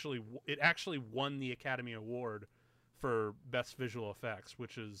actually won the Academy Award for Best Visual Effects,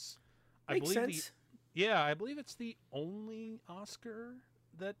 which is Makes sense. I believe it's the only Oscar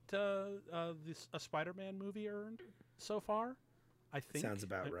that a Spider-Man movie earned so far. I think Sounds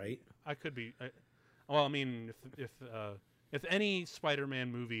about right. I could be. Well, I mean, if any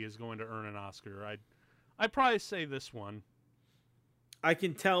Spider-Man movie is going to earn an Oscar, I'd probably say this one. I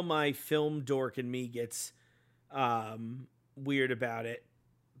can tell my film dork in me gets weird about it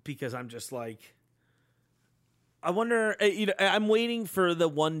because I'm just like, I wonder. I'm waiting for the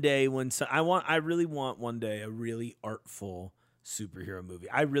one day when I really want one day a really artful superhero movie.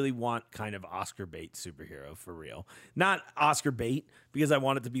 I really want kind of Oscar bait superhero for real. Not Oscar bait because I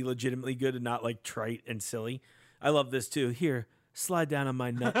want it to be legitimately good and not like trite and silly. I love this too. Here, slide down on my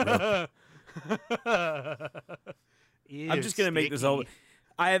nut rope. I'm just going to make this all.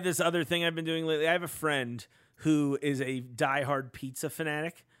 I have this other thing I've been doing lately. I have a friend who is a diehard pizza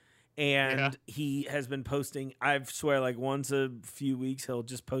fanatic. And he has been posting, I swear, like once a few weeks, he'll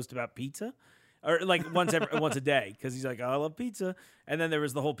just post about pizza. Or like once a day, because he's like, oh, I love pizza. And then there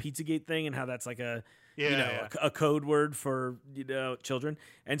was the whole Pizzagate thing and how that's like a code word for children.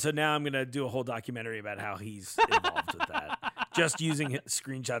 And so now I'm gonna do a whole documentary about how he's involved with that, just using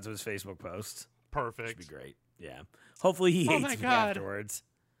screenshots of his Facebook posts. Perfect, should be great. Yeah, hopefully he hates me afterwards.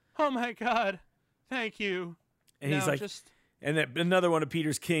 Oh my god, thank you. And he's like, and then another one of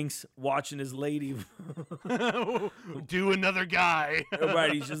Peter's kinks, watching his lady do another guy.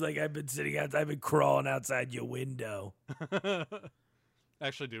 Right, he's just like, I've been crawling outside your window. I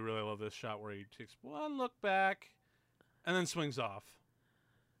actually do really love this shot where he takes one look back and then swings off.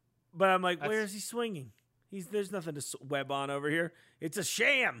 But I'm like, where is he swinging? There's nothing to web on over here. It's a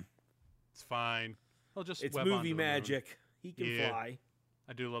sham. It's fine. It's movie magic. He can fly.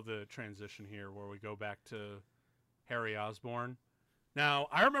 I do love the transition here where we go back to Harry Osborn. Now,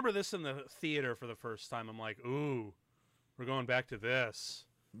 I remember this in the theater for the first time. I'm like, ooh, we're going back to this.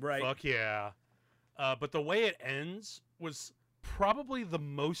 Right. Fuck yeah. But the way it ends was probably the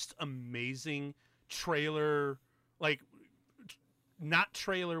most amazing trailer, like, not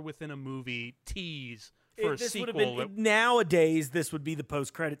trailer within a movie tease for a sequel. Nowadays, this would be the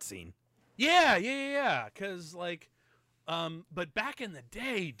post-credit scene. Yeah. Because, like, but back in the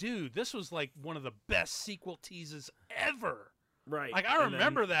day, dude, this was like one of the best sequel teases ever. Right. Like, I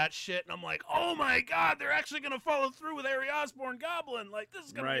remember that shit, and I'm like, oh my god, they're actually going to follow through with Harry Osborn Goblin. Like, this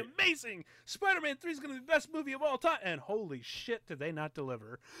is going to be amazing. Spider-Man 3 is going to be the best movie of all time. And holy shit, did they not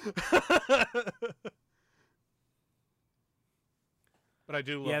deliver. But I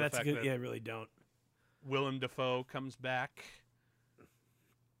do love the fact that I really don't. Willem Dafoe comes back.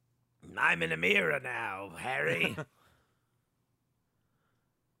 I'm in a mirror now, Harry.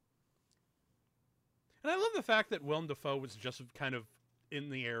 And I love the fact that Willem Dafoe was just kind of in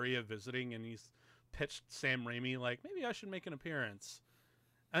the area visiting, and he's pitched Sam Raimi, like, maybe I should make an appearance.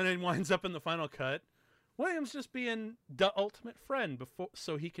 And then winds up in the final cut, Williams just being the ultimate friend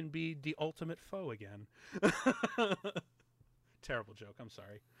so he can be the ultimate foe again. Terrible joke, I'm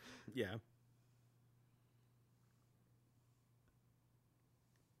sorry. Yeah.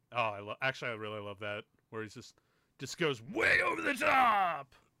 Oh, I really love that, where he just goes way over the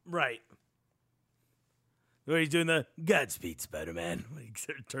top! Right. When he's doing the Godspeed, Spider-Man, when he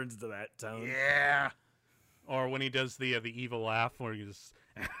turns into that tone. Yeah. Or when he does the evil laugh, where he just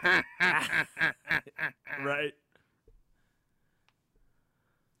right.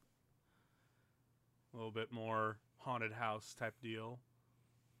 A little bit more haunted house type deal.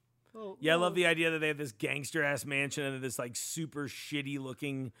 I love the idea that they have this gangster ass mansion and this like super shitty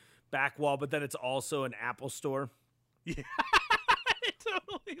looking back wall, but then it's also an Apple store. Yeah. It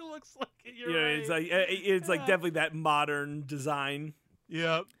totally looks like it. You're right. It's like definitely that modern design.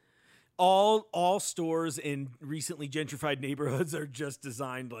 Yep. All stores in recently gentrified neighborhoods are just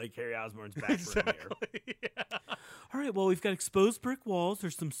designed like Harry Osborn's back room here. Yeah. All right, well, we've got exposed brick walls.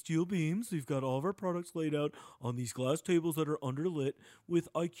 There's some steel beams. We've got all of our products laid out on these glass tables that are underlit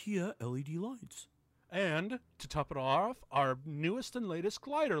with IKEA LED lights. And to top it off, our newest and latest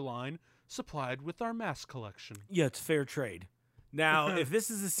glider line supplied with our mask collection. Yeah, it's fair trade. Now, if this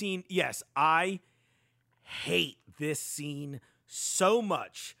is a scene, yes, I hate this scene so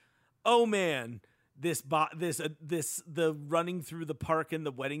much. Oh man, the running through the park in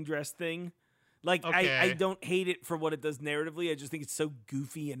the wedding dress thing. Like, I Okay. don't hate it for what it does narratively. I just think it's so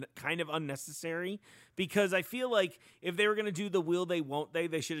goofy and kind of unnecessary, because I feel like if they were going to do the will they, won't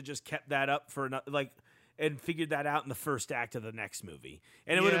they should have just kept that up for and figured that out in the first act of the next movie.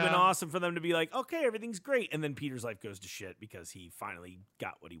 And it would have been Yeah. awesome for them to be like, okay, everything's great. And then Peter's life goes to shit because he finally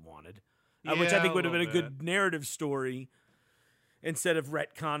got what he wanted, which I Yeah, think a would have been a little good narrative story instead of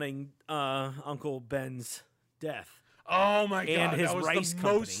retconning Uncle Ben's death. Oh my god! And his that was rice the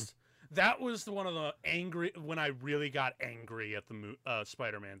company. most. That was one of the angry when I really got angry at the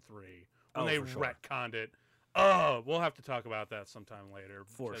Spider-Man 3 when Oh, they for sure. retconned it. Oh, we'll have to talk about that sometime later.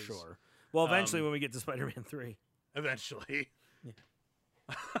 For because sure. Well, eventually um, when we get to Spider-Man 3. Eventually,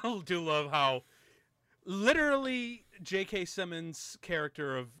 I do love how literally J.K. Simmons'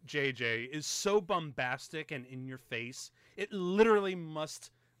 character of JJ is so bombastic and in your face. It literally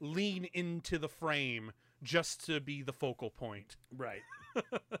must lean into the frame just to be the focal point. Right.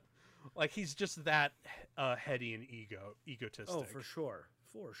 Like he's just that heady and egotistic. Oh, for sure.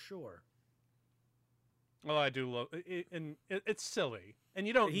 For sure. Well, I do love it, and it's silly, and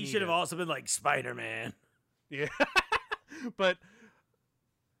you don't. He need should have it. also been like Spider-Man. Yeah, but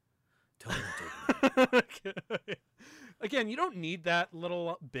Totally. again, you don't need that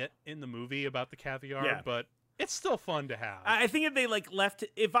little bit in the movie about the caviar, Yeah. but it's still fun to have. I think if they left,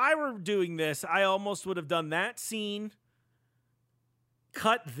 if I were doing this, I almost would have done that scene,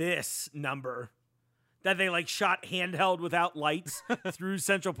 cut this number that they shot handheld without lights through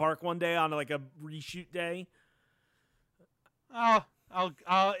Central Park one day on a reshoot day.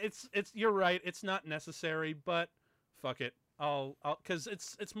 It's you're right. It's not necessary, but fuck it. Because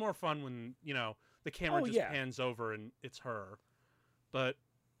it's more fun when the camera just pans over and it's her. But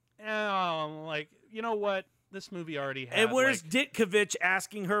you know what? This movie already had. And where's Ditkovich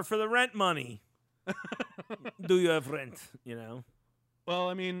asking her for the rent money? Do you have rent? Well,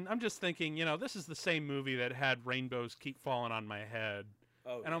 I mean, I'm just thinking, this is the same movie that had rainbows keep falling on my head.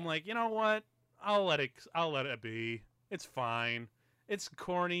 Oh, And I'm like, you know what? I'll let it be. It's fine. It's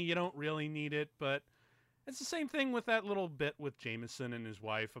corny. You don't really need it, but it's the same thing with that little bit with Jameson and his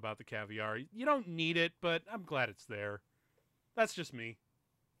wife about the caviar. You don't need it, but I'm glad it's there. That's just me.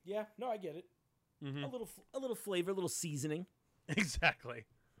 yeah. No, I get it. Mm-hmm. A little flavor, a little seasoning. Exactly.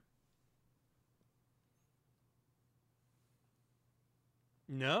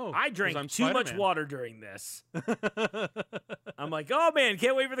 No, I drank 'cause I'm too much Spider-Man. water during this. I'm like, oh man,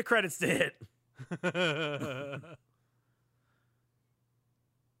 can't wait for the credits to hit.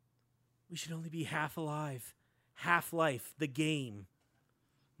 We should only be half alive. Half-Life, the game.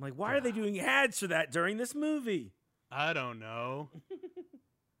 I'm like, why are they doing ads for that during this movie? I don't know.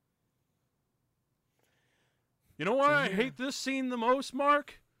 You know why I hate this scene the most,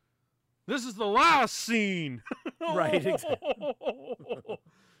 Mark? This is the last scene. Right, exactly.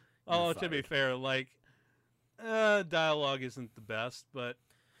 Oh, to be fair, dialogue isn't the best, but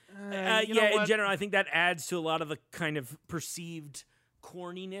you know yeah, in what? general, I think that adds to a lot of the kind of perceived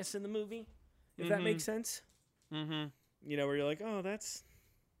corniness in the movie, if that makes sense. Mm-hmm. Where you're like, oh, that's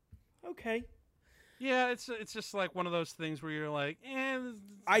okay. Yeah, it's just like one of those things where you're like,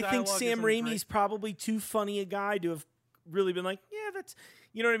 I think dialogue Sam isn't Raimi's great. probably too funny a guy to have really been like, yeah, that's,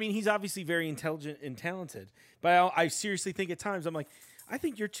 you know what I mean? He's obviously very intelligent and talented, but I seriously think at times I'm like, I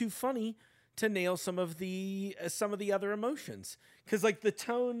think you're too funny to nail some of the other emotions, because the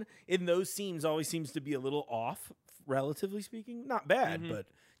tone in those scenes always seems to be a little off, relatively speaking. Not bad, but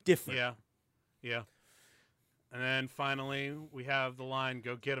different. Yeah. And then finally, we have the line,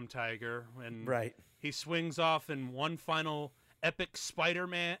 "Go get him, Tiger," and Right. he swings off in one final epic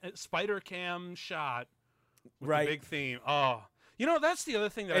spider cam shot with Right. the big theme. Oh, that's the other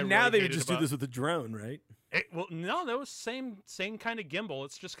thing that And I now really they would hated just do about- this with a drone, right? Well, no, that was same kind of gimbal.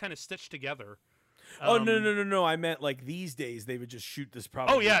 It's just kind of stitched together. Oh no! I meant these days they would just shoot this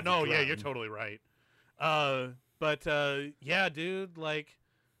probably. Oh yeah, with a no, yeah, drone. you're totally right. But yeah, dude,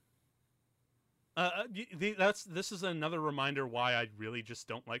 this is another reminder why I really just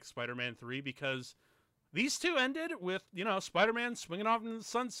don't like Spider-Man 3, because these two ended with Spider-Man swinging off into the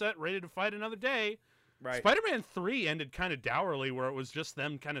sunset, ready to fight another day. Right. Spider-Man 3 ended kind of dourly, where it was just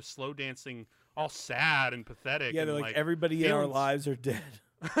them kind of slow dancing, all sad and pathetic. Yeah, and, they're like everybody in our feelings- lives are dead.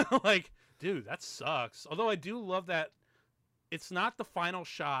 Dude, that sucks. Although I do love that it's not the final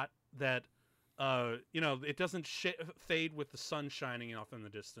shot that it doesn't fade with the sun shining off in the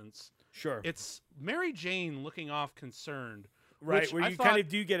distance. Sure. It's Mary Jane looking off concerned. Right, which where I you thought- kind of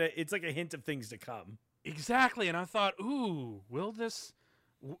do get it's like a hint of things to come. Exactly, and I thought, ooh,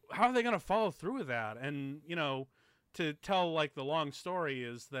 how are they going to follow through with that? And, to tell, the long story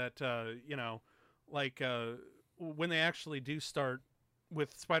is that, when they actually do start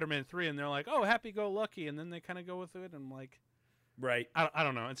with Spider-Man 3, and they're like, oh, happy-go-lucky, and then they kind of go with it, and I'm like, Right. I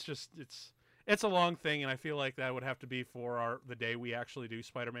don't know. It's just it's a long thing, and I feel like that would have to be for the day we actually do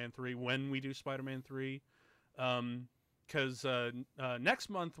Spider-Man 3, when we do Spider-Man 3. Because next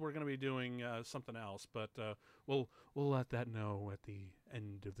month we're going to be doing something else, but we'll let that know at the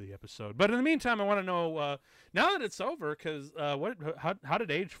end of the episode. But in the meantime, I want to know now that it's over, because how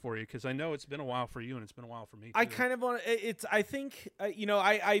did it age for you? Because I know it's been a while for you, and it's been a while for me too. I kind of want it's. I think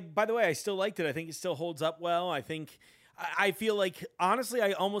I by the way, I still liked it. I think it still holds up well. I think I feel like, honestly,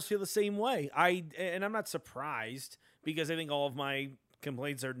 I almost feel the same way. And I'm not surprised, because I think all of my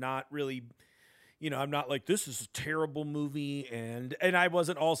complaints are not really. I'm not like, this is a terrible movie, and I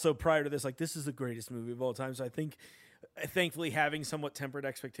wasn't also prior to this like, this is the greatest movie of all time. So I think, thankfully, having somewhat tempered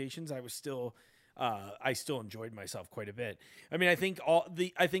expectations, I still enjoyed myself quite a bit. I mean, I think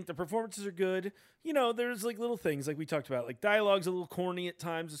the performances are good. There's like little things like we talked about, like dialogue's a little corny at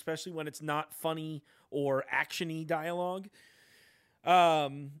times, especially when it's not funny or actiony dialogue.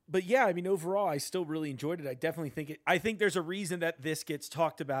 But yeah, I mean, overall, I still really enjoyed it. I definitely think there's a reason that this gets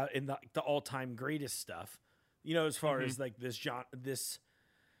talked about in the all-time greatest stuff, as far as like this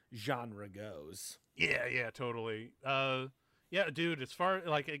genre goes. Yeah, totally. Yeah, dude, as far,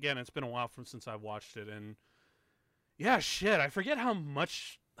 like, again, it's been a while since I've watched it, and yeah, shit, I forget how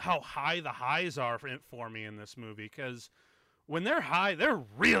high the highs are for me in this movie, because when they're high, they're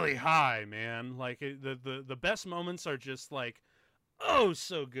really high, man. Like, the best moments are just like, oh,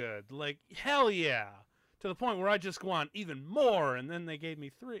 so good. Like, hell yeah. To the point where I just want even more, and then they gave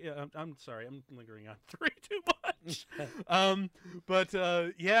me 3. I'm sorry, I'm lingering on 3 too much. But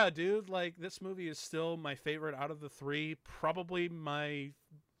yeah, dude, like, this movie is still my favorite out of the 3. Probably my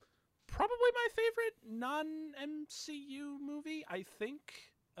favorite non-MCU movie, I think.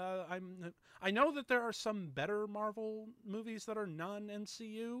 I know that there are some better Marvel movies that are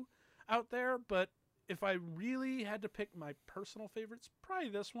non-MCU out there, but if I really had to pick my personal favorites, probably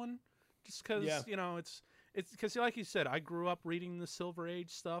this one, just because it's because, like you said, I grew up reading the Silver Age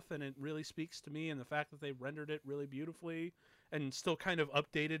stuff, and it really speaks to me, and the fact that they rendered it really beautifully and still kind of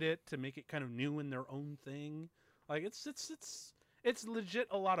updated it to make it kind of new in their own thing. Like, it's legit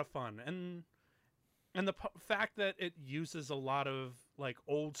a lot of fun, and the fact that it uses a lot of like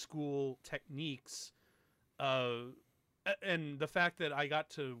old school techniques, and the fact that I got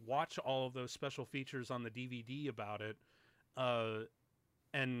to watch all of those special features on the DVD about it,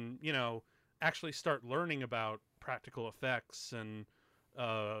 and actually start learning about practical effects and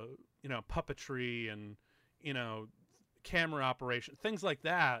puppetry and camera operation, things like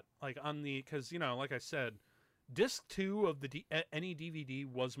that. Like because like I said, disc 2 of any DVD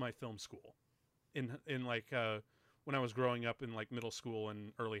was my film school in like when I was growing up in like middle school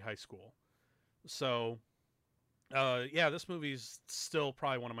and early high school. So yeah, this movie's still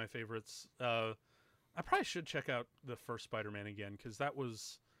probably one of my favorites. I probably should check out the first Spider-Man again, because that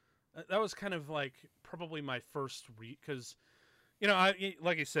was kind of like probably my first because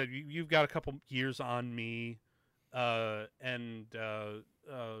like I said, you've got a couple years on me, and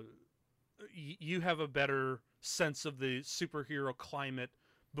you have a better sense of the superhero climate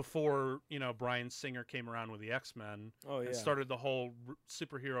before Bryan Singer came around with the X-Men. And started the whole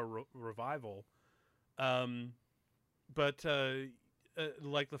superhero revival. But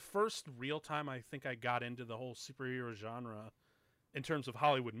like the first real time I think I got into the whole superhero genre in terms of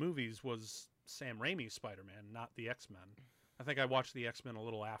Hollywood movies was Sam Raimi's Spider-Man, not the X-Men. I think I watched the X-Men a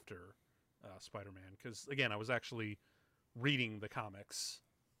little after Spider-Man, because again, I was actually reading the comics.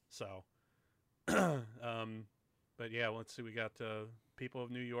 So, but yeah, let's see. We got People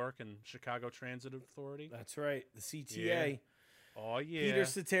of New York and Chicago Transit Authority. That's right, the CTA. Yeah. Oh yeah, Peter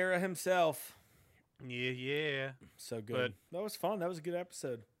Cetera himself. Yeah. So good. But that was fun. That was a good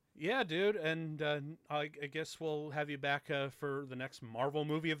episode. Yeah, dude, and I guess we'll have you back for the next Marvel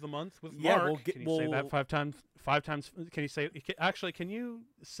movie of the month with Mark. Can you say that 5 times? 5 times? Can you say? Can you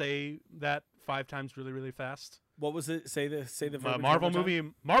say that 5 times really, really fast? What was it? Say the Marvel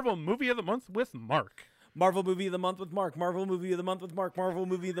movie of the month with Mark. Marvel movie of the month with Mark. Marvel movie of the month with Mark. Marvel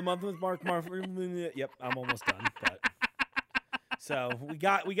movie of the month with Mark. Marvel. Yep, I'm almost done. But so we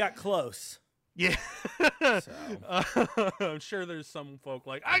got close. Yeah. I'm sure there's some folk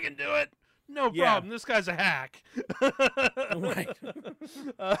like, I can do it. No problem. This guy's a hack. Right.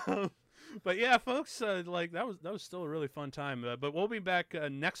 But yeah, folks, like that was still a really fun time. But we'll be back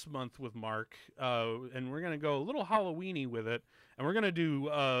next month with Mark, and we're gonna go a little Halloweeny with it, and we're gonna do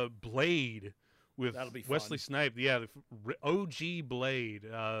Blade with Wesley Snipes. Yeah, the OG Blade.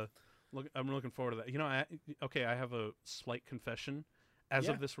 I'm looking forward to that. I have a slight confession. As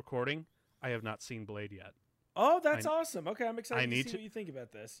of this recording, I have not seen Blade yet. Oh, that's awesome. Okay, I'm excited I to need see to- what you think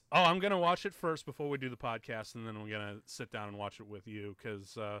about this. Oh, I'm gonna watch it first before we do the podcast, and then I'm gonna sit down and watch it with you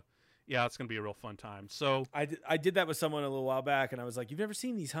because, yeah, it's gonna be a real fun time. So I did that with someone a little while back, and I was like, "You've never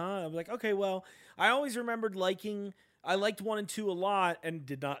seen these, huh?" I was like, "Okay, well, I always remembered liking. I liked 1 and 2 a lot, and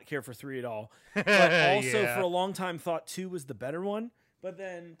did not care for 3 at all. But also, yeah. for a long time, thought 2 was the better one. But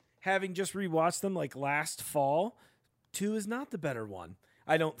then, having just rewatched them like last fall, 2 is not the better one.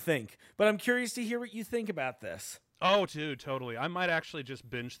 I don't think. But I'm curious to hear what you think about this. Oh, dude, totally. I might actually just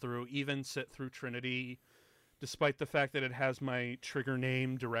binge through, even sit through Trinity, despite the fact that it has my trigger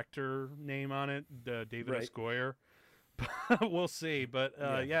name, director name on it, David S. Goyer. We'll see. But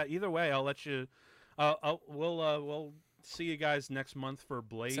yeah, either way, I'll let you. We'll see you guys next month for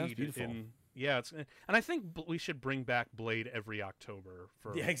Blade. Sounds beautiful. And I think we should bring back Blade every October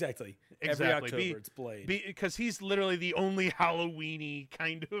for Yeah, exactly. Exactly. Every October, it's Blade. because he's literally the only Halloweeny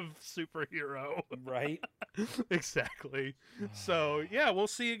kind of superhero. Right? Exactly. So yeah, we'll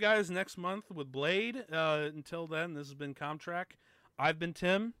see you guys next month with Blade. Until then, this has been Comtrack. I've been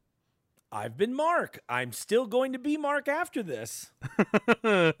Tim. I've been Mark. I'm still going to be Mark after this.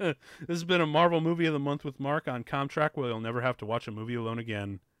 This has been a Marvel Movie of the Month with Mark on Comtrack, where you'll never have to watch a movie alone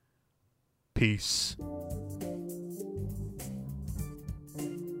again. Peace.